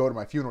were to go to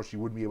my funeral, she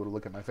wouldn't be able to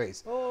look at my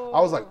face. Oh.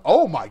 I was like,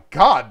 oh my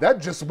God, that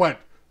just went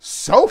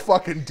so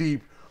fucking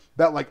deep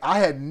that like I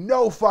had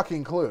no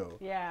fucking clue.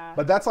 Yeah.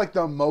 But that's like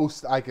the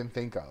most I can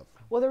think of.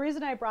 Well, the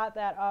reason I brought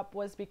that up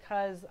was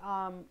because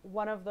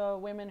one of the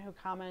women who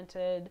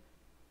commented,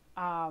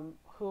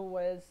 who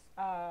was,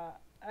 I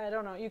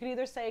don't know, you can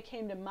either say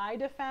came to my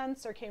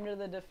defense or came to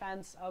the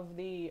defense of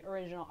the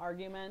original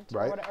argument,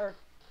 right, or whatever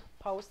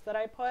post that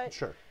I put.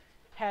 Sure.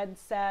 Had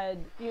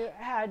said,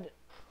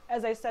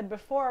 as I said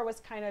before, was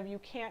kind of, you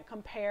can't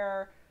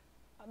compare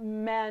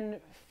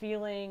men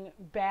feeling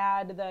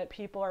bad that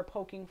people are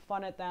poking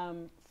fun at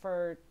them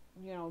for,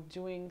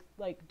 doing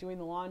the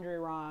laundry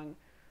wrong,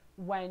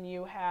 when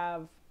you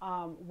have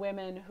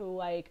women who,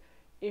 like,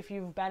 if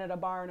you've been at a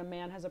bar and a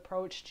man has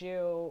approached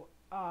you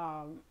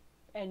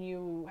and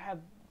you have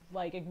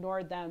like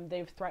ignored them,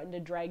 they've threatened to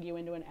drag you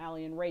into an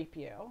alley and rape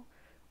you.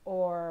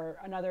 Or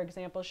another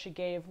example she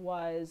gave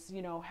was,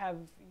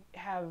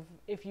 have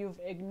if you've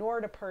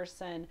ignored a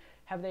person,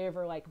 have they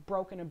ever like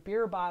broken a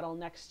beer bottle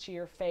next to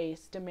your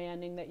face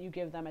demanding that you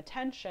give them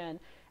attention?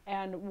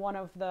 And one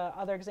of the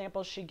other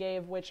examples she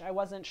gave, which I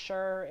wasn't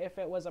sure if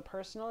it was a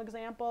personal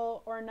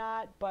example or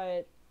not,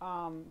 but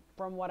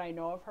from what I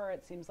know of her,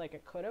 it seems like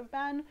it could have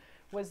been,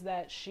 was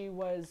that she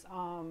was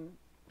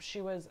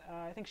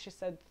I think she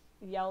said,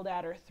 yelled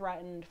at or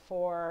threatened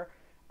for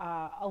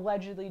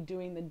allegedly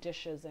doing the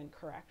dishes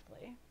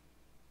incorrectly.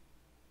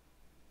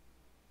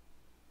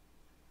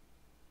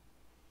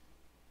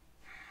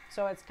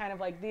 So it's kind of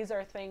like these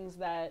are things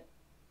that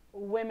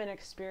women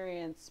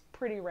experience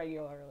pretty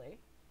regularly.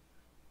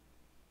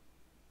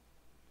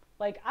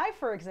 Like I,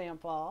 for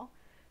example,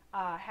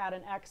 had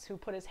an ex who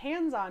put his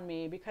hands on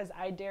me because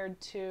I dared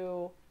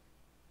to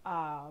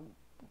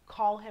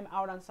call him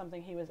out on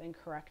something he was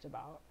incorrect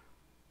about.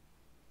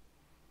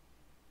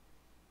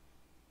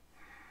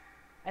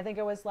 I think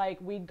it was like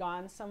we'd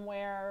gone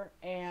somewhere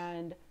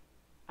and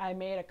I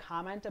made a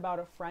comment about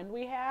a friend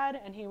we had,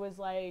 and he was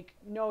like,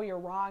 no, you're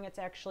wrong, it's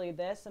actually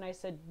this. And I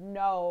said,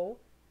 no,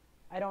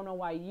 I don't know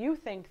why you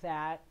think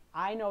that.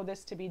 I know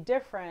this to be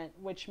different,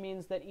 which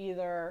means that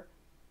either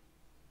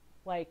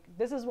like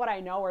this is what I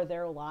know or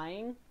they're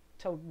lying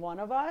to one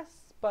of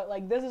us, but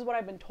like this is what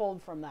I've been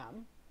told from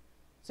them.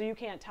 So you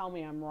can't tell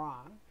me I'm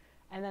wrong.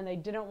 And then they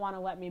didn't want to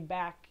let me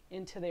back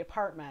into the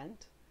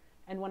apartment.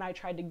 And when I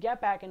tried to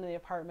get back into the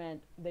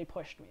apartment, they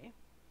pushed me.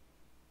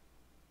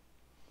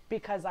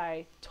 Because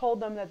I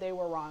told them that they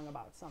were wrong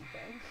about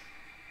something.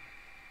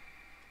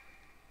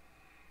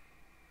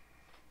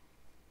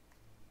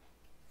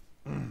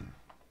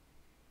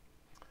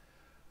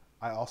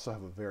 I also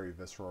have a very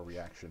visceral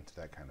reaction to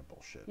that kind of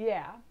bullshit.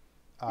 Yeah.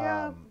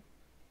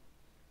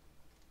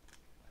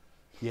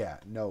 Yeah,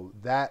 no,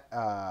 that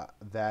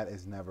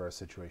is never a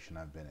situation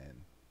I've been in.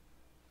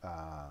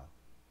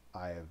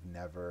 I have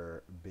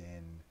never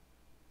been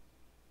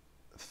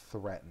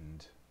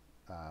threatened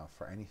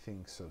for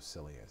anything so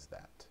silly as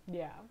that.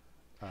 Yeah.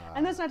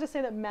 And that's not to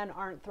say that men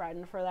aren't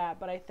threatened for that,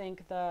 but I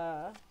think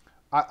I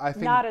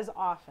think not as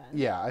often.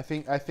 Yeah, I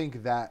think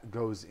that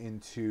goes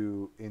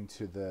into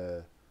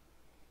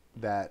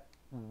that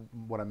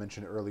what I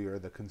mentioned earlier,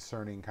 the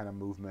concerning kind of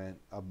movement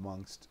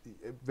amongst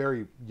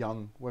very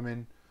young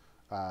women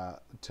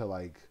to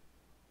like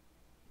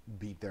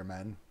beat their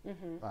men.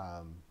 Mm-hmm.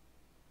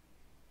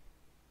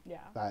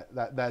 Yeah.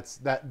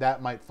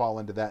 That might fall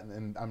into that,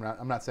 and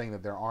I'm not saying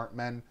that there aren't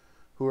men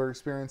who are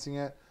experiencing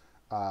it,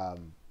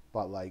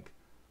 but like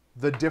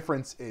the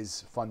difference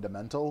is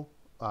fundamental.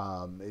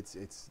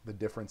 It's the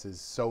difference is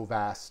so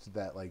vast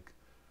that like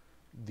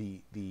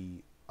the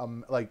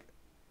like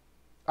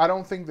I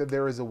don't think that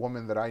there is a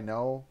woman that I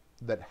know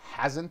that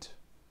hasn't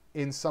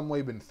in some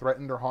way been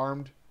threatened or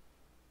harmed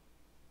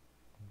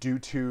due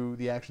to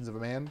the actions of a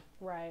man.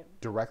 Right.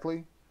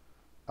 Directly.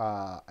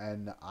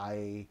 And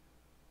I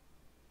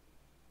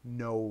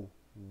know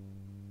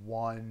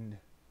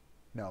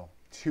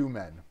two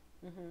men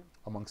Mm-hmm.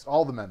 amongst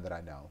all the men that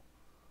I know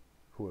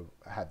who have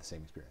had the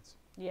same experience.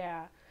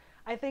 Yeah.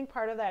 I think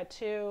part of that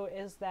too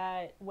is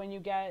that when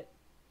you get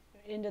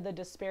into the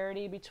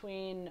disparity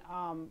between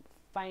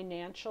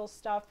financial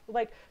stuff,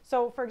 like,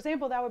 so for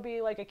example, that would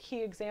be like a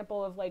key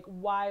example of like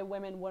why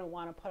women wouldn't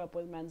want to put up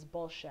with men's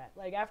bullshit.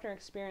 Like after an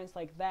experience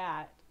like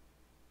that,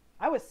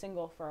 I was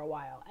single for a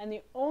while, and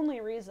the only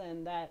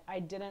reason that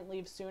I didn't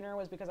leave sooner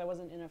was because I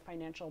wasn't in a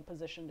financial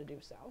position to do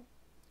so.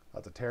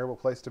 That's a terrible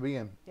place to be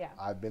in. Yeah.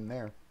 I've been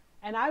there.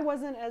 And I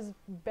wasn't as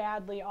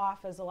badly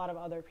off as a lot of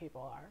other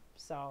people are,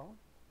 so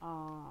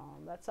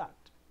that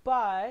sucked.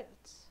 But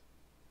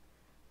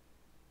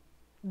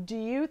do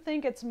you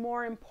think it's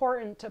more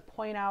important to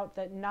point out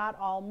that not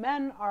all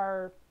men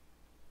are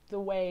the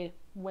way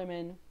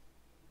women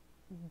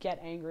get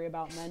angry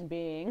about men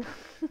being,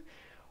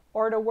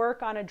 or to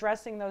work on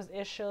addressing those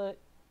issues?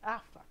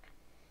 Let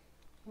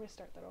me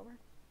start that over.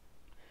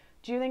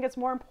 Do you think it's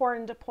more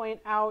important to point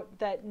out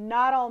that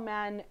not all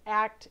men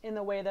act in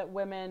the way that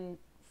women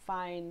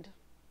find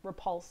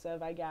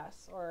repulsive, I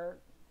guess, or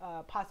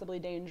possibly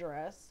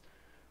dangerous,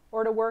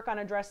 or to work on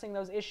addressing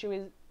those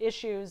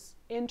issues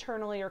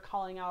internally or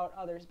calling out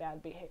other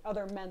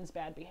men's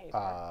bad behavior?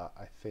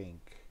 I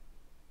think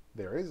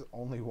there is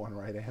only one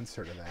right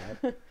answer to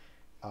that.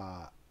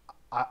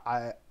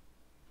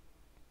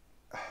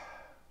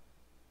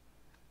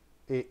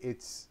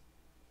 It's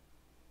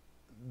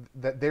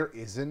that there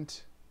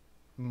isn't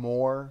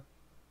more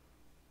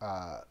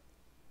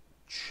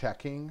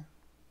checking.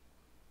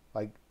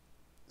 Like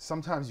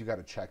sometimes you got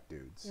to check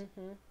dudes.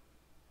 Mm-hmm.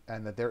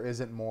 And that there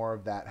isn't more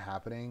of that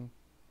happening.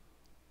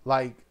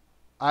 Like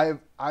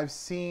I've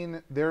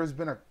seen, there's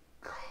been a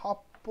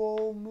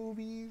couple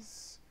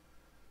movies.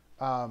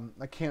 I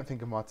can't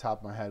think of them off the top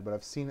of my head, but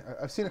I've seen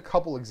a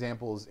couple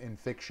examples in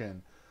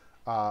fiction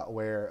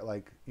where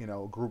like, you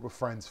know, a group of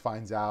friends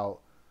finds out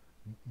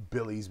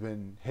Billy's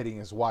been hitting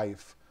his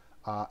wife,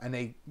 and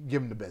they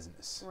give him the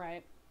business.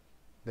 Right.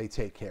 They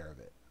take care of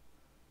it.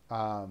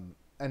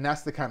 And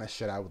that's the kind of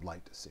shit I would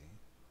like to see.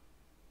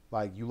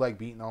 Like, you like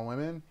beating on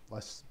women?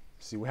 Let's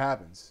see what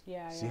happens.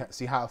 Yeah.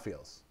 See how it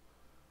feels.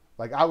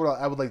 Like, I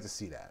would like to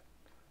see that.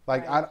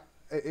 Like, right.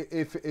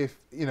 if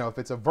you know, if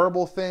it's a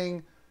verbal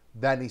thing,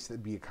 that needs to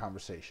be a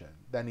conversation.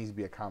 That needs to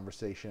be a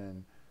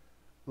conversation.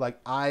 Like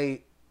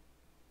I'm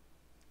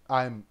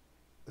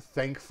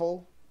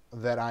thankful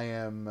that I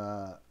am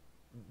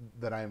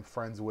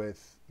friends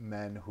with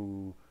men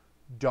who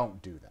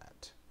don't do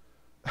that.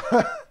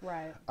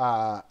 Right.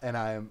 And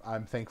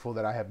I'm thankful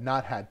that I have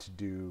not had to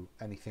do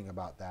anything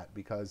about that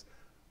because,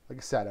 like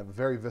I said, I have a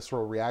very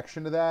visceral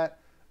reaction to that,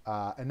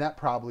 and that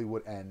probably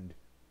would end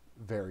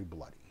very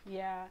bloody.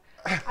 Yeah,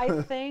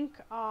 I think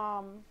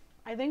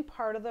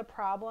part of the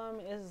problem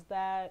is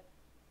that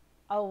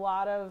a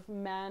lot of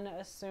men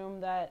assume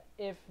that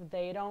if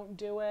they don't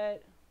do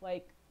it,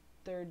 like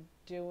they're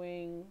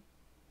doing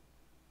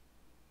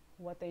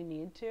what they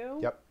need to.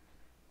 Yep.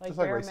 Like Just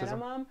like bare racism.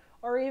 minimum,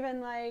 or even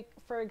like,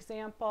 for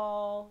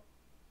example,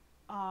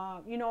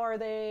 you know, are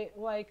they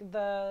like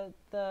the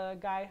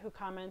guy who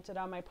commented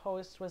on my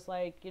post was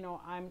like, you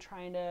know, I'm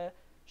trying to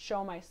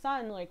show my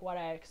son like what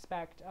I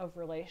expect of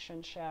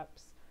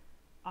relationships.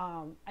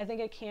 I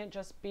think it can't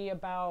just be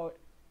about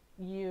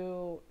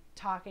you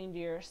talking to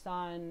your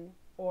son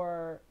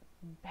or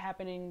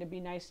happening to be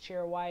nice to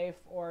your wife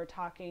or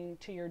talking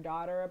to your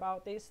daughter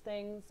about these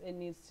things. It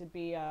needs to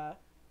be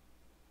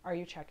are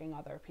you checking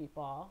other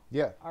people?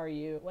 Yeah. Are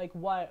you like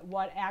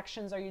what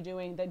actions are you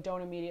doing that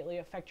don't immediately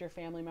affect your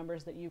family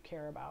members that you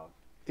care about?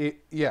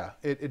 It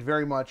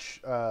very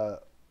much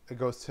it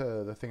goes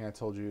to the thing I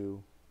told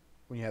you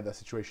when you had that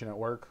situation at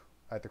work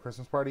at the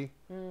Christmas party.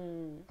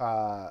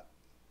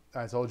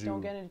 I told you.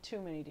 Don't get into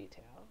too many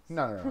details.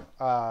 No.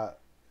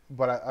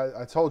 But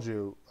I told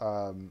you,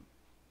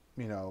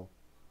 you know,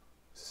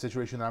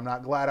 situation that I'm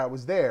not glad I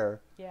was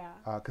there. Yeah.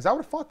 Because I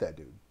would have fought that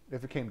dude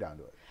if it came down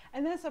to it.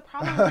 And that's the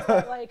problem is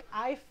that, like,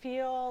 I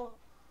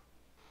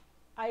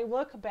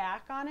look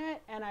back on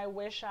it and I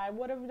wish I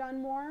would have done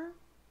more.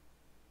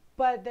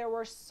 But there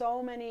were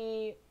so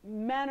many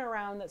men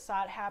around that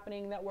saw it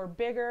happening that were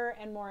bigger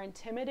and more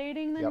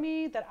intimidating than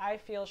me that I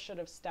feel should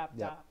have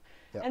stepped up.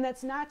 Yep. And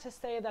that's not to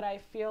say that I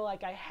feel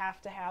like I have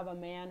to have a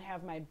man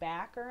have my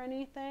back or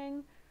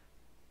anything.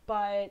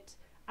 But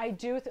I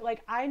do,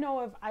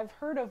 I've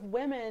heard of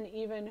women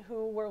even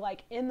who were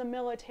like in the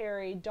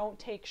military, don't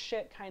take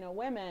shit kind of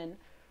women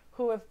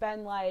who have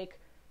been like,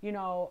 you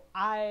know,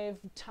 I've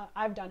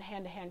done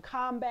hand-to-hand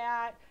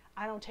combat.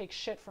 I don't take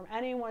shit from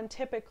anyone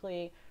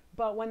typically.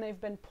 But when they've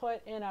been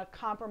put in a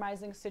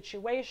compromising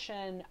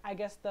situation, I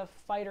guess the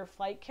fight or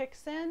flight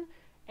kicks in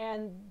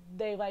and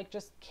they like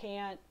just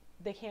can't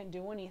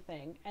do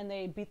anything and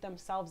they beat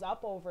themselves up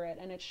over it,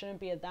 and it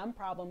shouldn't be a them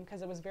problem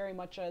because it was very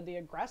much the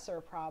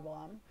aggressor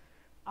problem.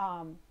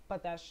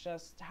 But that's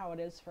just how it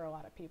is for a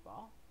lot of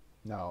people.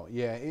 No,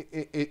 yeah,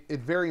 it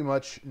very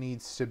much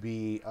needs to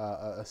be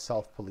a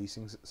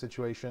self-policing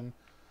situation.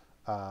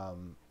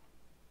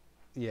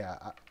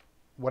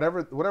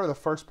 Whatever the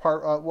first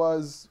part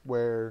was,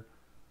 what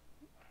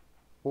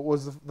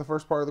was the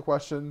first part of the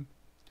question?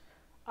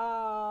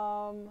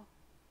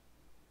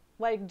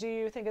 Like, do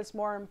you think it's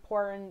more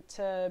important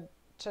to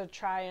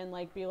try and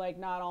like be like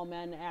not all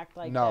men act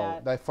like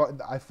that? No,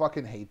 I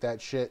fucking hate that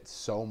shit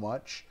so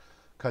much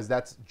because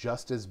that's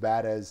just as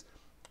bad as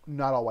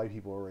not all white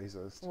people are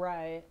racist.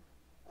 Right.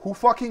 Who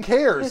fucking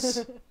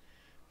cares?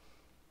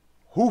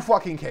 Who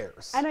fucking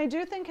cares? And I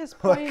do think his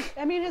point.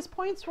 I mean, his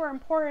points were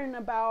important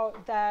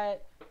about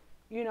that.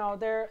 You know,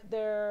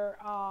 their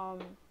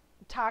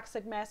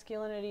toxic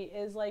masculinity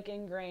is like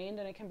ingrained,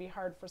 and it can be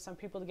hard for some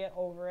people to get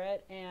over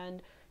it.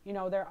 And you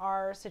know, there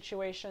are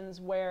situations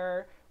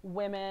where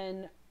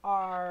women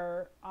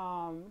are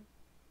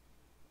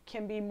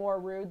can be more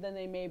rude than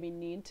they maybe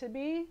need to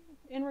be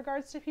in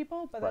regards to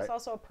people, but that's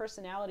also a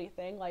personality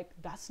thing. Like,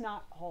 that's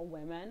not all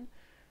women,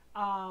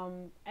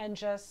 and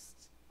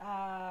just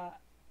I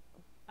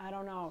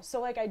don't know. So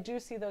like, I do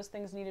see those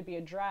things need to be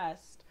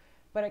addressed,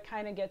 but it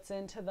kind of gets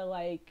into the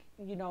like,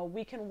 you know,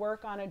 we can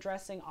work on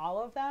addressing all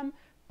of them,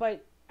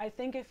 but I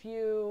think if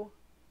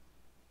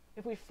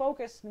we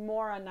focused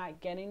more on not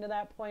getting to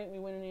that point, we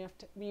wouldn't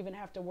even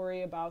have to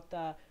worry about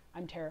the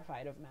I'm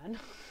terrified of men.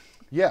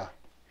 Yeah.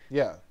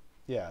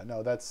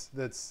 No, that's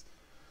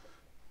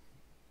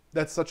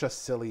such a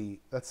silly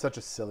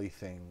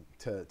thing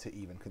to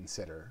even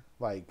consider.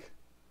 Like,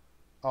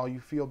 oh, you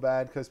feel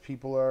bad because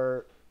people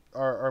are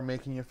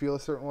making you feel a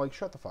certain, like,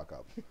 shut the fuck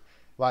up.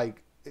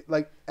 like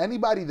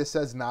anybody that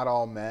says not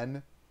all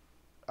men,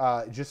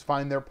 just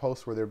find their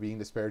posts where they're being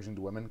disparaging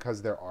to women,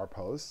 because there are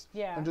posts.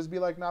 Yeah. And just be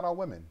like, not all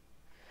women.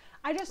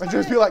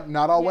 Be like,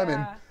 not all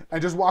women,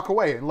 and just walk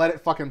away and let it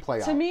fucking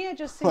play out. To me, it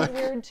just seems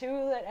weird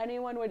too that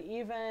anyone would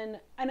even,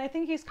 and I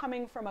think he's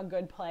coming from a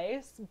good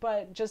place,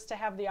 but just to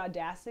have the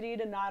audacity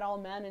to not all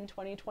men in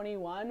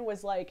 2021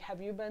 was like, have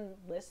you been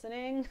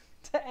listening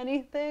to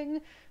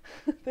anything?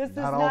 This is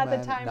not the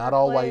time. Not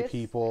all white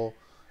people,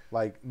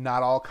 like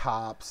not all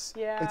cops.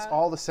 Yeah. It's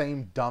all the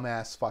same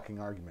dumbass fucking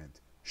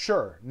argument.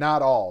 Sure,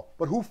 not all,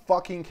 but who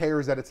fucking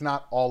cares that it's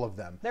not all of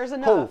them? There's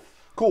enough.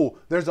 Cool.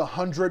 There's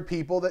 100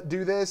 people that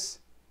do this,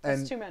 and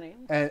that's too many.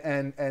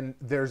 And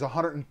there's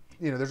 100.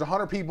 There's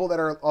 100 people that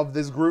are of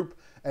this group,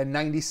 and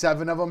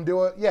 97 of them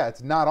do it. Yeah,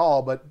 it's not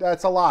all, but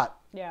that's a lot.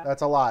 Yeah,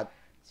 that's a lot.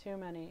 Too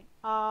many.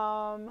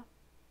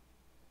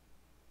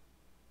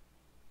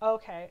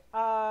 Okay.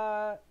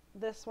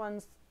 This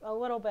one's a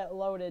little bit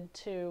loaded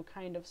too,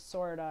 kind of,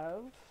 sort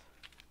of.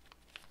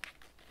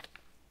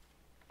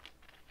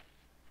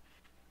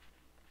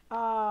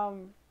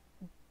 Um,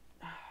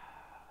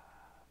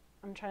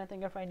 I'm trying to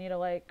think if I need to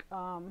like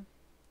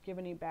give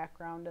any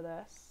background to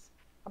this,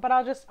 but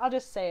I'll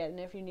just say it, and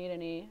if you need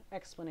any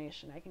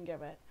explanation, I can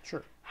give it.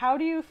 Sure. How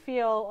do you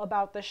feel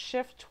about the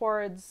shift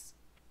towards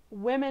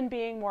women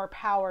being more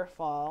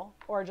powerful,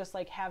 or just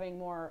like having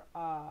more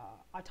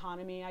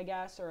autonomy, I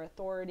guess, or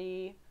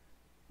authority?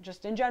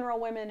 Just in general,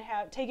 women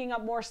taking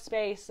up more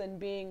space and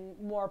being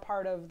more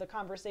part of the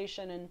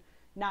conversation and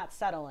not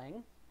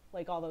settling,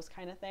 like all those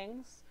kind of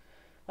things.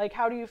 Like,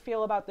 how do you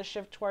feel about the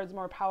shift towards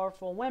more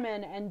powerful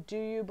women, and do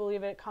you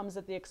believe it comes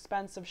at the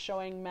expense of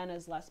showing men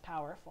as less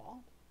powerful?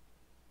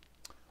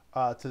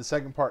 To the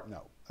second part,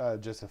 no.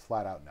 Just a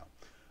flat out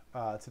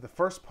no. To the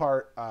first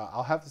part,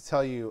 I'll have to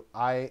tell you,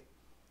 I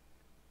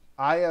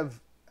have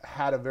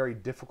had a very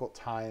difficult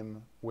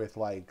time with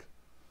like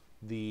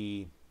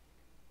the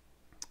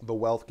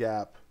wealth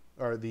gap,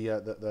 or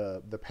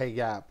the pay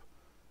gap,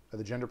 or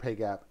the gender pay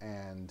gap,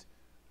 and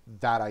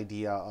that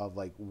idea of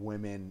like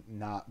women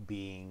not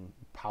being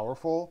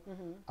powerful.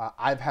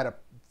 I've had a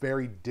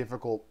very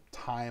difficult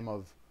time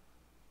of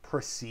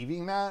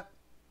perceiving that,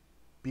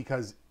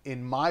 because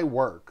in my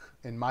work,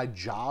 in my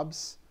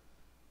jobs,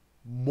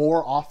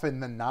 more often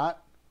than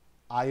not,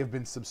 I have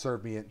been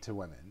subservient to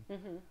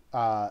women.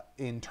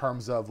 In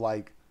terms of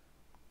like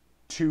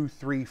 2,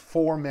 3,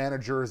 4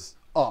 managers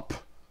up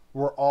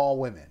were all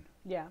women.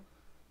 Yeah.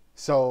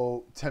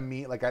 So to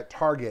me, like at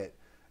Target,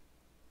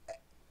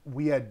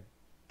 we had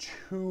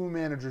 2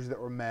 managers that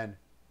were men.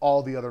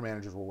 All the other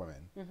managers were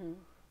women.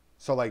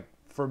 So like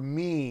for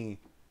me,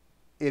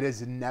 it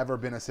has never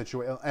been a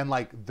situation. And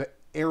like the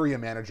area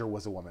manager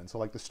was a woman. So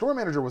like the store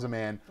manager was a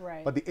man,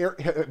 Right.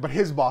 but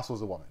his boss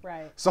was a woman.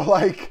 Right. So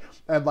like,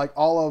 and like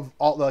all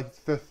like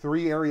the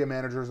 3 area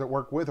managers that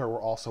worked with her were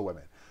also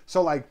women.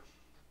 So like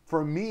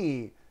for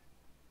me,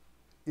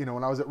 you know,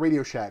 when I was at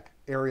Radio Shack,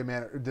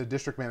 the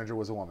district manager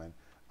was a woman.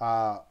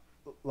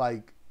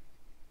 Like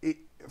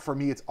for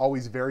me, it's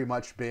always very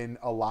much been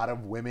a lot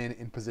of women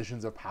in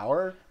positions of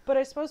power. But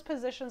I suppose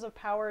positions of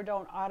power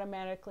don't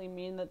automatically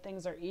mean that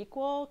things are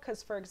equal.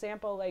 Because, for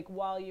example, like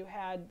while you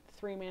had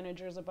 3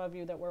 managers above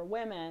you that were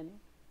women,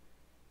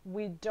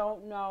 we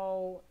don't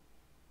know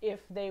if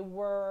they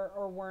were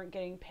or weren't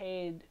getting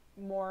paid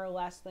more or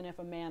less than if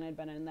a man had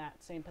been in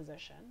that same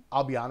position.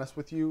 I'll be honest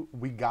with you,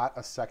 we got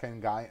a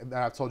second guy, and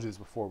I've told you this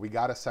before, we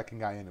got a second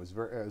guy in. It was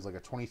like a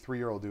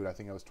 23-year-old dude. I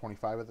think I was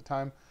 25 at the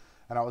time.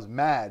 And I was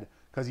mad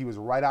because he was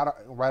right out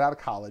of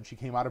college. He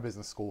came out of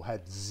business school,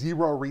 had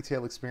 0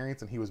 retail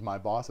experience, and he was my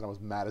boss, and I was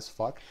mad as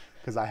fuck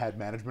because I had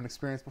management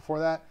experience before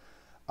that.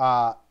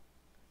 I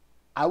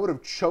would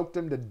have choked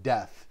him to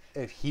death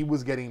if he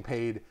was getting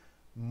paid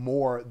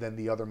more than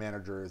the other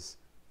managers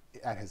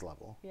at his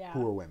level,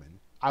 who were women.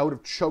 I would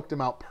have choked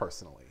him out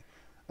personally.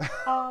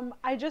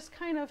 I just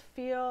kind of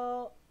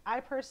feel, I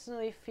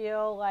personally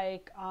feel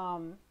like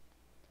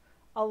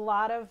a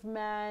lot of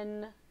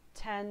men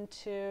tend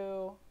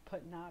to,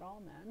 but not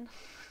all men.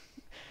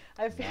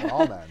 Not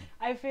all men.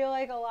 I feel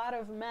like a lot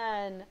of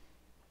men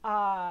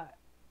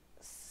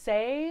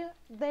say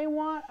they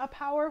want a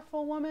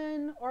powerful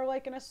woman or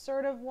like an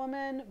assertive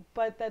woman,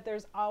 but that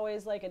there's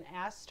always like an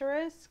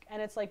asterisk,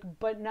 and it's like,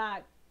 but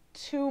not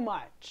too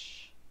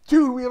much.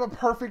 Dude, we have a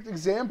perfect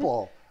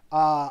example.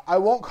 I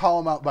won't call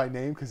him out by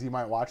name because he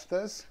might watch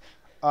this,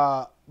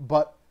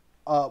 but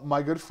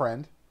my good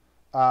friend,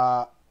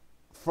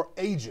 for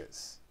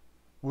ages,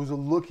 was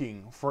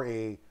looking for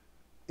a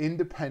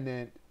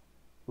independent,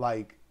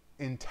 like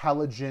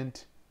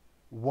intelligent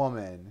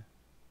woman.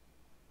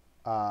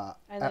 And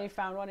then he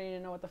found one and he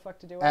didn't know what the fuck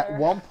to do with At her.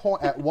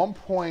 one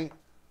point,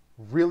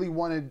 really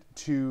wanted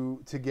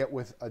to get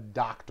with a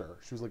doctor.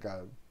 She was like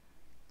a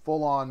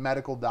full-on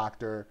medical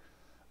doctor.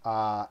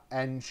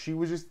 And she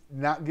was just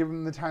not giving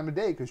him the time of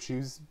day because she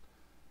was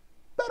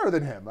better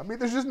than him. I mean,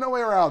 there's just no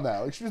way around that.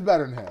 Like, she was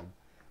better than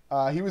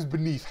him. He was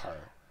beneath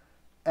her.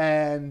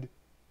 And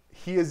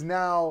he is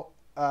now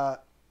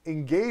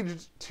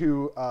engaged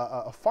to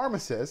a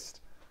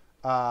pharmacist,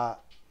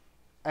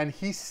 and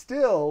he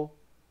still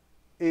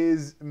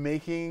is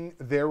making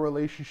their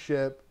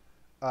relationship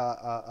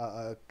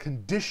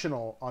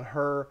conditional on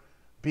her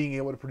being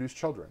able to produce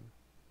children.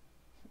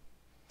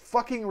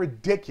 Fucking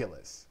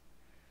ridiculous.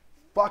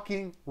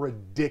 Fucking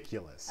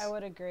ridiculous. I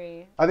would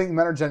agree. I think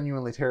men are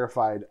genuinely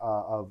terrified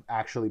of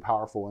actually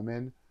powerful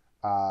women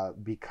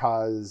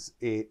because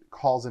it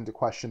calls into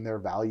question their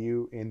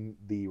value in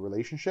the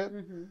relationship.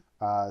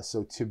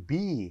 So to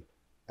be,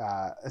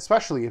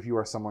 especially if you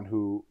are someone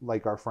who,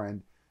 like our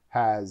friend,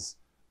 has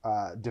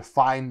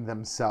defined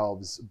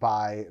themselves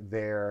by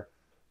their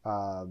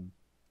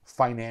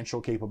financial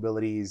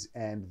capabilities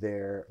and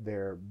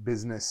their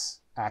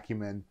business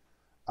acumen,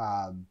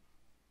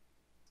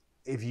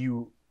 if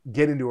you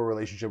get into a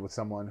relationship with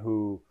someone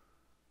who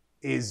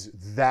is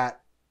that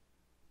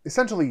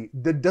essentially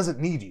that doesn't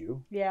need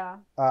you, Yeah.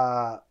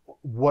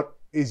 what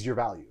is your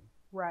value?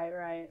 Right.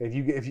 Right.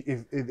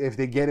 If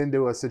they get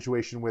into a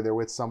situation where they're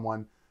with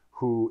someone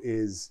who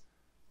is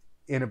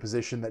in a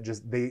position that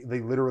just they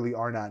literally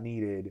are not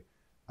needed,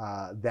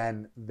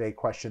 then they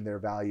question their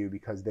value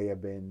because they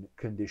have been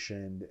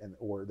conditioned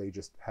or they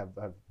just have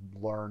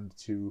learned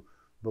to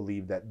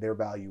believe that their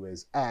value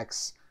is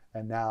X,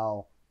 and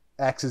now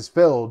X is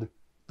filled.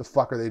 The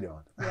fuck are they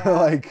doing? Yeah.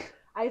 Like,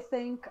 I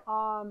think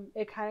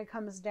it kind of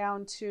comes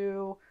down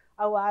to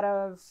a lot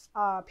of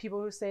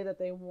people who say that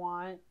they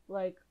want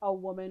like a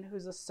woman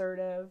who's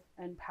assertive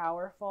and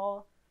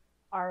powerful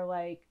are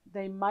like,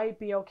 they might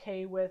be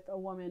okay with a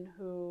woman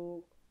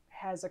who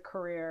has a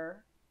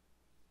career,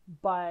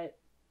 but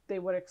they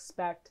would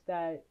expect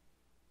that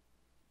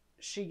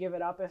she give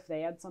it up if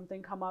they had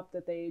something come up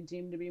that they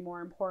deem to be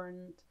more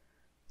important.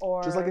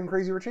 Or just like in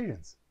Crazy Rich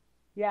Asians.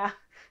 Yeah,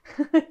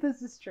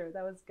 this is true.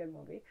 That was a good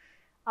movie.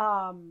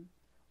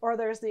 Or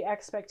there's the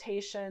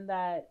expectation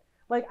that,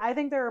 like, I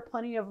think there are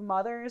plenty of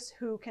mothers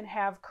who can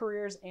have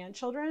careers and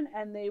children,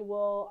 and they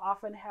will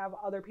often have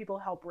other people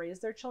help raise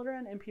their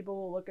children, and people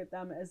will look at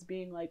them as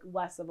being like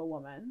less of a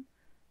woman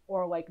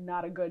or like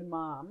not a good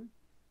mom.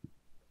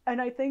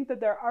 And I think that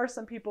there are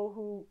some people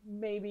who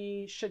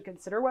maybe should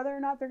consider whether or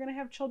not they're going to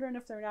have children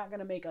if they're not going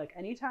to make like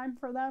any time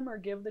for them or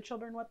give the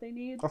children what they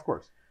need. Of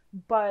course.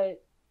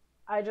 But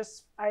I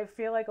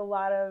feel like a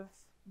lot of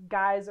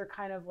guys are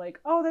kind of like,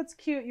 oh, that's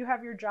cute, you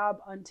have your job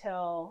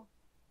until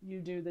you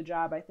do the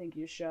job I think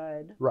you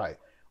should. Right.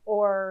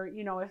 Or,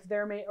 you know, if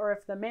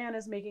the man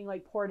is making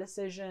like poor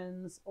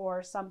decisions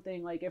or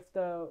something, like if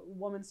the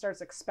woman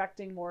starts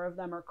expecting more of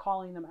them or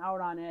calling them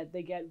out on it,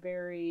 they get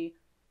very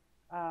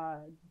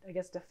I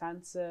guess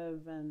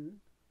defensive, and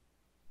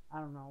I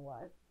don't know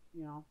what,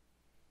 you know.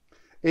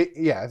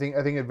 I think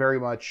it very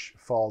much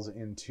falls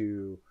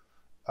into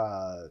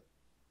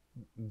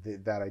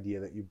that idea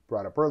that you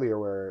brought up earlier,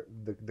 where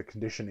the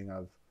conditioning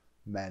of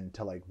men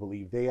to like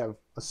believe they have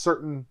a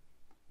certain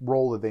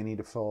role that they need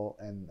to fill,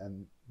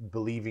 and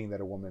believing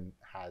that a woman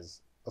has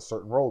a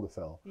certain role to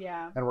fill.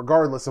 Yeah. And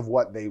regardless of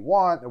what they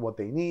want and what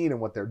they need and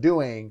what they're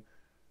doing,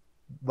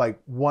 like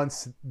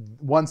once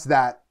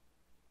that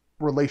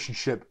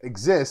relationship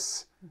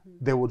exists,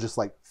 they will just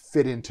like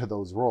fit into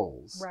those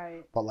roles.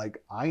 Right. But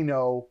like I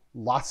know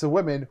lots of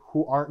women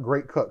who aren't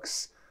great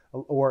cooks, I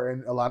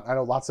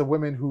know lots of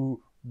women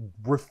who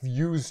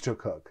refuse to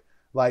cook.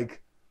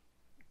 Like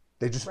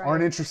they just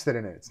aren't interested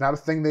in it. It's not a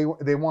thing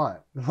they want.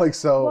 Like,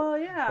 so, well,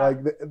 yeah. Like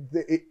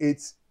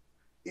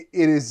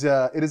it is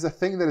a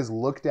thing that is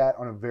looked at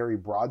on a very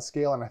broad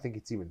scale, and I think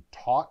it's even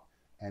taught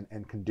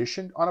and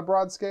conditioned on a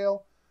broad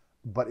scale.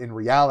 But in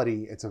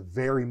reality, it's a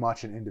very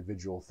much an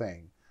individual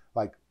thing.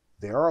 Like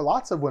there are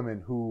lots of women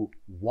who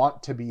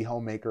want to be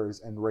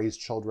homemakers and raise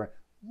children.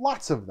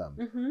 Lots of them.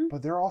 Mm-hmm.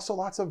 But there are also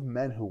lots of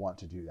men who want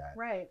to do that.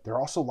 Right. There are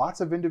also lots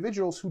of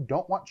individuals who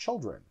don't want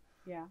children.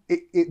 Yeah.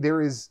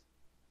 There is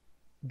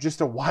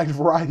just a wide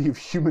variety of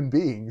human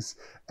beings.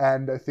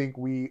 And I think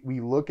we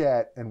look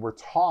at, and we're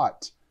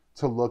taught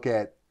to look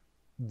at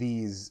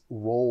these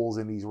roles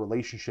and these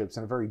relationships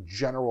in a very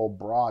general,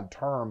 broad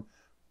term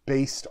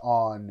based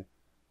on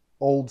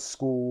old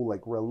school,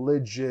 like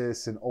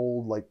religious and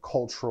old like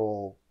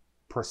cultural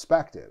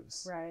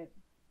perspectives. Right.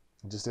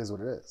 It just is what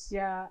it is.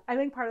 Yeah. I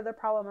think part of the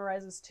problem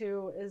arises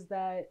too is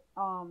that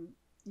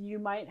you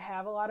might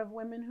have a lot of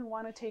women who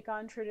want to take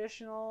on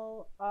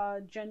traditional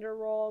gender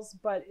roles,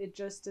 but it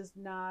just is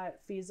not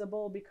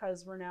feasible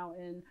because we're now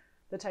in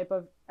the type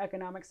of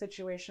economic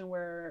situation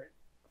where,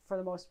 for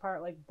the most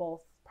part, like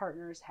both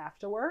partners have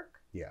to work.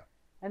 Yeah.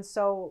 And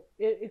so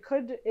it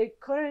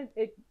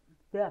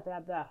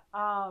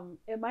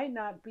might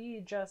not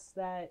be just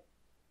that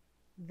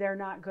they're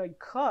not good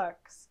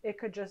cooks. It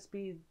could just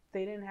be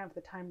they didn't have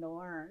the time to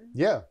learn.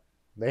 Yeah.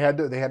 They had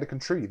to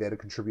contribute. They had to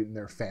contribute in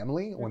their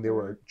family. When they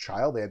were a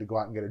child, they had to go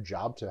out and get a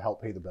job to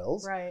help pay the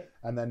bills. Right.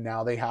 And then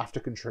now they have to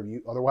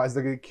contribute. Otherwise,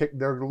 they're going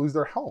to lose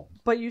their home.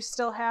 But you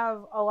still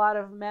have a lot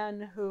of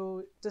men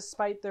who,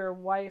 despite their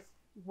wife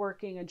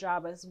working a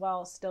job as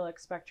well, still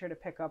expect her to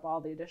pick up all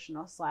the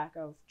additional slack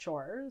of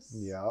chores.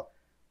 Yeah.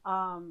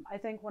 I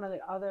think one of the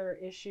other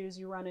issues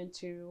you run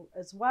into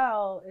as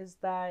well is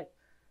that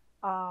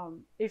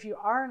if you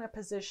are in a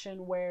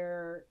position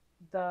where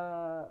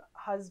the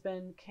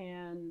husband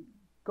can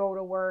go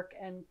to work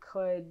and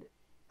could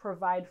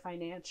provide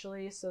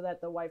financially so that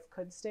the wife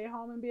could stay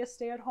home and be a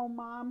stay-at-home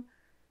mom,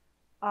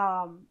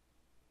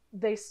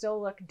 they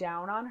still look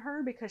down on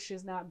her because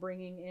she's not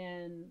bringing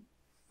in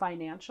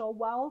financial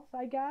wealth,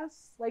 I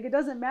guess. Like, it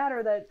doesn't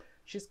matter that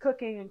she's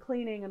cooking and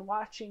cleaning and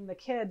watching the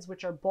kids,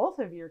 which are both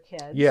of your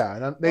kids. Yeah,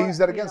 and they use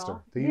that against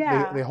her.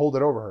 They hold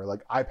it over her.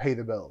 Like, I pay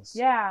the bills.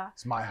 Yeah.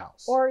 It's my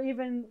house. Or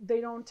even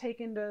they don't take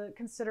into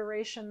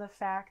consideration the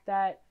fact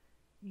that,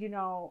 you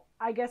know,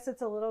 I guess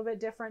it's a little bit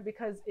different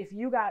because if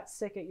you got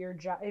sick at your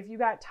job, if you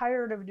got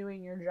tired of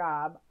doing your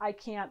job, I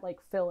can't like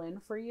fill in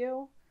for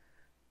you.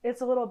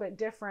 It's a little bit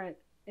different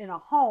in a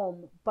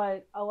home,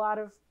 but a lot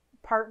of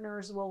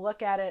partners will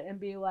look at it and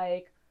be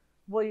like,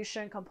 well, you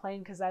shouldn't complain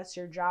because that's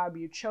your job.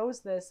 You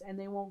chose this, and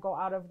they won't go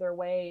out of their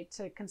way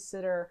to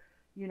consider,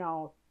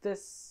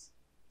 this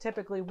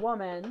typically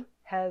woman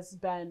has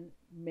been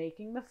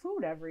making the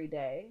food every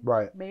day.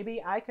 Right.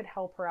 Maybe I could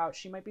help her out.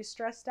 She might be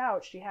stressed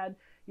out. She had,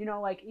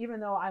 even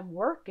though I'm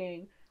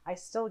working, I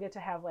still get to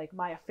have like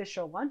my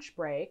official lunch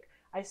break.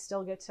 I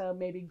still get to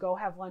maybe go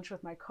have lunch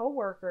with my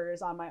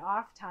coworkers on my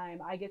off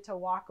time. I get to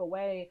walk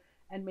away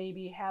and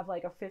maybe have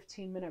like a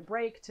 15-minute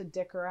break to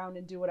dick around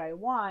and do what I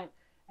want.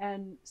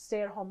 And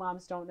stay-at-home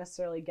moms don't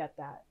necessarily get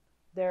that.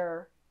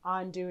 They're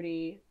on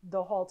duty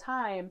the whole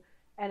time,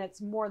 and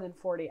it's more than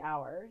 40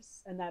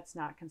 hours, and that's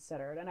not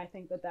considered. And I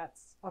think that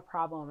that's a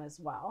problem as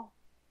well.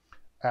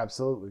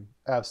 Absolutely.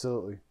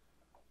 Absolutely.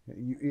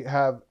 You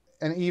have,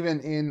 and even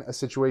in a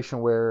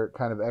situation where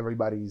kind of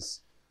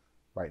everybody's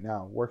right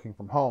now working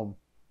from home,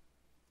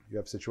 you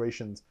have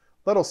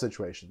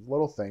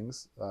little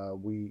things.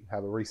 We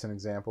have a recent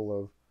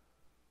example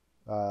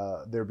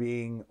of there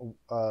being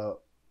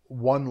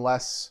one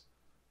less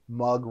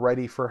mug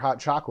ready for hot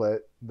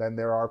chocolate than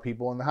there are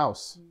people in the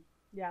house.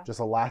 Yeah. Just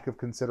a lack of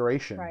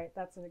consideration. Right.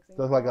 That's an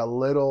example. So like a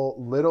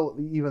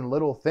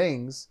little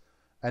things,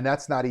 and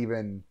that's not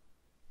even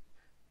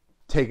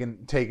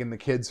taking the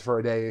kids for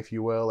a day, if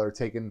you will, or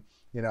taking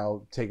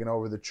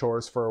over the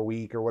chores for a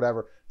week or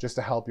whatever, just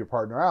to help your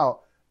partner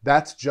out.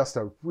 That's just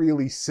a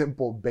really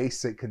simple,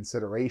 basic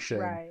consideration.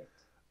 Right.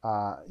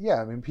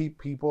 Yeah. I mean,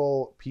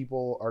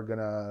 people are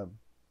gonna.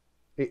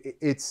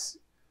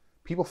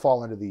 People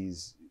fall into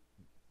these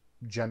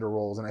gender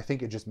roles, and I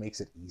think it just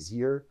makes it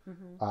easier.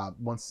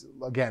 Mm-hmm.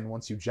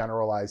 Once you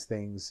generalize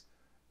things,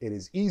 it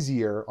is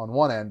easier on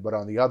one end, but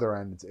on the other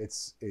end,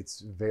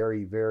 it's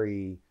very,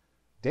 very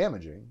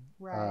damaging.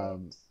 Right.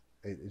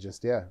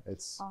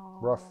 It's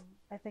rough.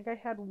 I think I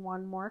had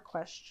one more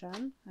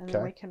question, and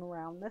then we can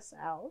round this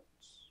out.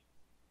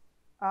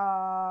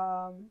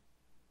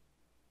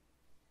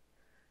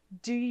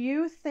 Do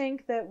you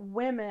think that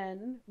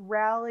women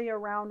rally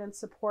around and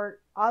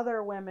support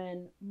other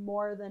women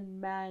more than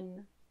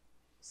men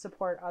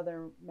support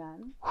other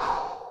men?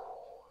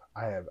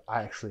 I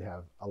actually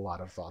have a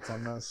lot of thoughts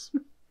on this.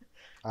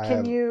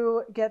 Can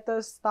you get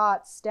those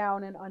thoughts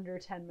down in under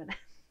 10 minutes?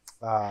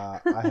 I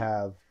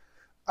have.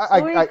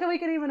 We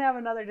could even have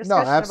another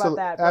discussion about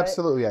that. But...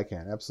 Absolutely, I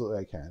can.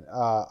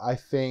 I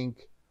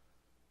think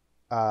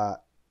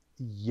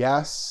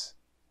yes,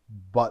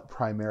 but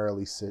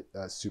primarily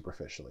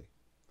superficially.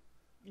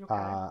 Okay.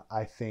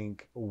 I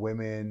think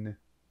women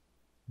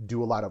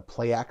do a lot of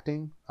play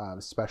acting,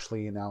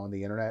 especially now in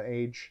the internet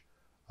age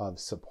of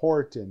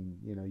support and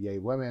yay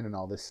women and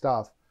all this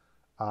stuff.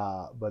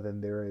 But then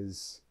there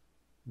is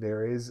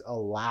a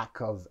lack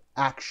of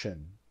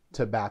action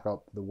to back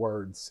up the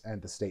words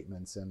and the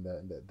statements and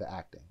the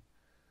acting.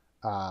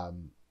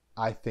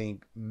 I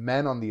think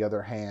men, on the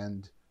other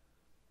hand,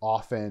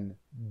 often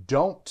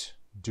don't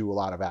do a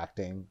lot of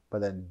acting,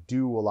 but then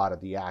do a lot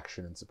of the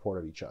action in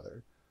support of each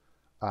other.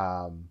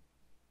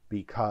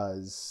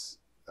 Because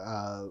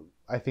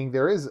I think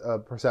there is a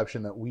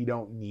perception that we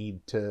don't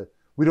need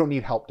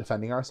help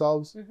defending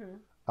ourselves.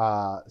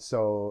 Mm-hmm.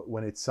 So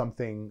when it's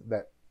something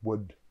that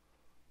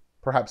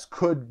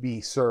could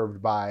be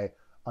served by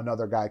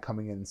another guy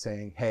coming in and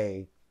saying,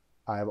 hey,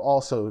 I have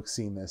also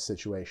seen this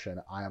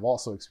situation, I have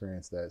also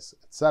experienced this,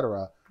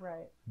 etc.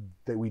 Right.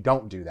 That we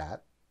don't do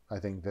that. I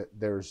think that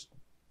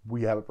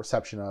we have a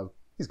perception of,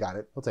 he's got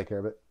it, he'll take care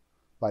of it.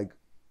 Like,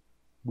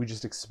 we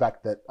just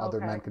expect that other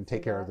men can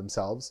take care of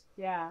themselves.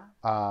 Yeah.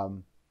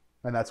 And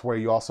that's where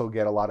you also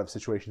get a lot of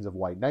situations of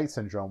white knight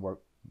syndrome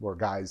where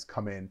guys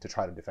come in to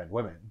try to defend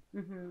women,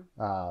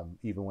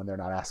 even when they're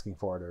not asking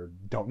for it or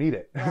don't need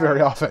it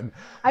very often.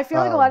 I feel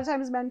like a lot of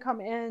times men come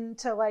in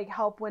to like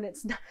help when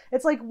it's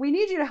like, we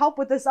need you to help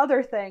with this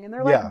other thing. And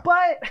they're like,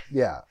 but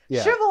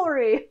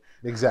chivalry.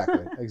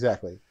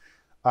 Exactly.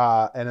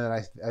 And then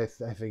I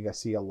think I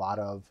see a lot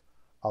of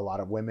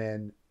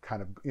women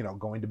kind of,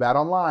 going to bat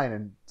online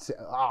and say,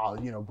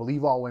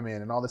 believe all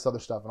women and all this other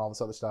stuff.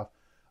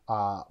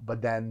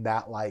 But then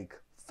that like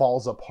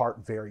falls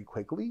apart very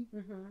quickly.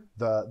 Mm-hmm.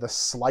 The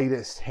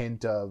slightest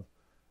hint of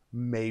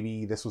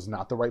maybe this was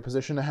not the right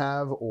position to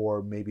have,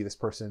 or maybe this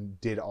person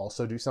did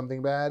also do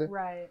something bad.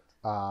 Right.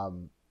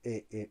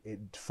 It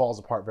falls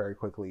apart very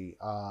quickly.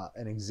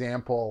 An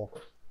example,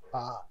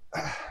 I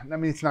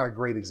mean, it's not a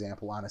great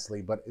example,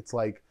 honestly, but it's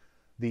like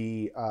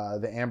the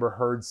Amber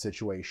Heard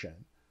situation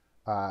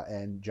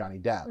and Johnny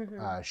Depp.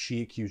 Mm-hmm.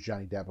 She accused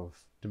Johnny Depp of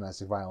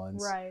domestic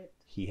violence. Right.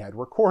 He had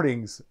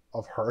recordings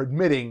of her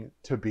admitting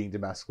to being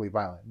domestically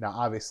violent. Now,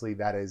 obviously,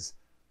 that is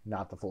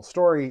not the full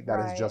story. That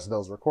is just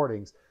those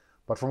recordings.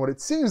 But from what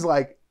it seems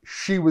like,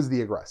 she was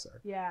the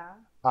aggressor. Yeah.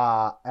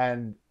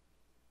 And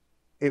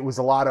it was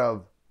a lot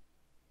of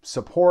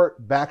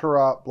support, back her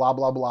up, blah,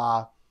 blah,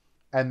 blah.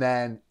 And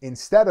then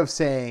instead of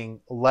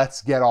saying,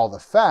 let's get all the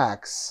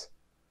facts,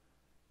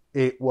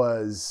 it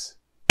was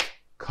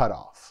cut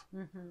off.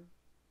 Mm-hmm.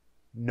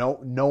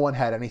 No one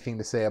had anything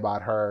to say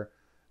about her.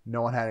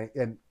 No one had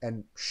any,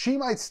 and she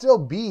might still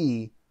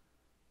be,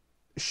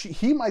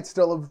 he might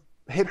still have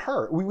hit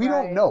her. We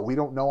don't know. We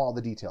don't know all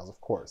the details, of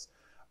course.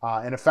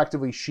 And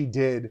effectively, she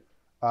did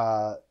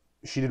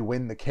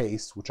win the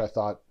case, which I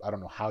thought, I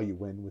don't know how you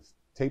win with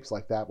tapes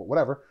like that, but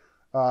whatever.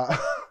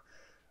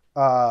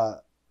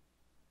 But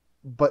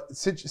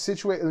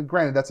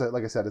granted, that's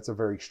like I said, it's a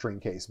very extreme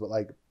case, but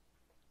like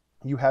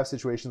you have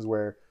situations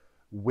where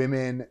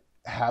women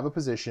have a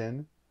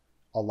position,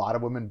 a lot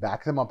of women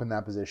back them up in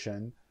that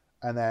position,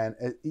 and then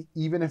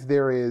even if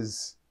there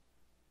is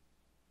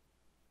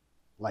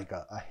like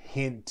a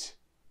hint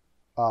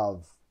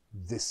of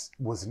this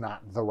was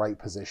not the right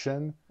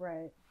position,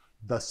 right,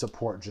 the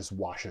support just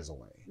washes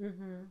away.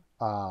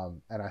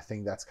 And I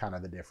think that's kind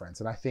of the difference.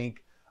 And I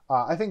think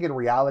in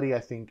reality, I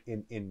think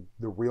in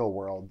the real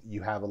world,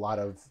 you have a lot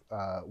of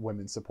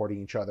women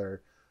supporting each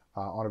other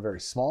on a very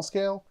small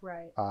scale.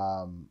 Right.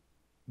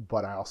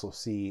 But I also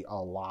see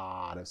a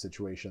lot of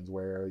situations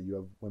where you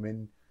have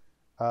women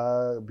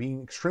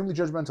being extremely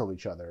judgmental of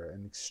each other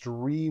and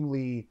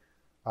extremely,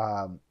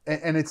 and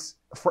it's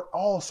for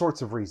all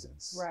sorts of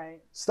reasons. Right.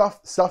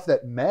 Stuff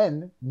that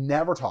men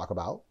never talk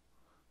about,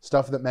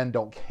 stuff that men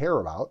don't care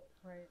about.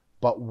 Right.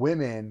 But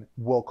women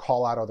will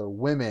call out other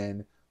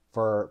women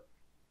for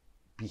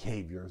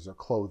behaviors or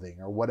clothing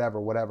or whatever,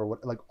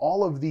 like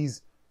all of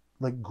these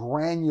like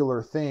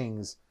granular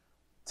things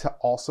to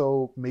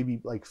also maybe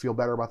like feel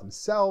better about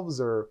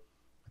themselves, or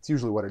it's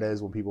usually what it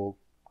is when people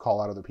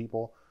call out other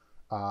people.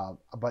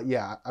 But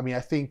yeah, I mean, I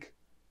think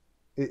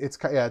it's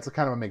a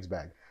kind of a mixed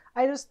bag.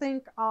 I just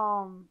think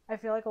I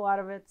feel like a lot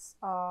of it's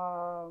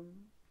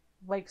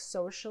like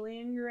socially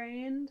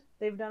ingrained.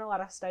 They've done a lot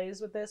of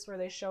studies with this where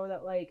they show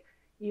that like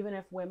even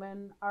if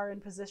women are in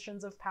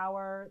positions of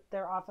power,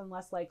 they're often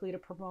less likely to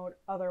promote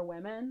other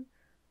women,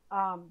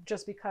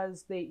 just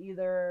because they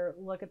either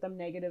look at them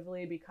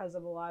negatively because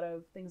of a lot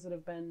of things that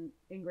have been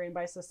ingrained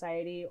by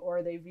society,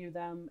 or they view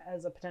them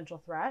as a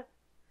potential threat,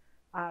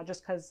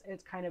 just because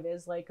it kind of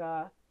is like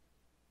I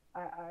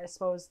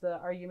suppose the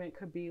argument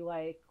could be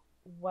like,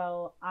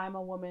 well, I'm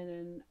a woman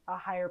in a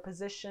higher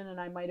position and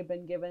I might have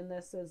been given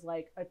this as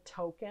like a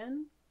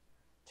token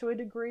to a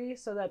degree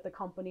so that the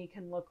company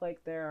can look like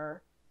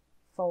they're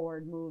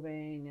forward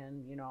moving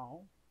and, you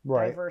know,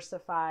 right,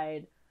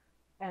 diversified.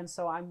 And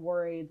so I'm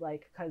worried,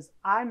 like, because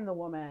I'm the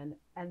woman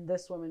and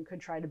this woman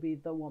could try to be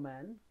the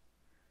woman.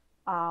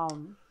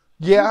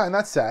 Yeah, and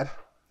that's sad.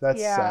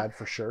 That's sad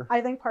for sure.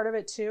 I think part of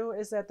it too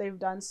is that they've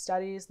done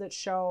studies that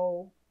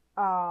show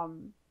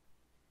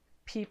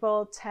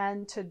people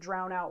tend to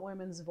drown out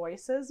women's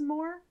voices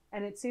more.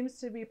 And it seems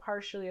to be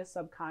partially a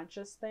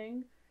subconscious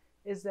thing,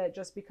 is that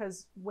just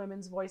because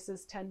women's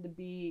voices tend to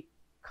be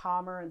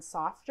calmer and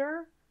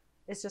softer,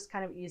 it's just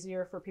kind of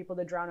easier for people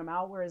to drown them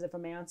out. Whereas if a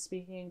man's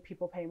speaking,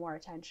 people pay more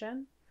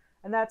attention.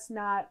 And that's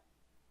not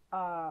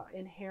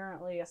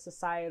inherently a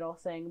societal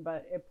thing,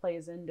 but it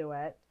plays into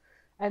it.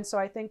 And so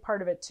I think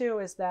part of it too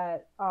is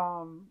that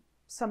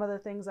some of the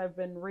things I've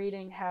been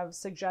reading have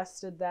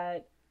suggested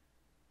that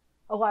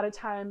a lot of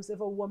times if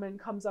a woman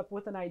comes up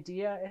with an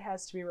idea, it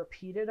has to be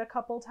repeated a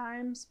couple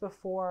times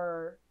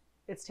before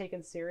it's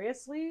taken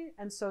seriously.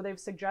 And so they've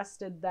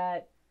suggested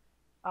that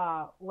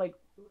like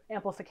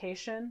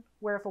amplification,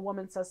 where if a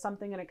woman says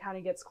something and it kind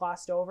of gets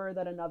glossed over,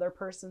 that another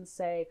person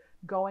say,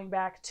 going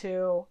back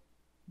to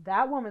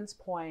that woman's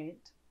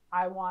point,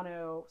 I want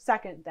to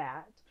second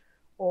that.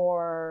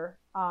 Or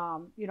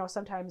you know,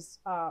 sometimes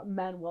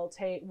men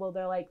they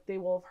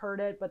will have heard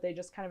it, but they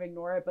just kind of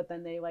ignore it, but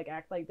then they like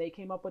act like they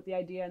came up with the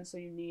idea. And so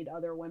you need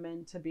other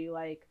women to be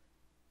like,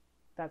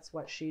 that's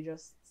what she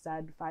just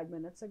said 5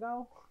 minutes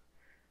ago.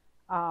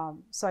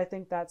 So I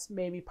think that's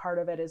maybe part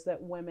of it, is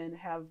that women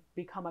have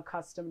become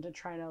accustomed to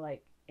trying to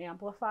like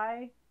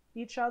amplify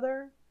each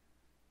other.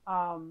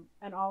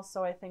 And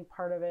also I think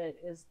part of it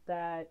is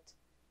that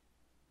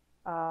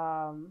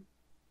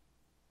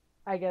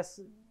I guess,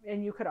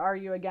 and you could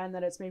argue again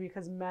that it's maybe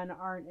because men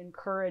aren't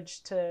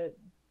encouraged to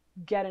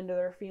get into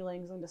their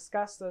feelings and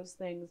discuss those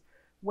things.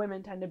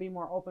 Women tend to be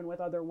more open with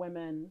other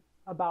women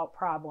about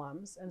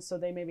problems. And so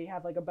they maybe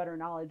have like a better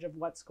knowledge of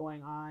what's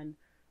going on,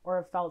 or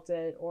have felt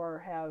it,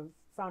 or have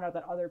found out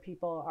that other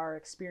people are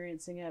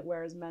experiencing it,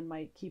 whereas men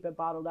might keep it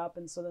bottled up.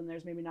 And so then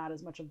there's maybe not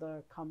as much of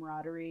the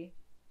camaraderie,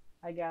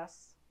 I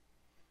guess.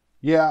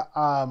 Yeah.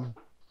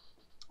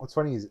 What's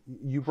funny is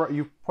you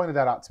pointed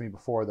that out to me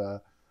before,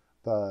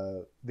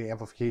 the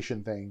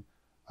amplification thing,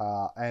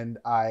 and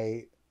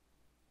I,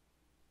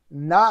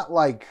 not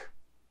like,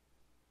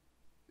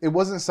 it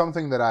wasn't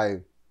something that I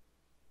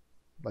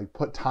like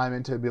put time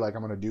into to be like,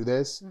 I'm going to do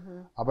this,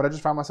 but I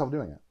just found myself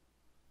doing it.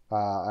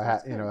 I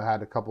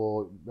had a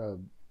couple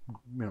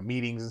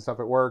meetings and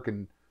stuff at work,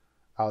 and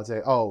I would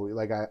say, oh,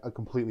 like I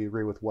completely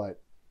agree with what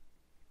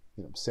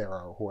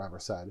Sarah or whoever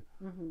said.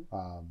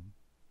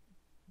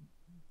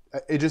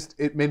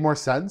 It made more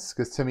sense,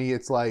 because to me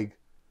it's like,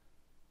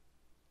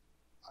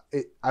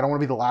 I don't want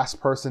to be the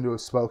last person to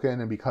have spoken,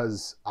 and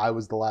because I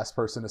was the last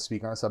person to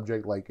speak on a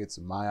subject, like it's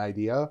my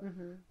idea.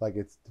 Like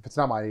if it's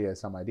not my idea,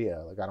 it's not my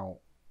idea. Like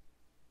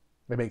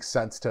it makes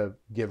sense to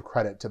give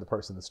credit to the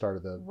person that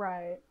started the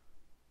right.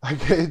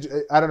 Like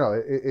I don't know.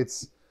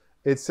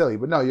 it's silly.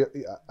 But no, you're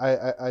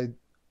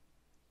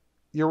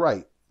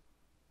right.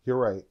 You're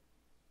right.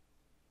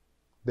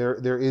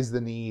 There is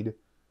the need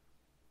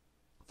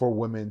for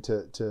women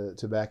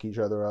to back each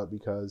other up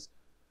because,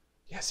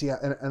 yes, yeah,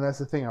 and that's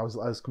the thing. I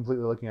was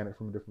completely looking at it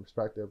from a different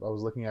perspective. I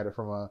was looking at it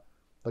from a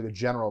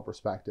general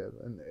perspective,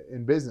 and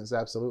in business,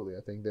 absolutely,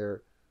 I think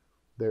there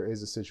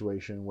is a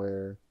situation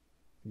where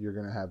you're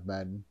gonna have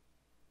men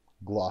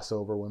gloss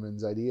over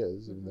women's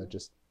ideas, and that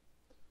just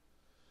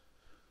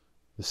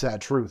the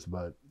sad truth.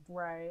 But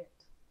right.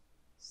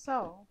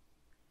 So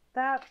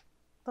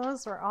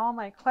those were all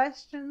my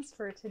questions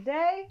for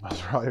today.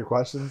 Those are all your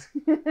questions.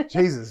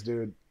 Jesus,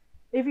 dude.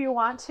 If you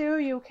want to,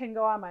 you can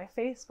go on my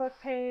Facebook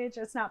page.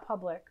 It's not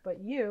public,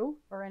 but you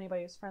or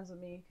anybody who's friends with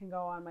me can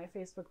go on my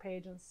Facebook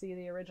page and see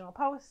the original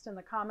post and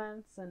the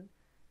comments, and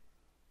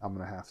I'm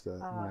gonna have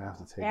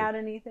to take add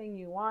anything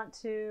you want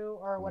to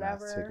or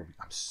whatever.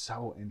 I'm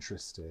so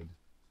interested.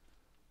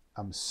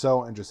 I'm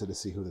so interested to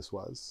see who this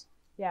was.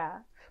 Yeah,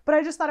 but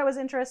I just thought it was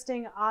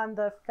interesting on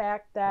the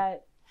fact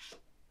that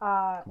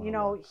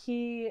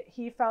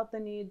he felt the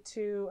need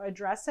to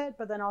address it,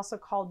 but then also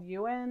called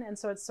you in. And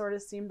so it sort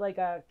of seemed like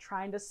a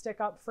trying to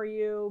stick up for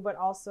you, but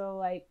also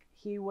like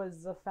he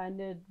was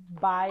offended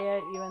by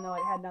it, even though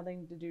it had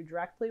nothing to do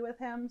directly with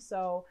him.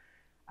 So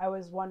I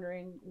was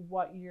wondering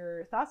what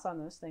your thoughts on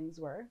those things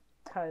were,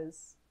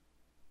 because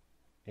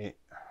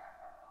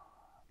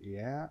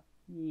yeah.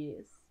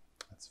 Yes.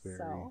 That's very...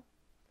 So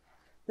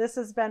this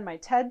has been my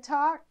TED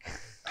Talk.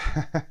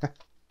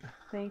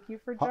 Thank you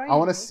for joining me. I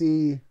want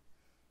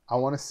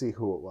to see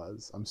who it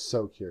was. I'm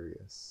so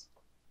curious.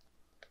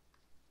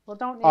 Well,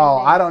 don't name Oh,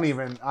 names.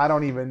 I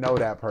don't even know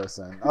that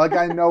person. Like,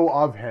 I know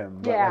of him,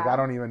 but Yeah. like I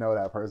don't even know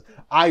that person.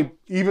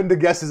 Even the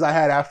guesses I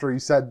had after he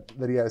said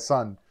that he had a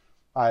son,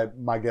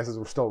 my guesses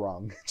were still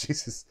wrong.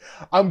 Jesus.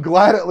 I'm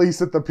glad at least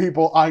that the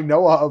people I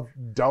know of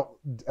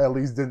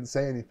didn't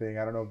say anything.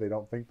 I don't know if they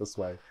don't think this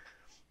way.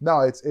 No,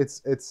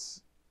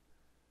 it's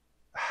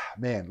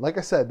man, like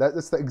I said,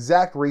 that's the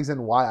exact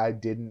reason why I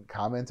didn't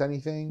comment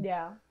anything.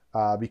 Yeah.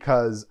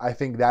 Because I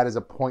think that is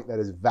a point that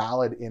is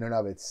valid in and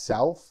of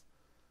itself.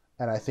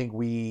 And I think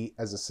we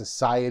as a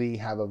society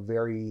have a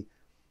very,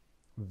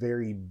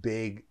 very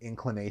big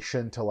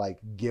inclination to like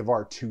give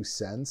our 2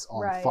 cents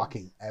on Right.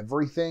 fucking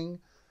everything,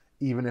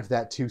 even if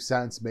that 2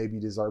 cents maybe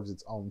deserves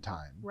its own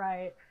time.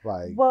 Right.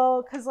 Like,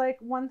 Well, because like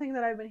one thing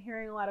that I've been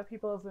hearing a lot of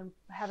people have been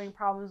having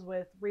problems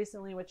with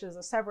recently, which is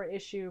a separate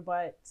issue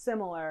but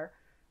similar,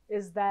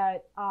 is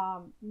that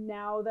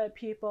now that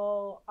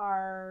people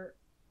are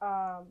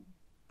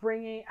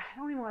bringing, I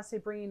don't even want to say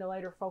bringing to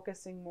light or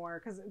focusing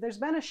more, because there's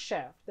been a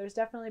shift. There's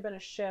definitely been a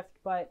shift,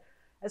 but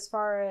as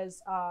far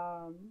as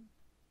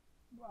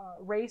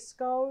race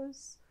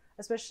goes,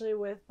 especially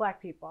with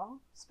Black people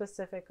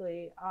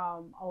specifically,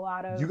 a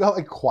lot of... You got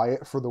like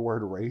quiet for the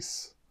word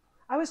race.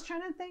 I was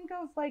trying to think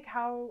of like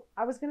how,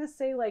 I was going to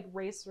say like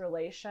race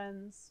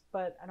relations,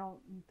 but I don't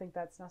think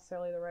that's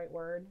necessarily the right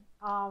word.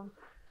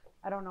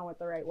 I don't know what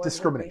the right word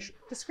Discrimination.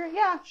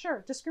 Yeah,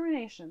 sure.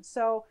 Discrimination.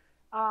 So,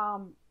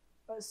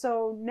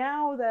 so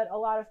now that a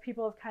lot of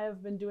people have kind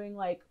of been doing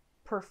like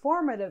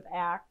performative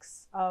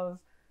acts of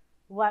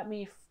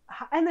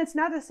and it's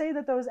not to say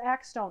that those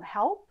acts don't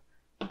help,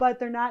 but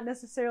they're not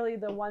necessarily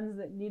the ones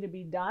that need to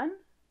be done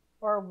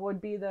or would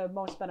be the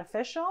most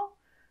beneficial.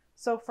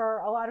 So for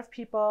a lot of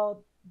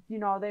people,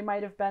 they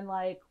might have been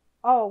like,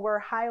 oh, we're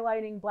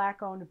highlighting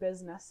Black-owned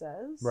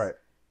businesses. Right.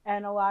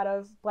 And a lot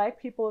of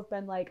Black people have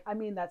been like, I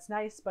mean, that's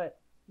nice, but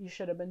you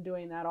should have been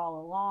doing that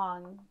all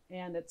along.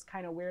 And it's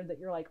kind of weird that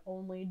you're like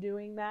only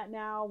doing that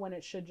now when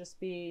it should just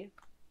be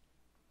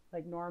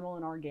like normal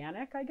and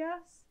organic, I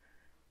guess.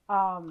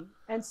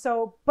 And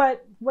so,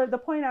 but what the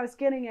point I was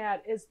getting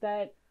at is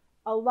that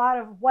a lot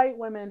of white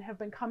women have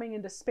been coming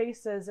into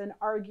spaces and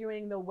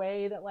arguing the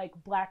way that like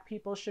Black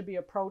people should be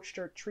approached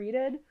or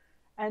treated.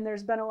 And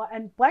there's been a lot,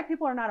 and Black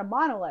people are not a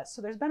monolith.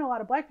 So there's been a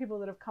lot of Black people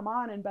that have come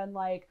on and been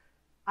like,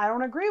 I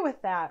don't agree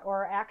with that,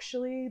 or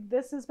actually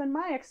this has been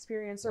my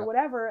experience, or Yep.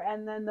 whatever.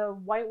 And then the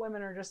white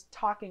women are just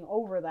talking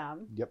over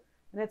them. Yep.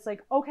 And it's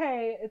like,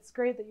 okay, it's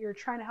great that you're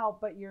trying to help,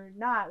 but you're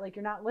not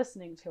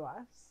listening to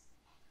us.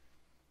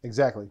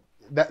 Exactly.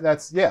 That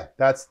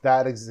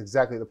is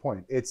exactly the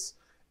point.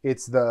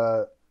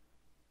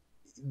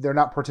 They're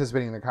not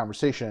participating in the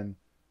conversation.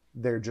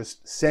 They're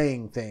just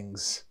saying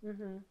things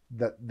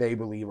that they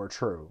believe are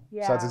true.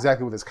 Yeah. So that's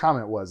exactly what this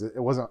comment was. It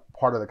wasn't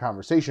part of the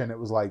conversation. It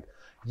was like,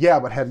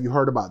 yeah, but have you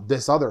heard about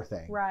this other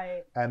thing?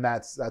 Right. And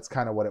that's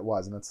kind of what it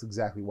was. And that's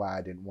exactly why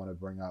I didn't want to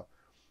bring up.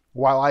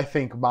 While I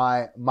think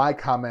my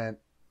comment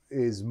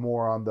is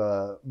more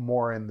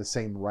in the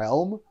same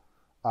realm,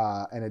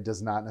 and it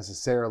does not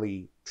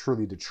necessarily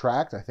truly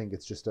detract. I think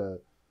it's just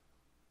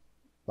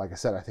like I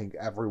said, I think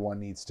everyone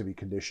needs to be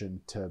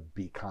conditioned to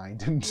be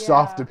kind and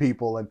soft to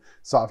people and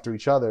soft to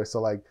each other. So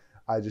like,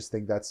 I just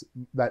think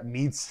that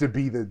needs to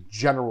be the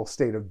general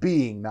state of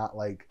being, not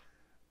like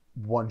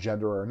one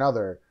gender or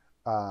another.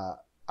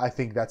 I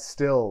think that's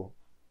still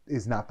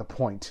is not the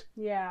point,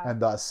 Yeah.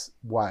 and thus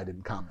why I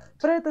didn't comment.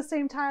 But at the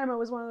same time, it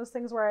was one of those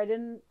things where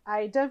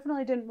I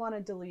definitely didn't want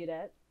to delete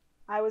it.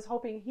 I was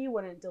hoping he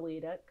wouldn't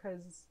delete it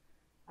because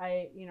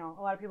a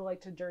lot of people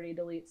like to dirty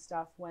delete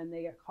stuff when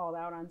they get called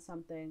out on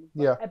something.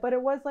 But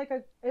it was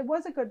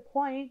a good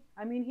point.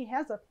 I mean, he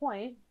has a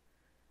point.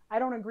 I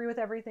don't agree with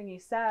everything he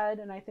said,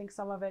 and I think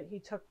some of it he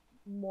took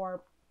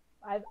more.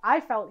 I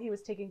felt he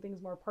was taking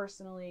things more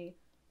personally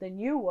than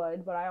you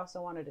would, but I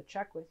also wanted to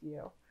check with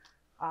you.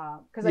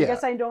 Because I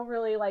guess I don't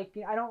really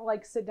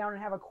sit down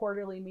and have a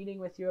quarterly meeting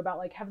with you about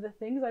like, have the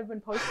things I've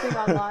been posting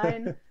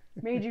online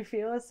made you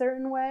feel a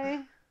certain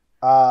way?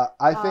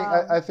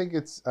 I think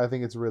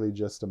it's really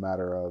just a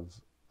matter of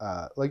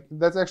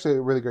that's actually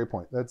a really great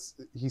point.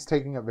 He's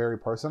taking it very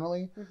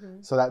personally,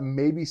 so that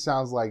maybe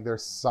sounds like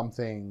there's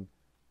something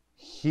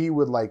he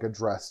would like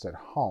addressed at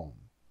home.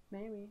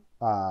 Maybe.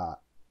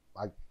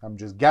 I'm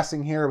just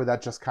guessing here, but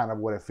that's just kind of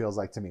what it feels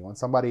like to me when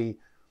somebody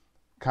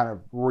kind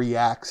of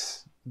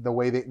reacts the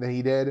way that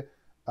he did.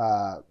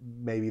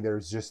 Maybe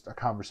there's just a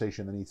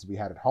conversation that needs to be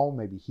had at home.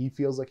 Maybe he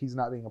feels like he's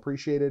not being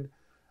appreciated.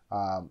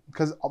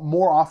 Because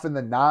more often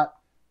than not,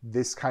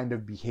 this kind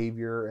of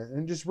behavior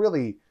and just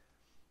really,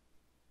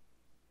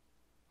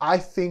 I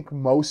think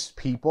most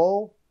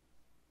people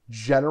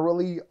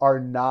generally are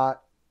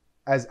not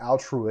as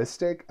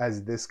altruistic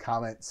as this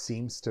comment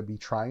seems to be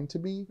trying to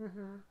be.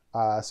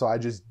 So I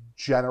just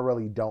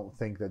generally don't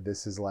think that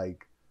this is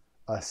like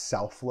a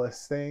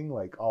selfless thing.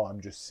 Like, oh,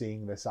 I'm just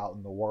seeing this out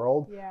in the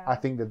world. Yeah. I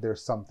think that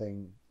there's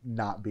something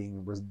not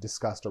being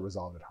discussed or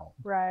resolved at home.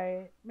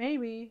 Right.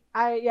 Maybe.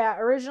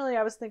 Originally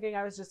I was thinking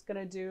I was just going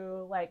to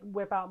do like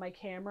whip out my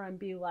camera and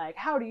be like,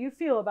 how do you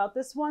feel about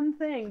this one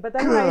thing? But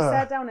then when I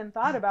sat down and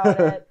thought about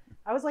it,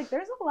 I was like,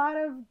 there's a lot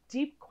of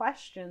deep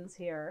questions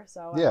here.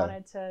 So I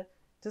wanted to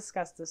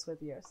discuss this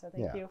with you. So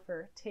thank you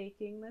for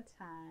taking the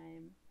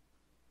time.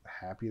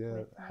 Happy to do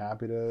it.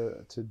 Happy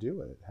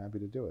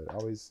to do it.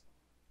 Always.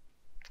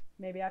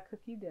 Maybe I'll cook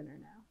you dinner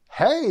now.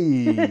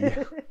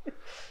 Hey!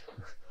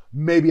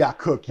 Maybe I'll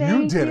cook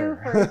you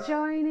dinner. Thank you for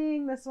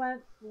joining. This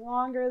went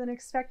longer than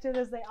expected,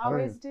 as they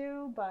always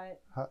do,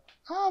 but...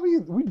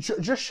 we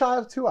just shy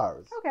of 2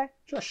 hours. Okay.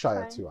 Just shy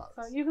of 2 hours.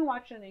 So you can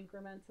watch in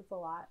increments. It's a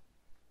lot.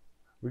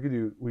 We could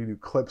do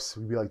clips.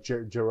 We'd be like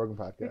Joe Rogan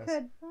podcast. We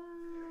could.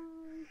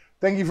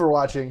 Thank you for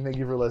watching. Thank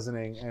you for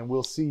listening. And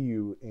we'll see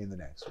you in the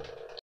next one.